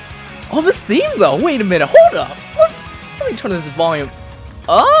 Oh, this theme though. Wait a minute. Hold up. Let me turn this volume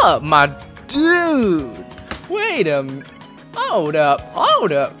up, my dude. Wait a minute. Hold up.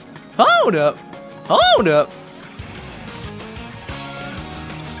 Hold up. Hold up. Hold up.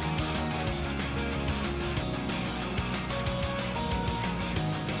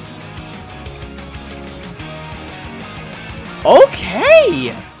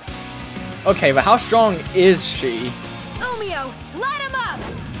 Okay. Okay, but how strong is she? Umio, light him up.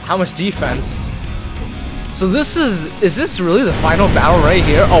 How much defense? So this is this really the final battle right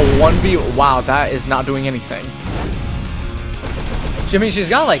here? Oh, 1v. Wow, that is not doing anything. I mean, she's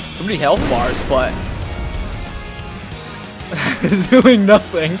got like 3 health bars, but it's doing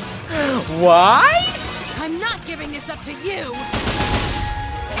nothing. Why? I'm not giving this up to you.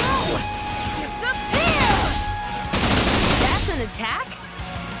 Disappear! That's an attack?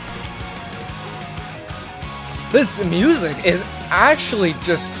 This music is actually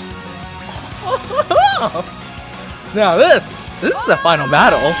just. Now this is a final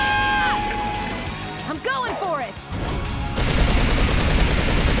battle. I'm going for it.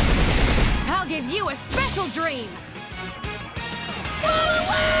 I'll give you a special dream. Go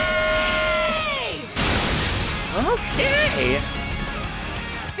away! Okay.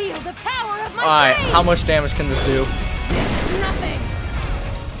 Feel the power of my Alright, dream. how much damage can this do? This is nothing.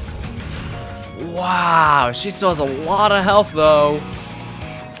 Wow, she still has a lot of health though.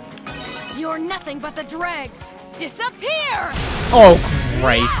 You're nothing but the dregs. Disappear! Oh,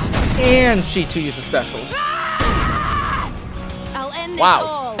 great. And she too uses specials. I'll end this Wow.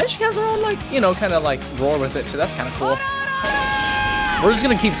 all. And she has her own, like, you know, kind of like roar with it too. That's kind of cool. We're just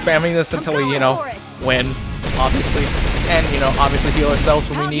gonna keep spamming this until we, you know, win, obviously. And, you know, obviously heal ourselves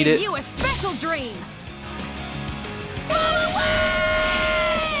when we need I'll it. give you a special dream. Go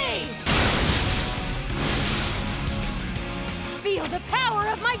away! Feel the power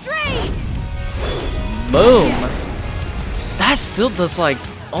of my dreams. Boom. That still does like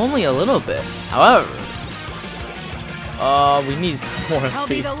only a little bit. However, we need some more I'll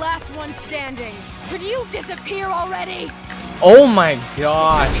be speed. the last one standing. Could you disappear already? Oh my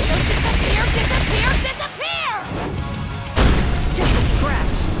god. Disappear! Just a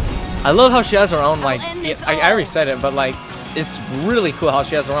scratch. I love how she has her own like. end this I already said it, but like, it's really cool how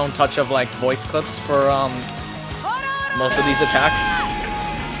she has her own touch of like voice clips for most of these attacks.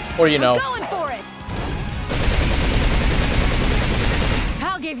 Or you know. Going for it.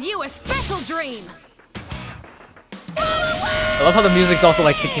 I'll give you a special dream. I love how the music's also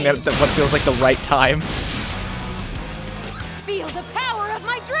like kicking at what feels like the right time. Feel the power of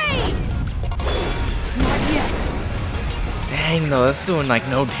my dreams. Not yet. Dang though, that's doing like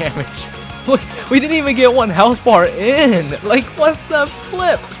no damage. Look, we didn't even get one health bar in. Like what the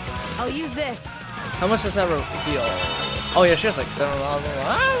flip? I'll use this. How much does that heal? Oh yeah, she has like 7,000.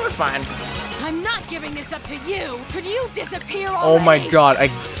 Ah, we're fine. I'm not giving this up to you. Could you disappear already? Oh my god,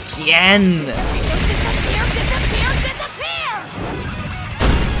 again!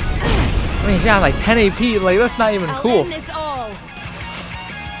 I mean, yeah, like 10 AP, like that's not even cool. End this all.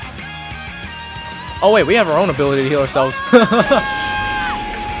 Oh wait, we have our own ability to heal ourselves. I'm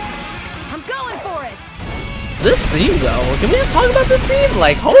going for it. This theme though, can we just talk about this theme?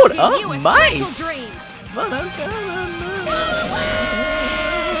 Like, hold up, might.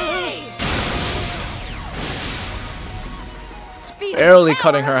 Barely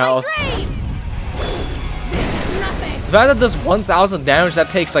cutting her health. The fact that does 1,000 damage, that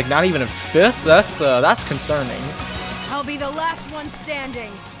takes like not even a fifth. That's concerning. I'll be the last one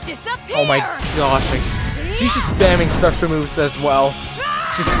standing. Disappear. Oh my gosh, like, she's just spamming special moves as well.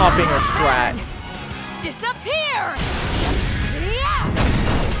 She's copying her strat. Disappear.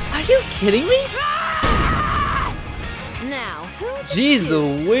 Are you kidding me? Now, Jeez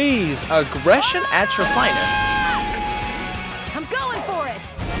Louise, aggression at your finest. I'm going for it.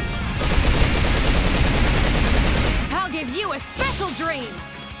 I'll give you a special dream.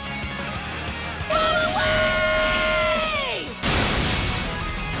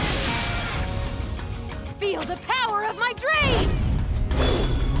 Feel the power of my dreams.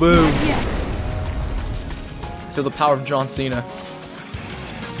 Boom. Not yet. Feel the power of John Cena.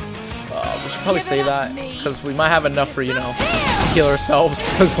 We should probably say that because we might have enough for, you know, heal ourselves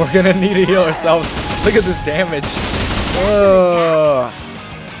because we're gonna need to heal ourselves. Look at this damage.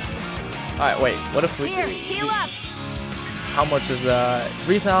 Alright, wait. What if we? Here, heal up. How much is that?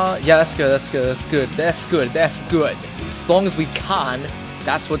 3,000. Yeah, that's good. That's good. That's good. That's good. That's good. As long as we can,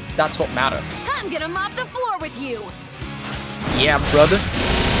 that's what matters. I'm gonna mop the floor with you. Yeah, brother.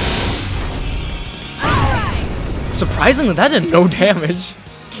 Alright. Surprisingly, that did no damage.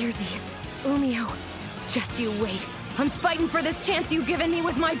 Kierzy, Umio, just you wait. I'm fighting for this chance you've given me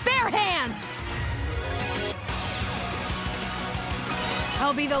with my bare hands.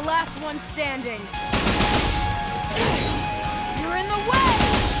 I'll be the last one standing. You're in the way.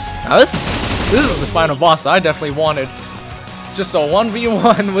 Now this is the final boss that I definitely wanted. Just a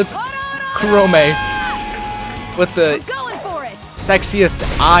 1v1 with Kurome, with the sexiest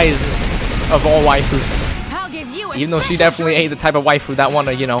eyes of all waifus. Even though she definitely ain't the type of waifu that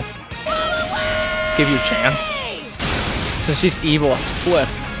wanna, you know, give you a chance. Since she's evil as flip.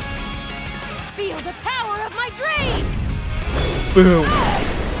 Feel the power of my dreams. Boom.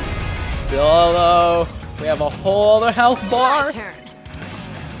 Still though, we have a whole other health bar.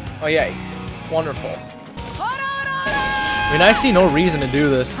 Oh yeah, wonderful. I mean, I see no reason to do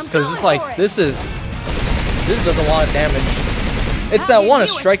this because it's like this does a lot of damage. It's that one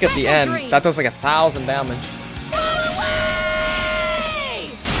strike at the end that does like 1,000 damage.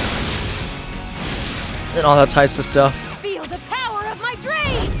 And all that types of stuff. Feel the power of my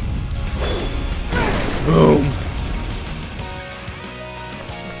dreams. Boom.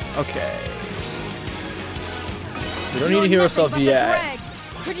 Okay. We don't need to heal ourselves yet.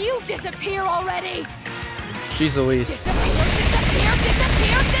 Could you disappear already? Jeez Louise. Disappear!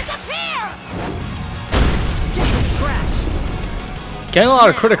 Just a scratch. Getting a lot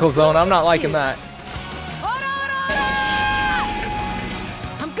of critical zone. I'm not liking that.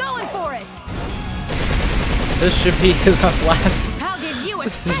 I'm going for it. This should be the last. I'll give you a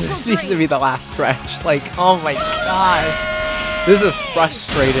This needs to be the last stretch. Like, oh my gosh. This is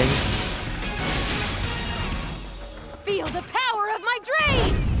frustrating. Feel the power of my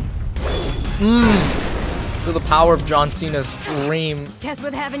dreams. Feel the power of John Cena's dream. Guess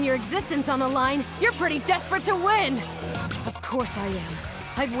with having your existence on the line, you're pretty desperate to win. Of course I am.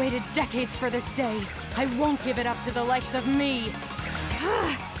 I've waited decades for this day. I won't give it up to the likes of me.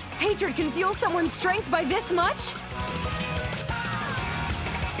 Hatred can fuel someone's strength by this much?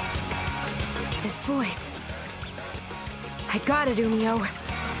 This voice. I got it, Umio.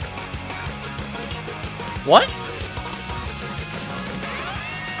 What?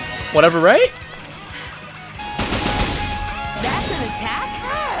 Whatever, right? That's an attack?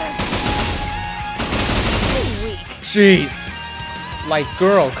 Weak. Jeez. Like,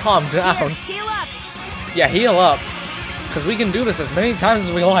 girl, calm down. Heal up. Yeah, heal up. Because we can do this as many times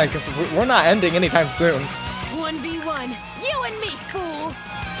as we like, because we're not ending anytime soon. 1v1. You and me, fool.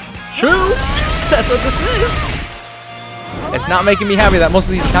 True. That's what this is. It's not making me happy that most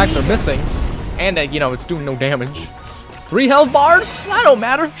of these attacks are missing. And, you know, it's doing no damage. 3 health bars? That don't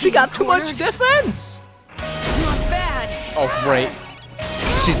matter. She got too much defense. Not bad. Oh, great.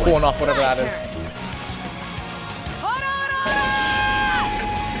 She's pulling off whatever that is.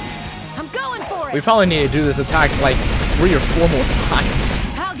 I'm going for it. We probably need to do this attack like 3 or 4 more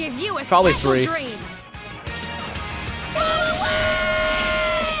times. I'll give you a Probably special 3. dream.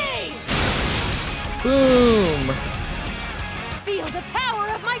 Boom. Feel the power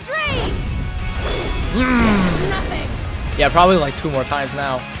of my dreams. Nothing. Yeah, probably like 2 more times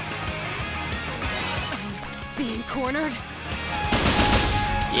now. Being cornered.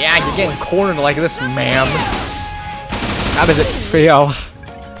 Yeah, you're getting cornered like this, ma'am. How does it feel?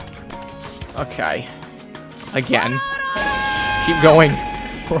 Okay. Again. Just keep going.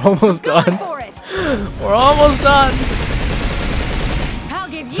 We're almost done. We're almost done.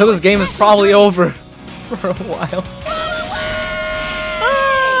 So this game is probably over for a while.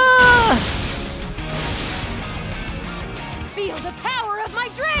 Feel the power of my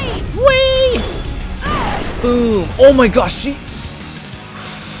dreams. Whee! Boom. Oh my gosh, she...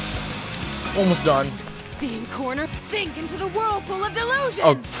 Almost done. Being cornered. Think into the whirlpool of delusion.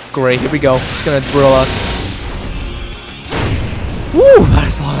 Oh, great. Here we go. She's gonna drill us. Woo! That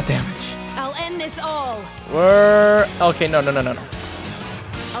is a lot of damage. I'll end this all. We're... Okay, no.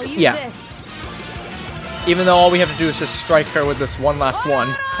 I'll use Yeah. this. Even though all we have to do is just strike her with this one last one.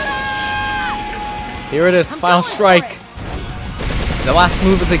 Here it is, final strike. The last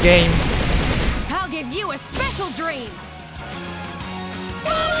move of the game. I'll give you a special dream.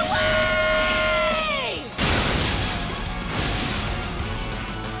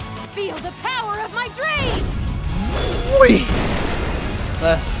 Feel the power of my dreams. Whee!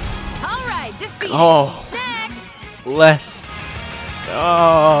 Less. All right, defeat. Oh. Next. Less.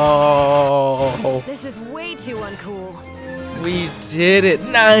 Oh. This is way too uncool. We did it.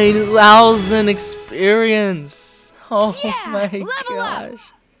 9,000 experience. Oh my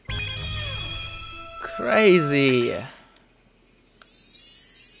gosh. Crazy.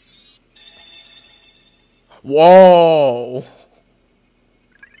 Whoa.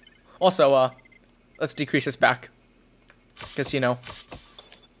 Also, let's decrease this back. Because, you know,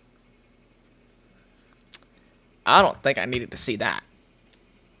 I don't think I needed to see that.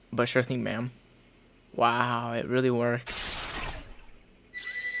 But sure thing, ma'am. Wow, it really worked.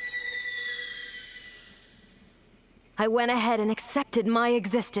 I went ahead and accepted my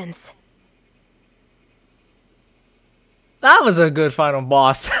existence. That was a good final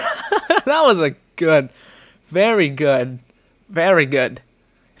boss. That was a good, very good, very good.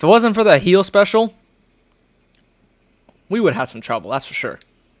 If it wasn't for the heal special, we would have some trouble, that's for sure.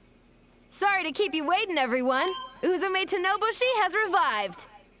 Sorry to keep you waiting, everyone. Uzume Tanoboshi has revived.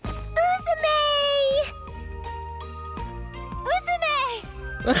 Uzume!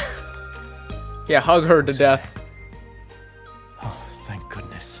 Uzume! Yeah, hug her to death. Oh, thank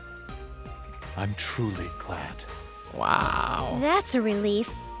goodness. I'm truly glad. Wow. That's a relief.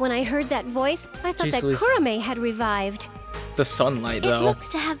 When I heard that voice, I thought Jeez that Louise. Kurome had revived. The sunlight, It though. looks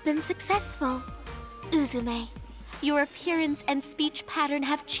to have been successful. Uzume, your appearance and speech pattern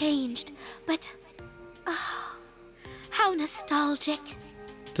have changed, but... Oh, how nostalgic.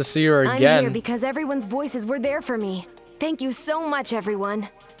 To see her I'm again. here because everyone's voices were there for me. Thank you so much, everyone.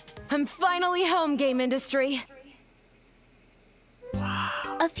 I'm finally home, game industry.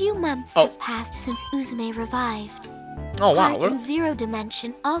 A few months have passed since Uzume revived. Oh, wow. Heart in Zero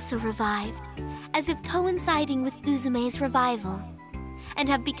Dimension also revived, as if coinciding with Uzume's revival, and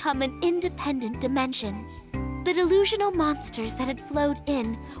have become an independent dimension. The delusional monsters that had flowed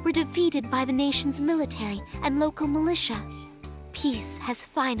in were defeated by the nation's military and local militia. Peace has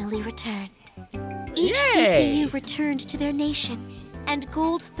finally returned. Each Yay! CPU returned to their nation, and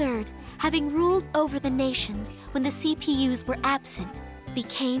Gold Third, having ruled over the nations when the CPUs were absent,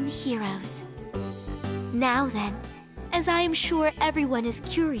 became heroes. Now then, as I am sure everyone is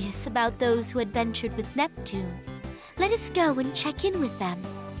curious about those who adventured with Neptune, let us go and check in with them.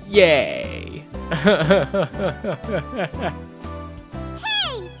 Yay! Hey!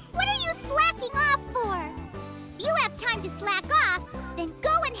 What are you slacking off for? If you have time to slack off, then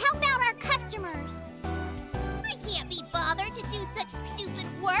go and help out our customers.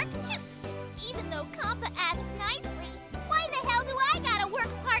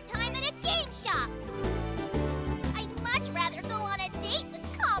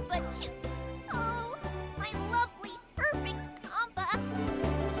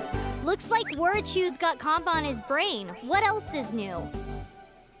 Looks like Warachu's got comp on his brain. What else is new?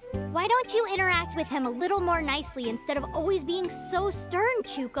 Why don't you interact with him a little more nicely instead of always being so stern,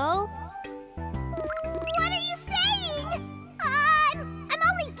 Chuko? What are you saying? I'm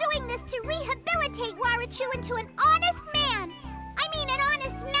only doing this to rehabilitate Warachu into an honest man. I mean, an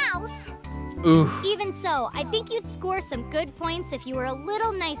honest mouse. Oof. Even so, I think you'd score some good points if you were a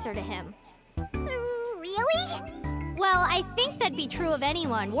little nicer to him. Really? Well, I think that'd be true of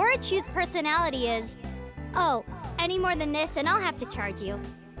anyone. Warachu's personality is... Oh, any more than this and I'll have to charge you.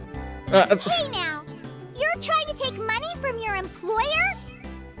 Hey now, you're trying to take money from your employer?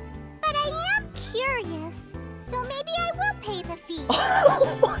 But I am curious, so maybe I will pay the fee.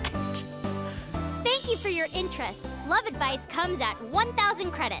 Thank you for your interest. Love advice comes at 1,000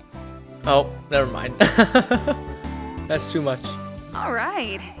 credits. Oh, never mind. That's too much. All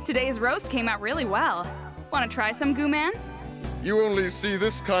right, today's roast came out really well. Want to try some, Goo-man? You only see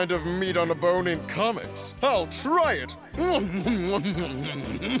this kind of meat on a bone in comics. I'll try it.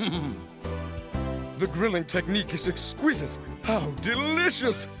 The grilling technique is exquisite. How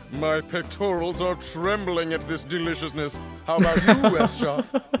delicious! My pectorals are trembling at this deliciousness. How about you, Escha?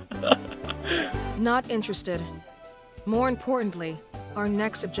 Not interested. More importantly, our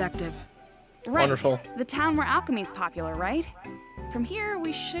next objective. Right. Wonderful. The town where alchemy's popular, right? From here,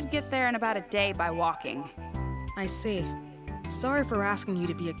 we should get there in about a day by walking. I see. Sorry for asking you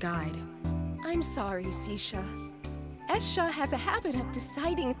to be a guide. I'm sorry, Sisha. Escha has a habit of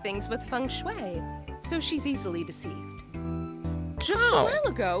deciding things with feng shui, so she's easily deceived. Just a while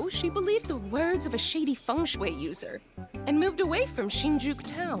ago, she believed the words of a shady feng shui user and moved away from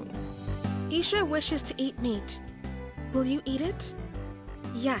Shinjuku town. Isha wishes to eat meat. Will you eat it?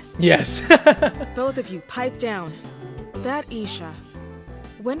 Yes. Yes. Both of you, pipe down. That Isha.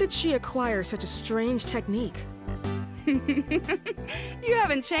 When did she acquire such a strange technique? You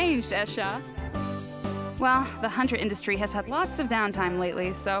haven't changed, Escha. Well, the hunter industry has had lots of downtime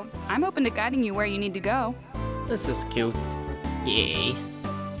lately, so I'm open to guiding you where you need to go. This is cute. Yay.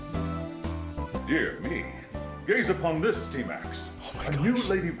 Dear me. Gaze upon this, T-Max. A new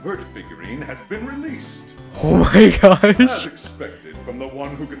Lady Vert figurine has been released. Oh my gosh. As expected from the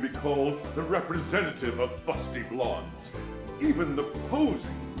one who can be called the representative of busty blondes. Even the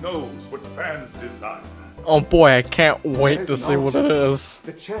posing knows what fans desire. Oh boy, I can't wait to see what it is.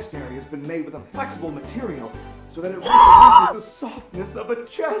 The chest area has been made with a flexible material so that it reproduces the softness of a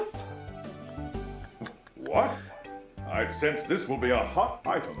chest. What? I sense this will be a hot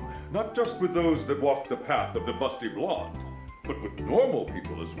item, not just with those that walk the path of the busty blonde, but with normal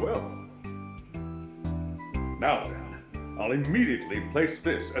people as well. Now then, I'll immediately place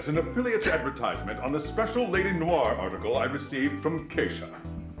this as an affiliate advertisement on the special Lady Noir article I received from Keisha.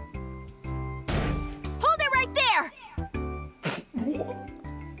 Hold it right there!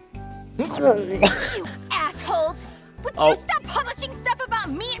 You assholes! Would you stop publishing stuff about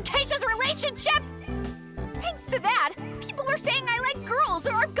me and Keisha's relationship? Thanks to that, people are saying I like girls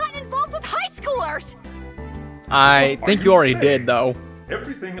or I've gotten involved with high schoolers! I think you already did, though.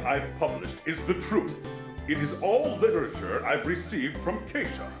 Everything I've published is the truth. It is all literature I've received from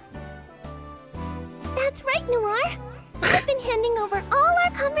Keisha. That's right, Noir. We've been handing over all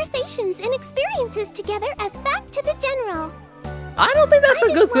our conversations and experiences together as fact to the General. I don't think that's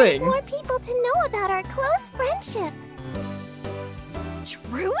a good thing. I just wanted more people to know about our close friendship.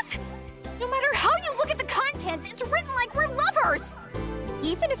 Truth? No matter how you look at the contents, it's written like we're lovers!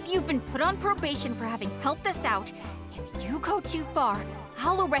 Even if you've been put on probation for having helped us out, if you go too far,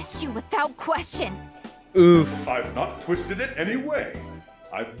 I'll arrest you without question. Oof. I've not twisted it any way.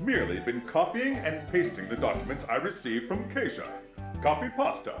 I've merely been copying and pasting the documents I received from Keisha. Copy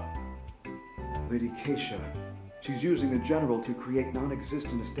pasta. Lady Keisha, she's using the General to create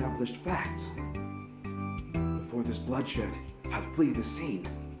non-existent established facts. Before this bloodshed, I'll flee the scene.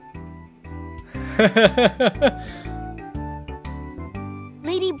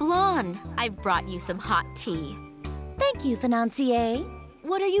 Lady Blonde, I've brought you some hot tea. Thank you, Financier.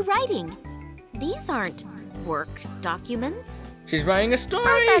 What are you writing? These aren't work documents. She's writing a story.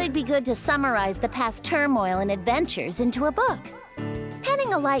 I thought it'd be good to summarize the past turmoil and adventures into a book.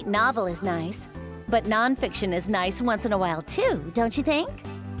 Penning a light novel is nice, but nonfiction is nice once in a while too, don't you think?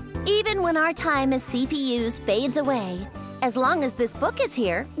 Even when our time as CPUs fades away, as long as this book is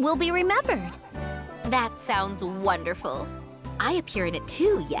here, we'll be remembered. That sounds wonderful. I appear in it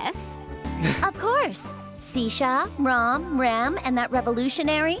too, yes? Of course. Sisha, Ram, Ram, and that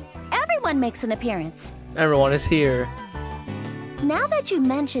revolutionary, everyone makes an appearance. Everyone is here. Now that you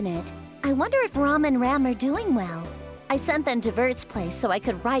mention it, I wonder if Ram and Ram are doing well. I sent them to Vert's place so I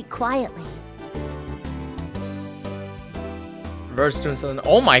could write quietly. Vert's doing something.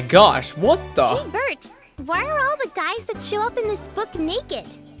 Oh my gosh, what the? Hey, Vert, why are all the guys that show up in this book naked?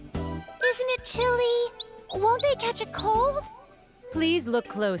 Isn't it chilly? Won't they catch a cold? Please look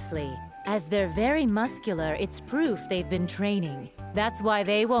closely. As they're very muscular, it's proof they've been training. That's why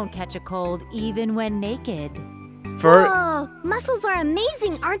they won't catch a cold even when naked. Whoa, muscles are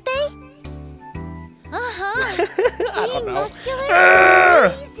amazing, aren't they? Uh-huh. Being muscular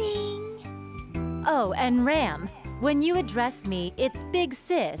is amazing. Oh, and Ram, when you address me, it's Big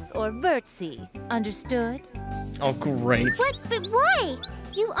Sis or Vertsy. Understood? Oh, great. What? But why?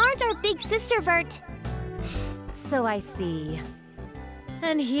 You aren't our big sister, Vert. So I see.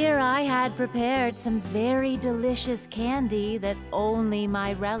 And here I had prepared some very delicious candy that only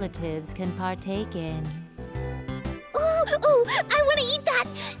my relatives can partake in. Ooh, I want to eat that.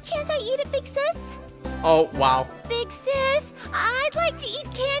 Can't I eat it, Big Sis? Oh, wow. Big Sis, I'd like to eat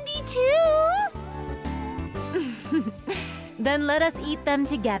candy too. Then let us eat them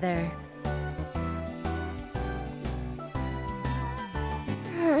together.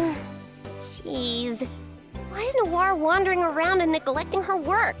 Jeez. Why is Noir wandering around and neglecting her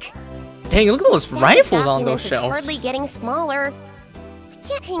work? Dang, look at those rifles on those Documents is shelves. hardly getting smaller. I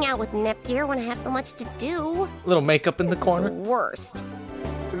can't hang out with Nepgear when I have so much to do. Little makeup in the This corner. is the worst.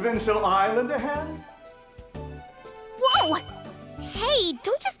 Then shall I lend a hand? Whoa! Hey,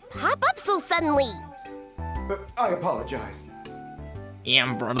 don't just pop up so suddenly. I apologize.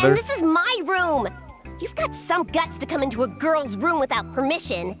 Yeah, brother. And this is my room. You've got some guts to come into a girl's room without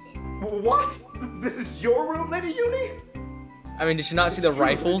permission. What? This is your room, Lady Uni? I mean, did you not see the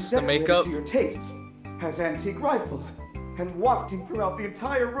rifles, the makeup? To your tastes, has antique rifles, and wafting throughout the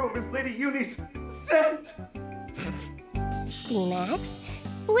entire room is Lady Uni's scent. C-Max,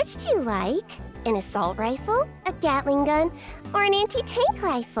 which do you like? An assault rifle, a Gatling gun, or an anti-tank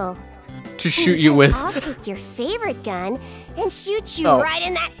rifle? To shoot you with. I'll take your favorite gun and shoot you Oh. right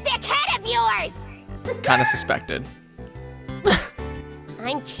in that thick head of yours! Kind of suspected.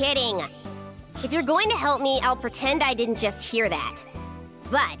 I'm kidding. If you're going to help me, I'll pretend I didn't just hear that.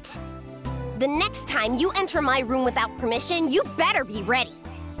 But the next time you enter my room without permission, you better be ready.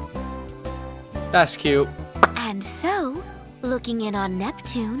 That's cute. And so, looking in on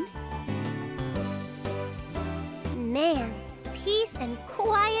Neptune. Man, peace and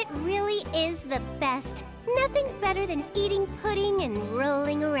quiet really is the best. Nothing's better than eating pudding and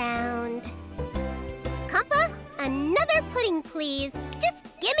rolling around. Kappa, another pudding, please.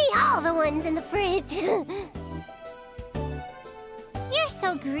 Just give me all the ones in the fridge. You're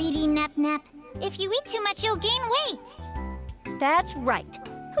so greedy, Nep Nep. If you eat too much, you'll gain weight. That's right.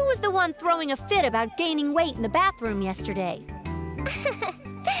 Who was the one throwing a fit about gaining weight in the bathroom yesterday?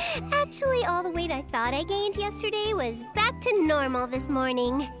 Actually, all the weight I thought I gained yesterday was back to normal this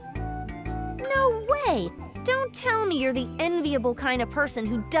morning. No way! Don't tell me you're the enviable kind of person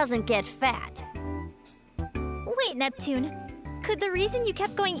who doesn't get fat. Wait, Neptune. Could the reason you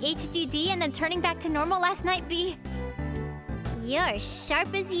kept going HDD and then turning back to normal last night be... You're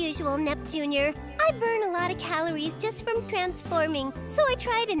sharp as usual, Nep Jr. I burn a lot of calories just from transforming, so I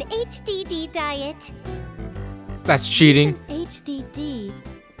tried an HDD diet. That's cheating. HDD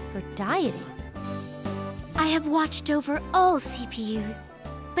for dieting. I have watched over all CPUs,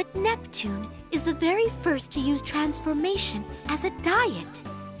 but Neptune is the very first to use transformation as a diet.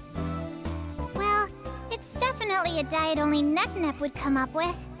 Well, it's definitely a diet only Nep Nep would come up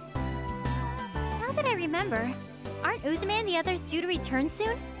with. Now that I remember, aren't Uzume and the others due to return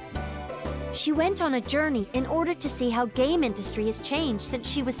soon? She went on a journey in order to see how game industry has changed since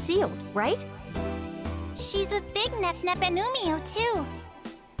she was sealed, right? She's with Big Nep Nep and Umio, too.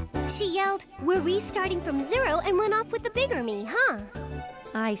 She yelled, "We're restarting from zero," and went off with the bigger me, huh?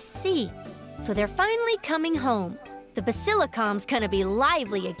 I see. So they're finally coming home. The Basilicom's gonna be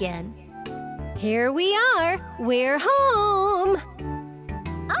lively again. Here we are. We're home.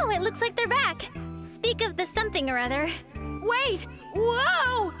 Oh, it looks like they're back. Speak of the something or other. Wait!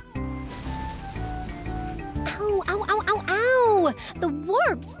 Whoa! Ow, ow, ow, ow, ow! The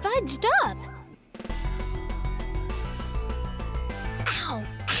warp fudged up. Ow,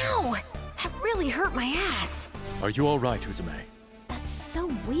 ow! That really hurt my ass. Are you all right, Uzume? That's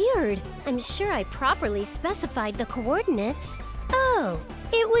so weird. I'm sure I properly specified the coordinates. Oh,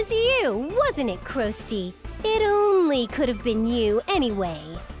 it was you, wasn't it, Krusty? It only could have been you anyway.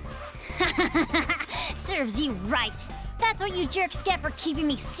 Serves you right. That's what you jerks get for keeping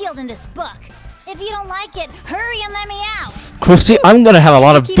me sealed in this book. If you don't like it, hurry and let me out. Krusty, I'm gonna have a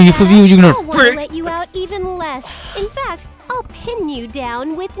lot of beef with you. You're I'll gonna want to let you out even less. In fact, I'll pin you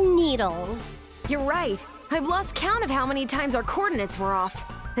down with needles. You're right. I've lost count of how many times our coordinates were off.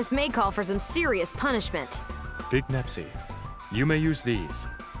 This may call for some serious punishment. Big Nepsy, You may use these.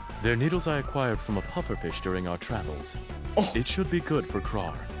 They're needles I acquired from a pufferfish during our travels. It should be good for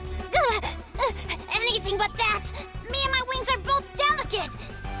Krar. Anything but that! Me and my wings are both delicate!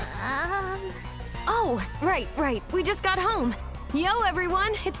 Oh, right. We just got home. Yo,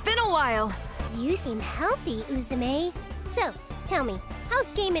 everyone, it's been a while. You seem healthy, Uzume. So, tell me, how's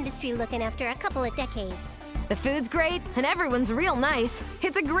game industry looking after a couple of decades? The food's great, and everyone's real nice.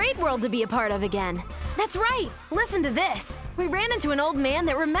 It's a great world to be a part of again. That's right! Listen to this! We ran into an old man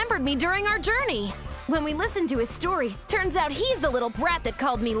that remembered me during our journey. When we listened to his story, turns out he's the little brat that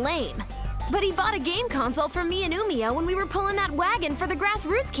called me lame. But he bought a game console for me and Umiya when we were pulling that wagon for the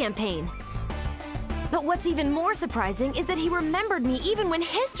Grassroots campaign. But what's even more surprising is that he remembered me even when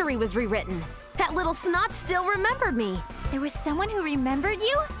history was rewritten. That little snot still remembered me. There was someone who remembered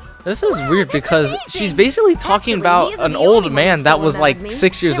you? This is weird because she's basically talking about an old man that was like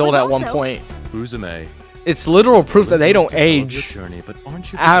 6 years old at one point. Uzume. It's literal proof that they don't age journey, but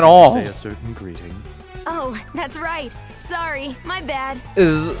aren't you at all. Say a certain greeting? Oh, that's right. Sorry, my bad.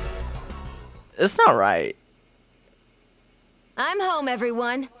 It's not right. I'm home,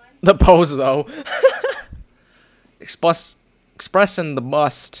 everyone. The pose though. Expressing the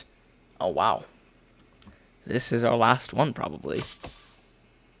bust. Oh wow. This is our last one probably.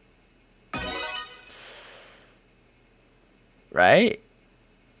 Right?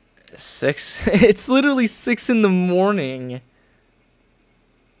 6. It's literally 6 in the morning.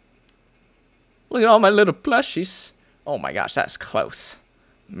 Look at all my little plushies. Oh my gosh, that's close.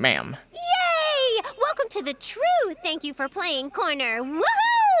 Ma'am. Yay! Welcome to the true Thank You for Playing corner. Woohoo!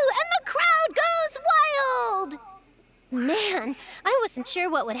 And the crowd goes wild! Man, I wasn't sure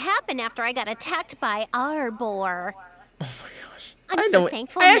what would happen after I got attacked by Arbor. Oh my gosh. I'm so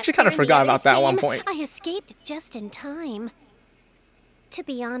thankful. I actually kind of forgot about that at one point. I escaped just in time. To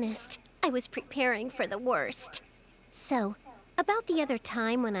be honest, I was preparing for the worst. So, about the other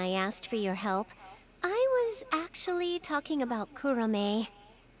time when I asked for your help, I was actually talking about Kurome.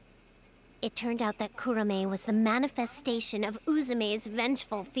 It turned out that Kurome was the manifestation of Uzume's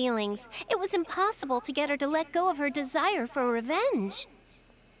vengeful feelings. It was impossible to get her to let go of her desire for revenge.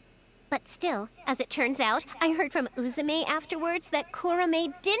 But still, as it turns out, I heard from Uzume afterwards that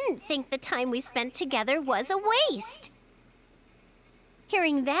Kurome didn't think the time we spent together was a waste.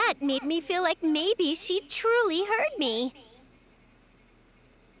 Hearing that made me feel like maybe she truly heard me.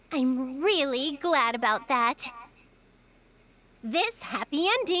 I'm really glad about that. This happy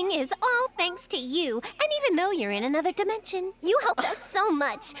ending is all thanks to you, and even though you're in another dimension, you helped us so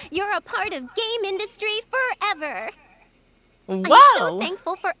much. You're a part of game industry forever. Wow. I'm so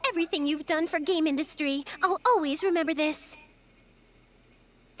thankful for everything you've done for game industry. I'll always remember this.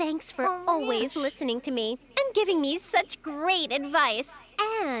 Thanks for always listening to me and giving me such great advice.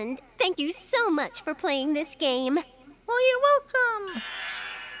 And thank you so much for playing this game. Well, you're welcome.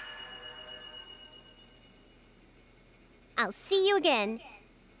 I'll see you again.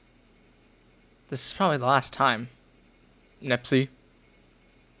 This is probably the last time. Nepsi.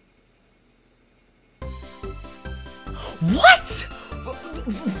 What? Oh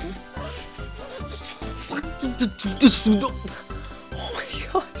my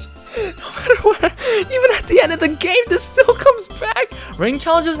gosh. No matter where, even at the end of the game, this still comes back. Ring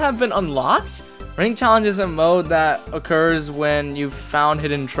challenges have been unlocked. Ring challenge is a mode that occurs when you've found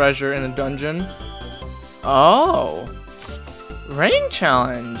hidden treasure in a dungeon. Oh. Ring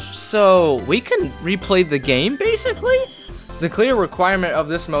challenge. So we can replay the game basically? The clear requirement of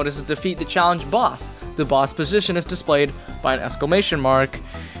this mode is to defeat the challenge boss. The boss position is displayed by an exclamation mark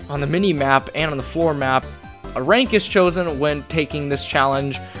on the mini map and on the floor map. A rank is chosen when taking this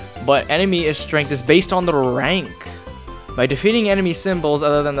challenge, but enemy strength is based on the rank. By defeating enemy symbols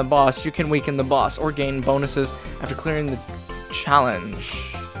other than the boss, you can weaken the boss or gain bonuses after clearing the challenge.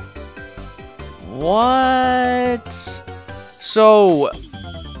 What? So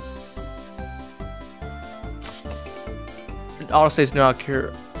autosave's not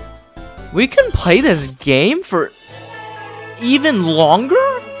cure. We can play this game for even longer?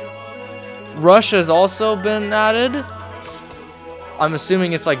 Rush has also been added. I'm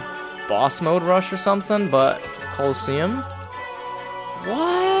assuming it's like boss mode rush or something, but Coliseum?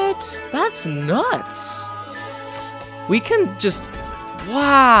 What? That's nuts. We can just...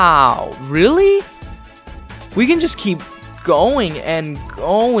 Wow. Really? We can just keep going and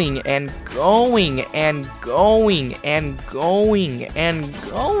going and going and going and going and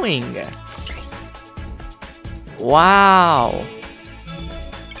going. Wow.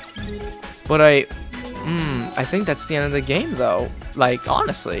 But I think that's the end of the game though. Like,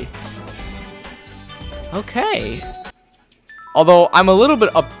 honestly. Okay. Although I'm a little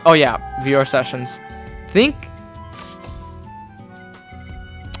bit up. Oh yeah, VR sessions. Think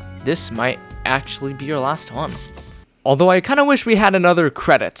this might actually be your last one. Although I kind of wish we had another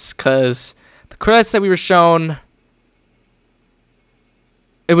credits, because the credits that we were shown,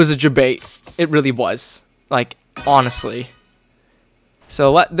 it was a debate. It really was. Like, honestly.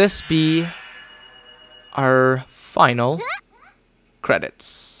 So let this be our final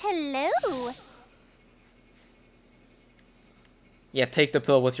credits. Hello. Yeah, take the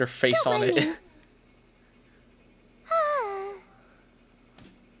pill with your face on it.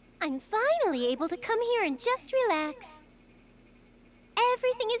 I'm finally able to come here and just relax.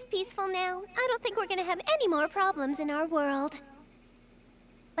 Everything is peaceful now. I don't think we're gonna have any more problems in our world.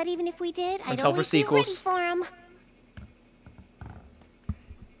 But even if we did, I'd always be ready for them.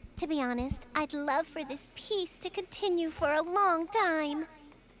 To be honest, I'd love for this peace to continue for a long time.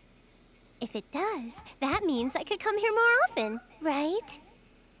 If it does, that means I could come here more often, right?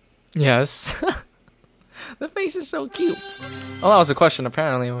 Yes. The face is so cute. Oh, that was a question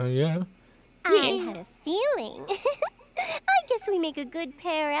apparently. Well, yeah. I had a feeling. I guess we make a good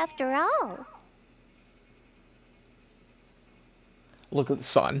pair after all. Look at the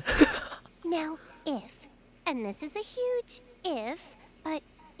sun. Now, if, and this is a huge if, but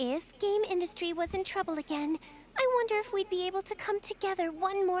if game industry was in trouble again, I wonder if we'd be able to come together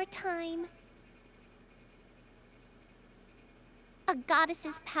one more time. A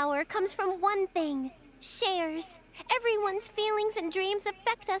goddess's power comes from one thing: shares. Everyone's feelings and dreams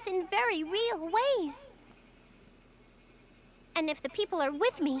affect us in very real ways. And if the people are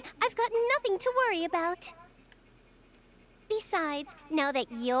with me, I've got nothing to worry about. Besides, now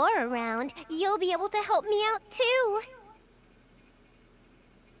that you're around, you'll be able to help me out too.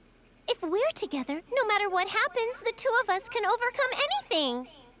 If we're together, no matter what happens, the two of us can overcome anything.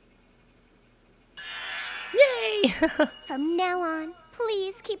 Yay! From now on,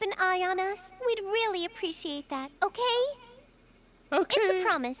 please keep an eye on us. We'd really appreciate that, okay? Okay. It's a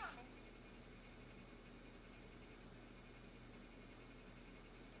promise.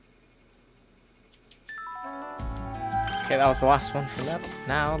 Okay, that was the last one for that.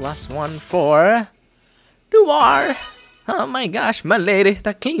 Now, last one for Noir. Oh my gosh, my lady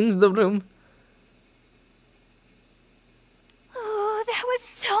that cleans the room. Oh, that was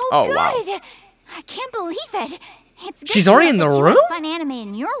so good. Wow. I can't believe it. It's good She's to already know in the that you room? have fun anime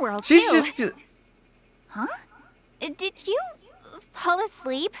in your world She's too. just... Huh? Did you fall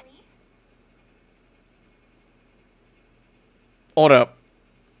asleep? Hold up.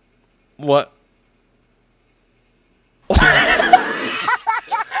 What?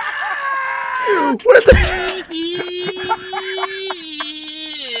 Where the...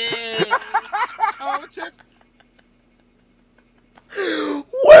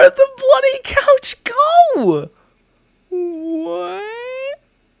 Where'd the bloody couch go? What?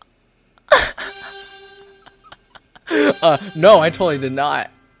 No, I totally did not.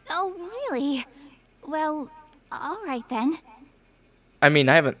 Oh, really? Well, alright then. I mean,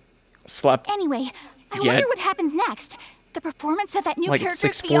 I haven't slept Anyway, I yet. wonder what happens next. The performance of that new Like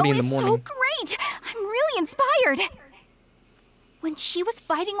character's 6:40 VO in the is so morning. great! I'm really inspired! When she was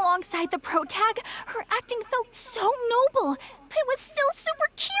fighting alongside the protag, her acting felt so noble, but it was still super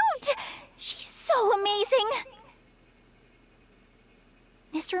cute! She's so amazing!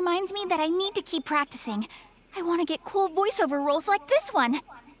 This reminds me that I need to keep practicing. I want to get cool voiceover roles like this one.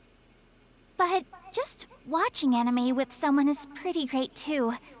 But just watching anime with someone is pretty great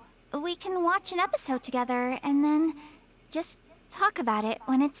too. We can watch an episode together and then just talk about it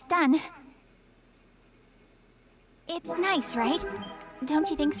when it's done. It's nice, right? Don't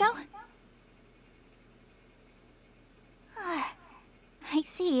you think so? I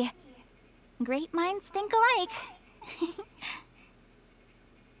see. Great minds think alike.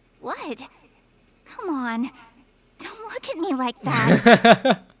 What? Come on. Don't look at me like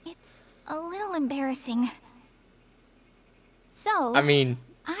that. It's a little embarrassing. So, I mean,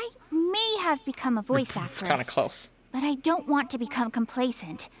 I may have become a voice actress. kind of close. But I don't want to become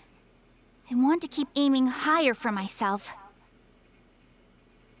complacent. I want to keep aiming higher for myself.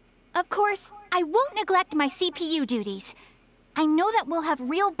 Of course, I won't neglect my CPU duties. I know that we'll have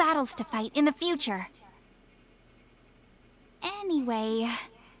real battles to fight in the future. Anyway,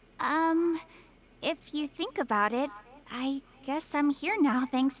 if you think about it, I guess I'm here now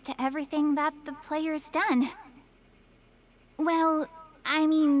thanks to everything that the player's done. Well, I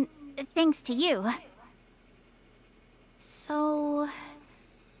mean, thanks to you. So,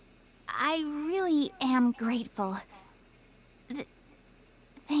 I really am grateful.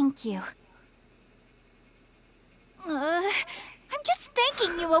 Thank you. I'm just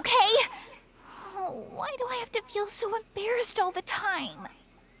thanking you, okay? Oh, why do I have to feel so embarrassed all the time?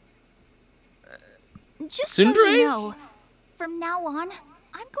 Just so you know, from now on,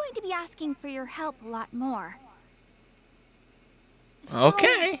 I I'm going to be asking for your help a lot more.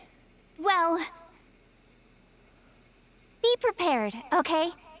 Okay. Well, be prepared,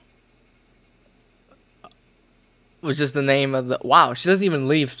 okay? Which is the name of the... Wow, she doesn't even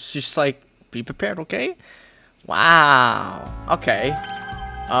leave. She's just like, be prepared, okay? Wow. Okay.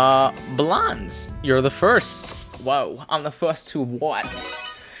 Blondes, you're the first. Whoa, I'm the first to what?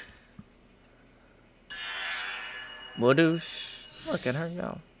 Whoosh. Look at her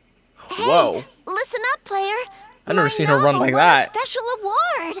go. Hey, whoa. Listen up, player. I've never seen her run like won that. A special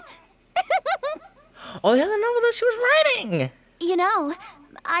award. Oh, the other novel that she was writing. You know,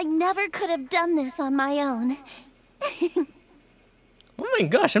 I never could have done this on my own. Oh my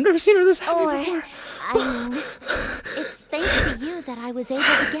gosh, I've never seen her this happy before. I mean, it's thanks to you that I was able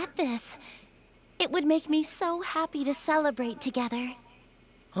to get this. It would make me so happy to celebrate together.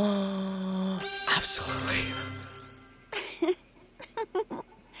 Oh, absolutely.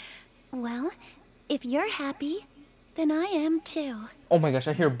 Well, if you're happy, then I am too. Oh my gosh,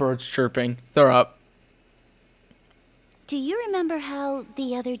 I hear birds chirping. They're up. Do you remember how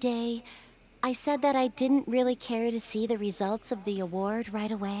the other day I said that I didn't really care to see the results of the award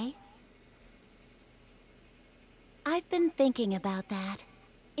right away? I've been thinking about that.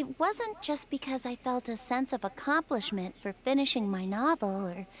 It wasn't just because I felt a sense of accomplishment for finishing my novel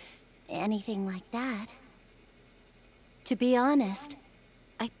or anything like that. To be honest,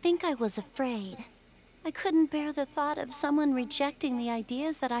 I think I was afraid. I couldn't bear the thought of someone rejecting the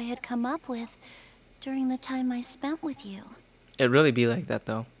ideas that I had come up with during the time I spent with you. It'd really be like that,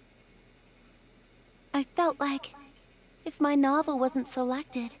 though. I felt like if my novel wasn't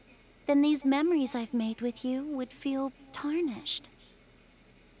selected, then these memories I've made with you would feel tarnished.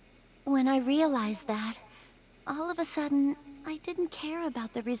 When I realized that, all of a sudden, I didn't care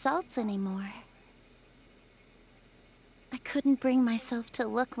about the results anymore. I couldn't bring myself to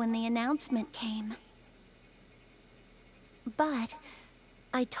look when the announcement came. But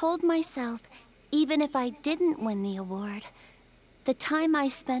I told myself, even if I didn't win the award, the time I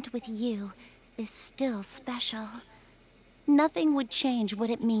spent with you is still special. Nothing would change what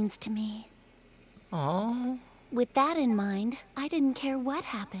it means to me. Aww. With that in mind, I didn't care what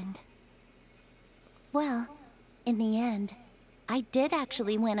happened. Well, in the end, I did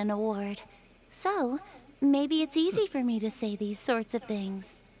actually win an award. So, maybe it's easy for me to say these sorts of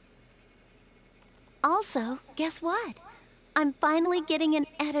things. Also, guess what? I'm finally getting an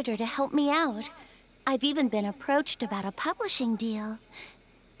editor to help me out. I've even been approached about a publishing deal.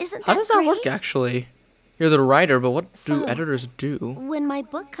 Isn't that How does that great? work, actually? You're the writer, but what So, do editors do? When my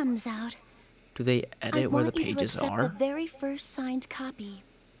book comes out, Do they I edit where the want you to pages accept are? the very first signed copy,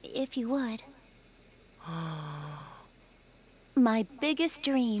 if you would. My biggest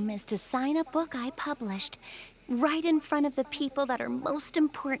dream is to sign a book I published right in front of the people that are most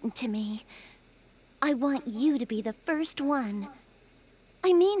important to me. I want you to be the first one.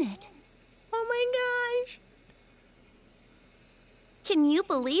 I mean it. Oh my gosh. Can you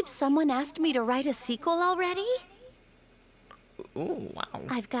believe someone asked me to write a sequel already? Oh, wow.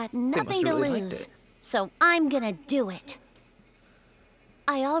 I've got They must nothing have to really liked lose, it. so I'm gonna do it.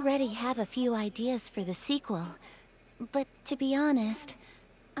 I already have a few ideas for the sequel, but to be honest,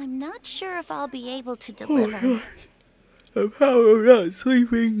 I'm not sure if I'll be able to deliver. I'm not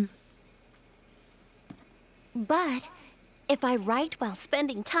sleeping. But if I write while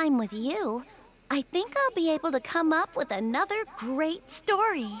spending time with you, I think I'll be able to come up with another great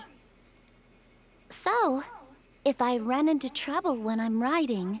story. So, if I run into trouble when I'm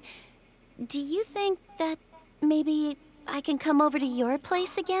writing, do you think that maybe I can come over to your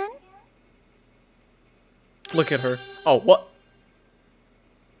place again? Look at her. Oh, what?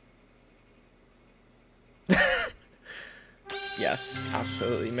 Yes,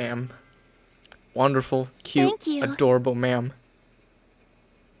 absolutely, ma'am. Wonderful, cute, Thank you. adorable, ma'am.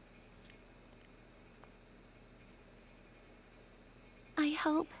 I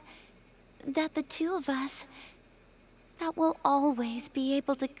hope that the two of us, that we'll always be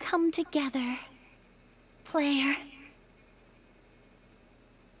able to come together, player.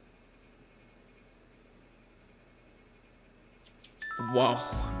 Whoa.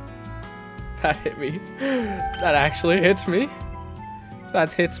 That hit me. That actually hits me.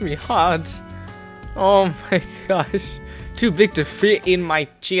 That hits me hard. Oh my gosh. Too big to fit in my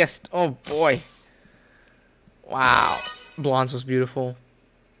chest. Oh boy. Wow. Blondes was beautiful.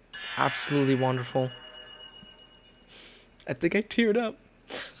 Absolutely wonderful. I think I teared up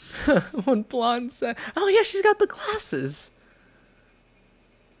when Blonde said, oh yeah, she's got the glasses.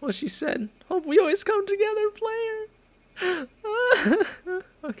 Well, she said, hope we always come together, player.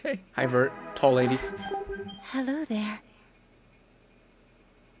 Okay. Hi, Vert. Tall lady. Hello there.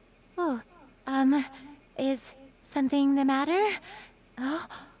 Oh, is something the matter? Oh,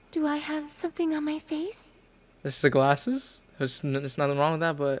 do I have something on my face? This the glasses? There's nothing wrong with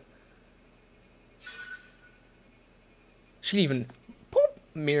that, but she could even poop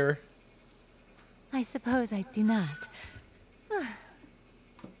mirror. I suppose I do not.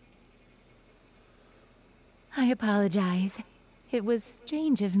 I apologize. It was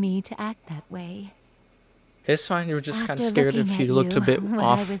strange of me to act that way. It's fine. You were just kind After of scared if looking you at looked a bit what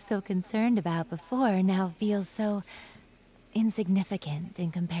off. I was so concerned about before now feels so insignificant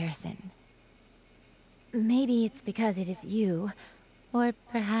in comparison. Maybe it's because it is you, or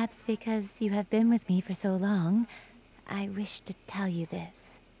perhaps because you have been with me for so long. I wish to tell you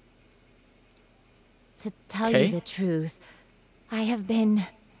this. To tell you the truth, I have been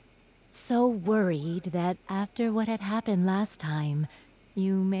so worried that after what had happened last time,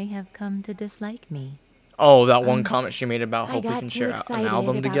 you may have come to dislike me. Oh, that one comment she made about I hope we got can too share an excited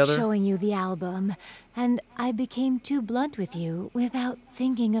album about together. showing you the album, and I became too blunt with you without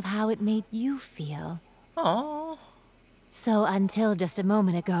thinking of how it made you feel. Aww. So until just a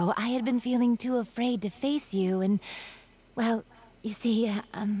moment ago, I had been feeling too afraid to face you, and, well, you see,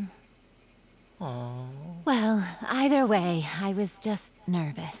 Aww. well, either way, I was just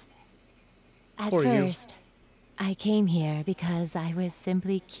nervous. At Poor you. first, I came here because I was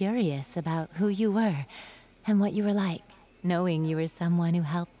simply curious about who you were and what you were like, knowing you were someone who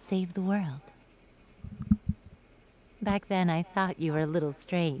helped save the world. Back then, I thought you were a little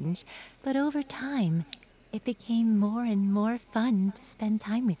strange, but over time, it became more and more fun to spend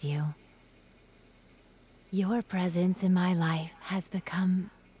time with you. Your presence in my life has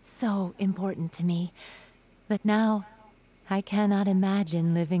become so important to me that now I cannot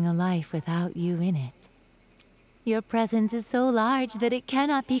imagine living a life without you in it. Your presence is so large that it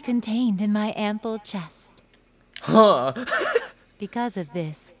cannot be contained in my ample chest. Huh. Because of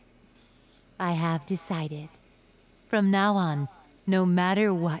this, I have decided, from now on, no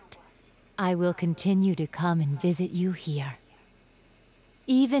matter what, I will continue to come and visit you here.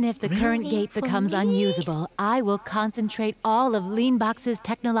 Even if the current gate becomes unusable, I will concentrate all of Leanbox's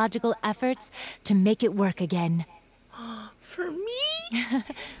technological efforts to make it work again. For me?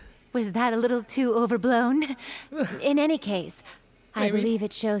 Was that a little too overblown? In any case, I Maybe. believe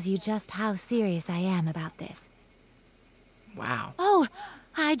it shows you just how serious I am about this. Wow. Oh,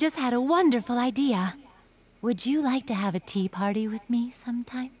 I just had a wonderful idea. Would you like to have a tea party with me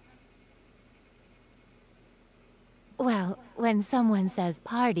sometime? Well, when someone says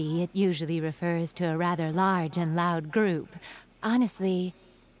party, it usually refers to a rather large and loud group. Honestly,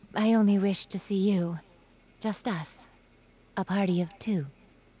 I only wish to see you. Just us. A party of two.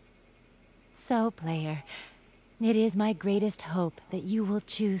 So, player, it is my greatest hope that you will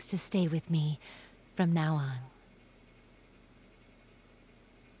choose to stay with me from now on.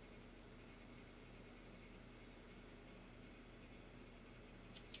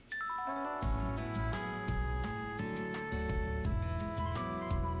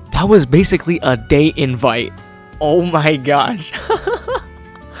 That was basically a date invite. Oh my gosh.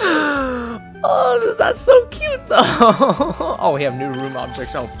 Oh, that's so cute though. Oh, we have new room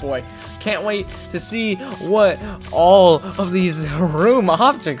objects. Oh boy. Can't wait to see what all of these room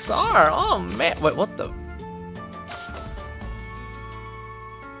objects are. Oh man. Wait, what the?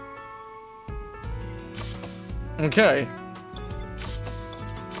 Okay.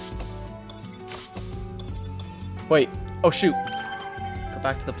 Wait. Oh shoot. Go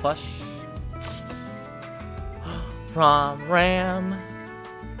back to the plush. Ram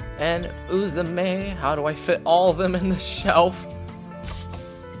and Uzume. How do I fit all of them in the shelf?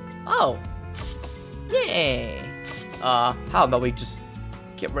 Oh. Yay. How about we just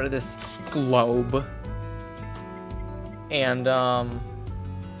get rid of this globe? And,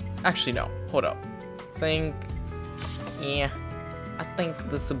 actually, no. Hold up. Yeah. I think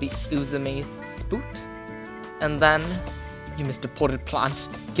this will be Uzume's boot. And then, you Mr. Potted Plant,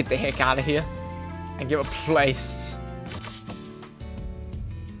 get the heck out of here. And get replaced.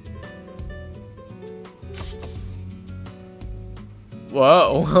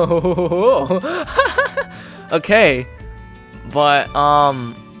 Whoa. Okay. But,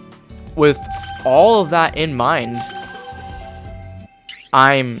 with all of that in mind,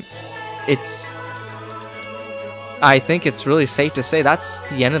 I think it's really safe to say that's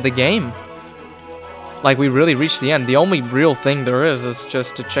the end of the game. Like, we really reached the end. The only real thing there is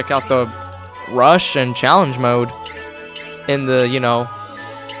just to check out the rush and challenge mode in the, you know,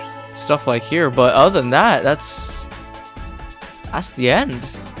 stuff like here. But other than that, that's the end.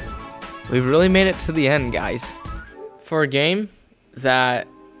 We've really made it to the end, guys. For a game that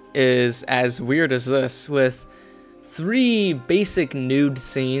is as weird as this, with 3 basic nude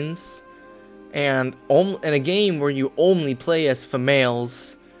scenes, and in a game where you only play as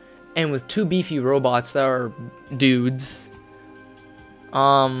females, and with 2 beefy robots that are dudes.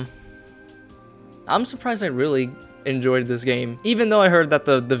 I'm surprised I really enjoyed this game, even though I heard that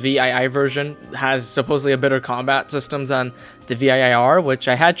the VII version has supposedly a better combat system than the VIR, which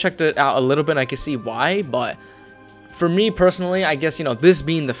I had checked it out a little bit and I can see why. But for me personally, I guess, you know, this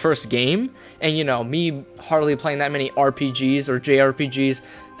being the first game, and, you know, me hardly playing that many RPGs or JRPGs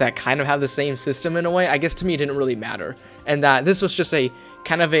that kind of have the same system in a way, I guess to me it didn't really matter, and that this was just a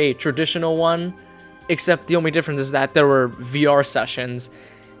kind of a traditional one, except the only difference is that there were VR sessions,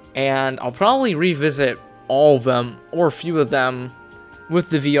 and I'll probably revisit all of them, or a few of them, with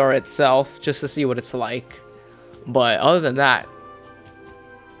the VR itself, just to see what it's like. But other than that,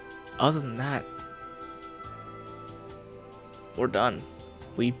 we're done.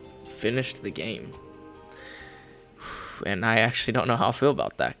 We finished the game. And I actually don't know how I feel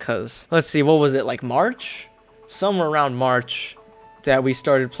about that, because, let's see, what was it, like March? Somewhere around March that we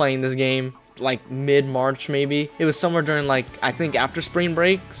started playing this game. Like mid-March maybe. It was somewhere during, like, I think after spring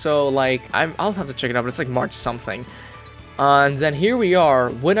break, so like I'll have to check it out, but it's like March something. And then here we are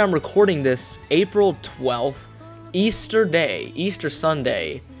when I'm recording this, April 12th, Easter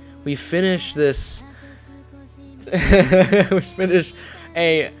Sunday. We finished this we finished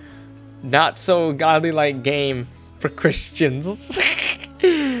a not so godly like game for Christians.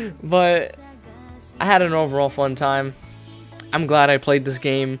 But I had an overall fun time. I'm glad I played this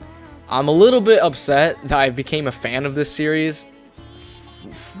game. I'm a little bit upset that I became a fan of this series,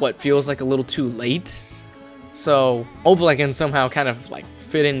 what feels like a little too late. So hopefully I can somehow kind of like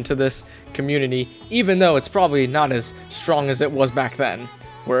fit into this community, even though it's probably not as strong as it was back then,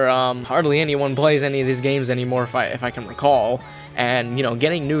 where hardly anyone plays any of these games anymore, if I can recall. And, you know,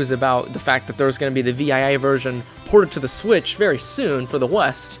 getting news about the fact that there's going to be the VII version ported to the Switch very soon for the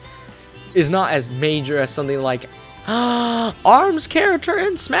West is not as major as something like ARMS character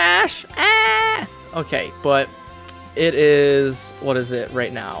in Smash. Okay, but it is, what is it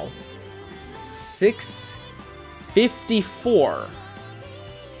right now? 6:54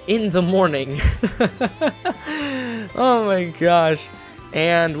 in the morning. Oh my gosh.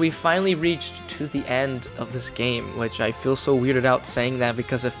 And we finally reached to the end of this game, which I feel so weirded out saying that,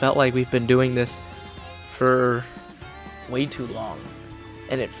 because it felt like we've been doing this for way too long.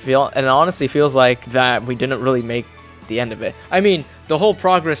 And it honestly feels like that we didn't really make the end of it. I mean, the whole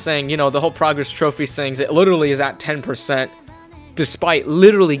progress thing, you know, the whole progress trophy things, it literally is at 10%, despite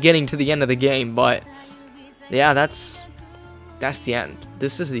literally getting to the end of the game. But yeah, that's the end.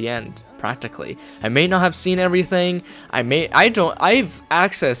 This is the end, practically. I may not have seen everything. I've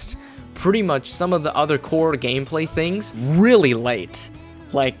accessed pretty much some of the other core gameplay things really late.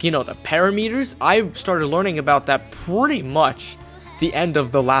 Like, you know, the parameters, I started learning about that pretty much the end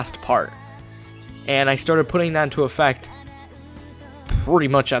of the last part, and I started putting that into effect pretty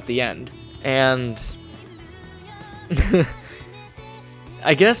much at the end. And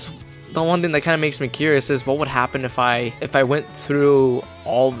I guess the one thing that kind of makes me curious is what would happen if I went through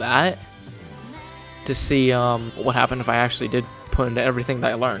all that to see what would happen if I actually did put into everything that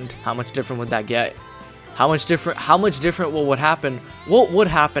I learned. How much different would that get? How much different what would happen? What would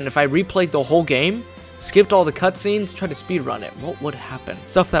happen if I replayed the whole game, skipped all the cutscenes, tried to speedrun it? What would happen?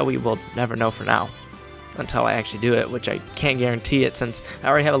 Stuff that we will never know for now, until I actually do it, which I can't guarantee it, since I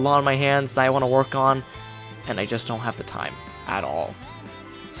already have a lot on my hands that I want to work on, and I just don't have the time at all.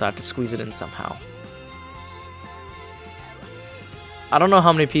 So I have to squeeze it in somehow. I don't know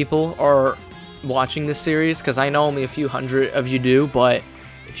how many people are watching this series, because I know only a few hundred of you do, but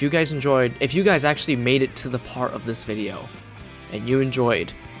if you guys actually made it to the part of this video, and you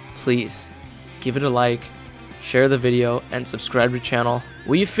enjoyed, please give it a like, share the video, and subscribe to the channel.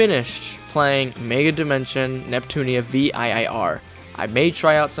 We finished playing Megadimension Neptunia VIR. I may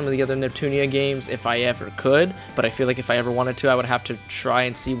try out some of the other Neptunia games if I ever could, but I feel like if I ever wanted to, I would have to try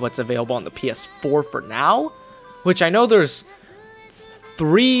and see what's available on the PS4 for now, which I know there's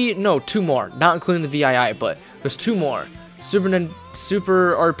 2 more, not including the VII, but there's 2 more.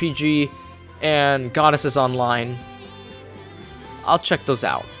 Super RPG and Goddesses Online. I'll check those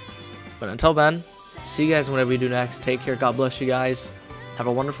out. But until then, see you guys whenever we do next. Take care. God bless you guys. Have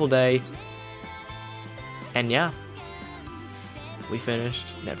a wonderful day. And yeah, we finished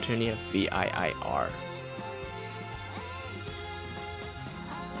Neptunia VIR.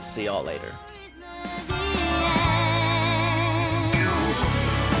 See y'all later.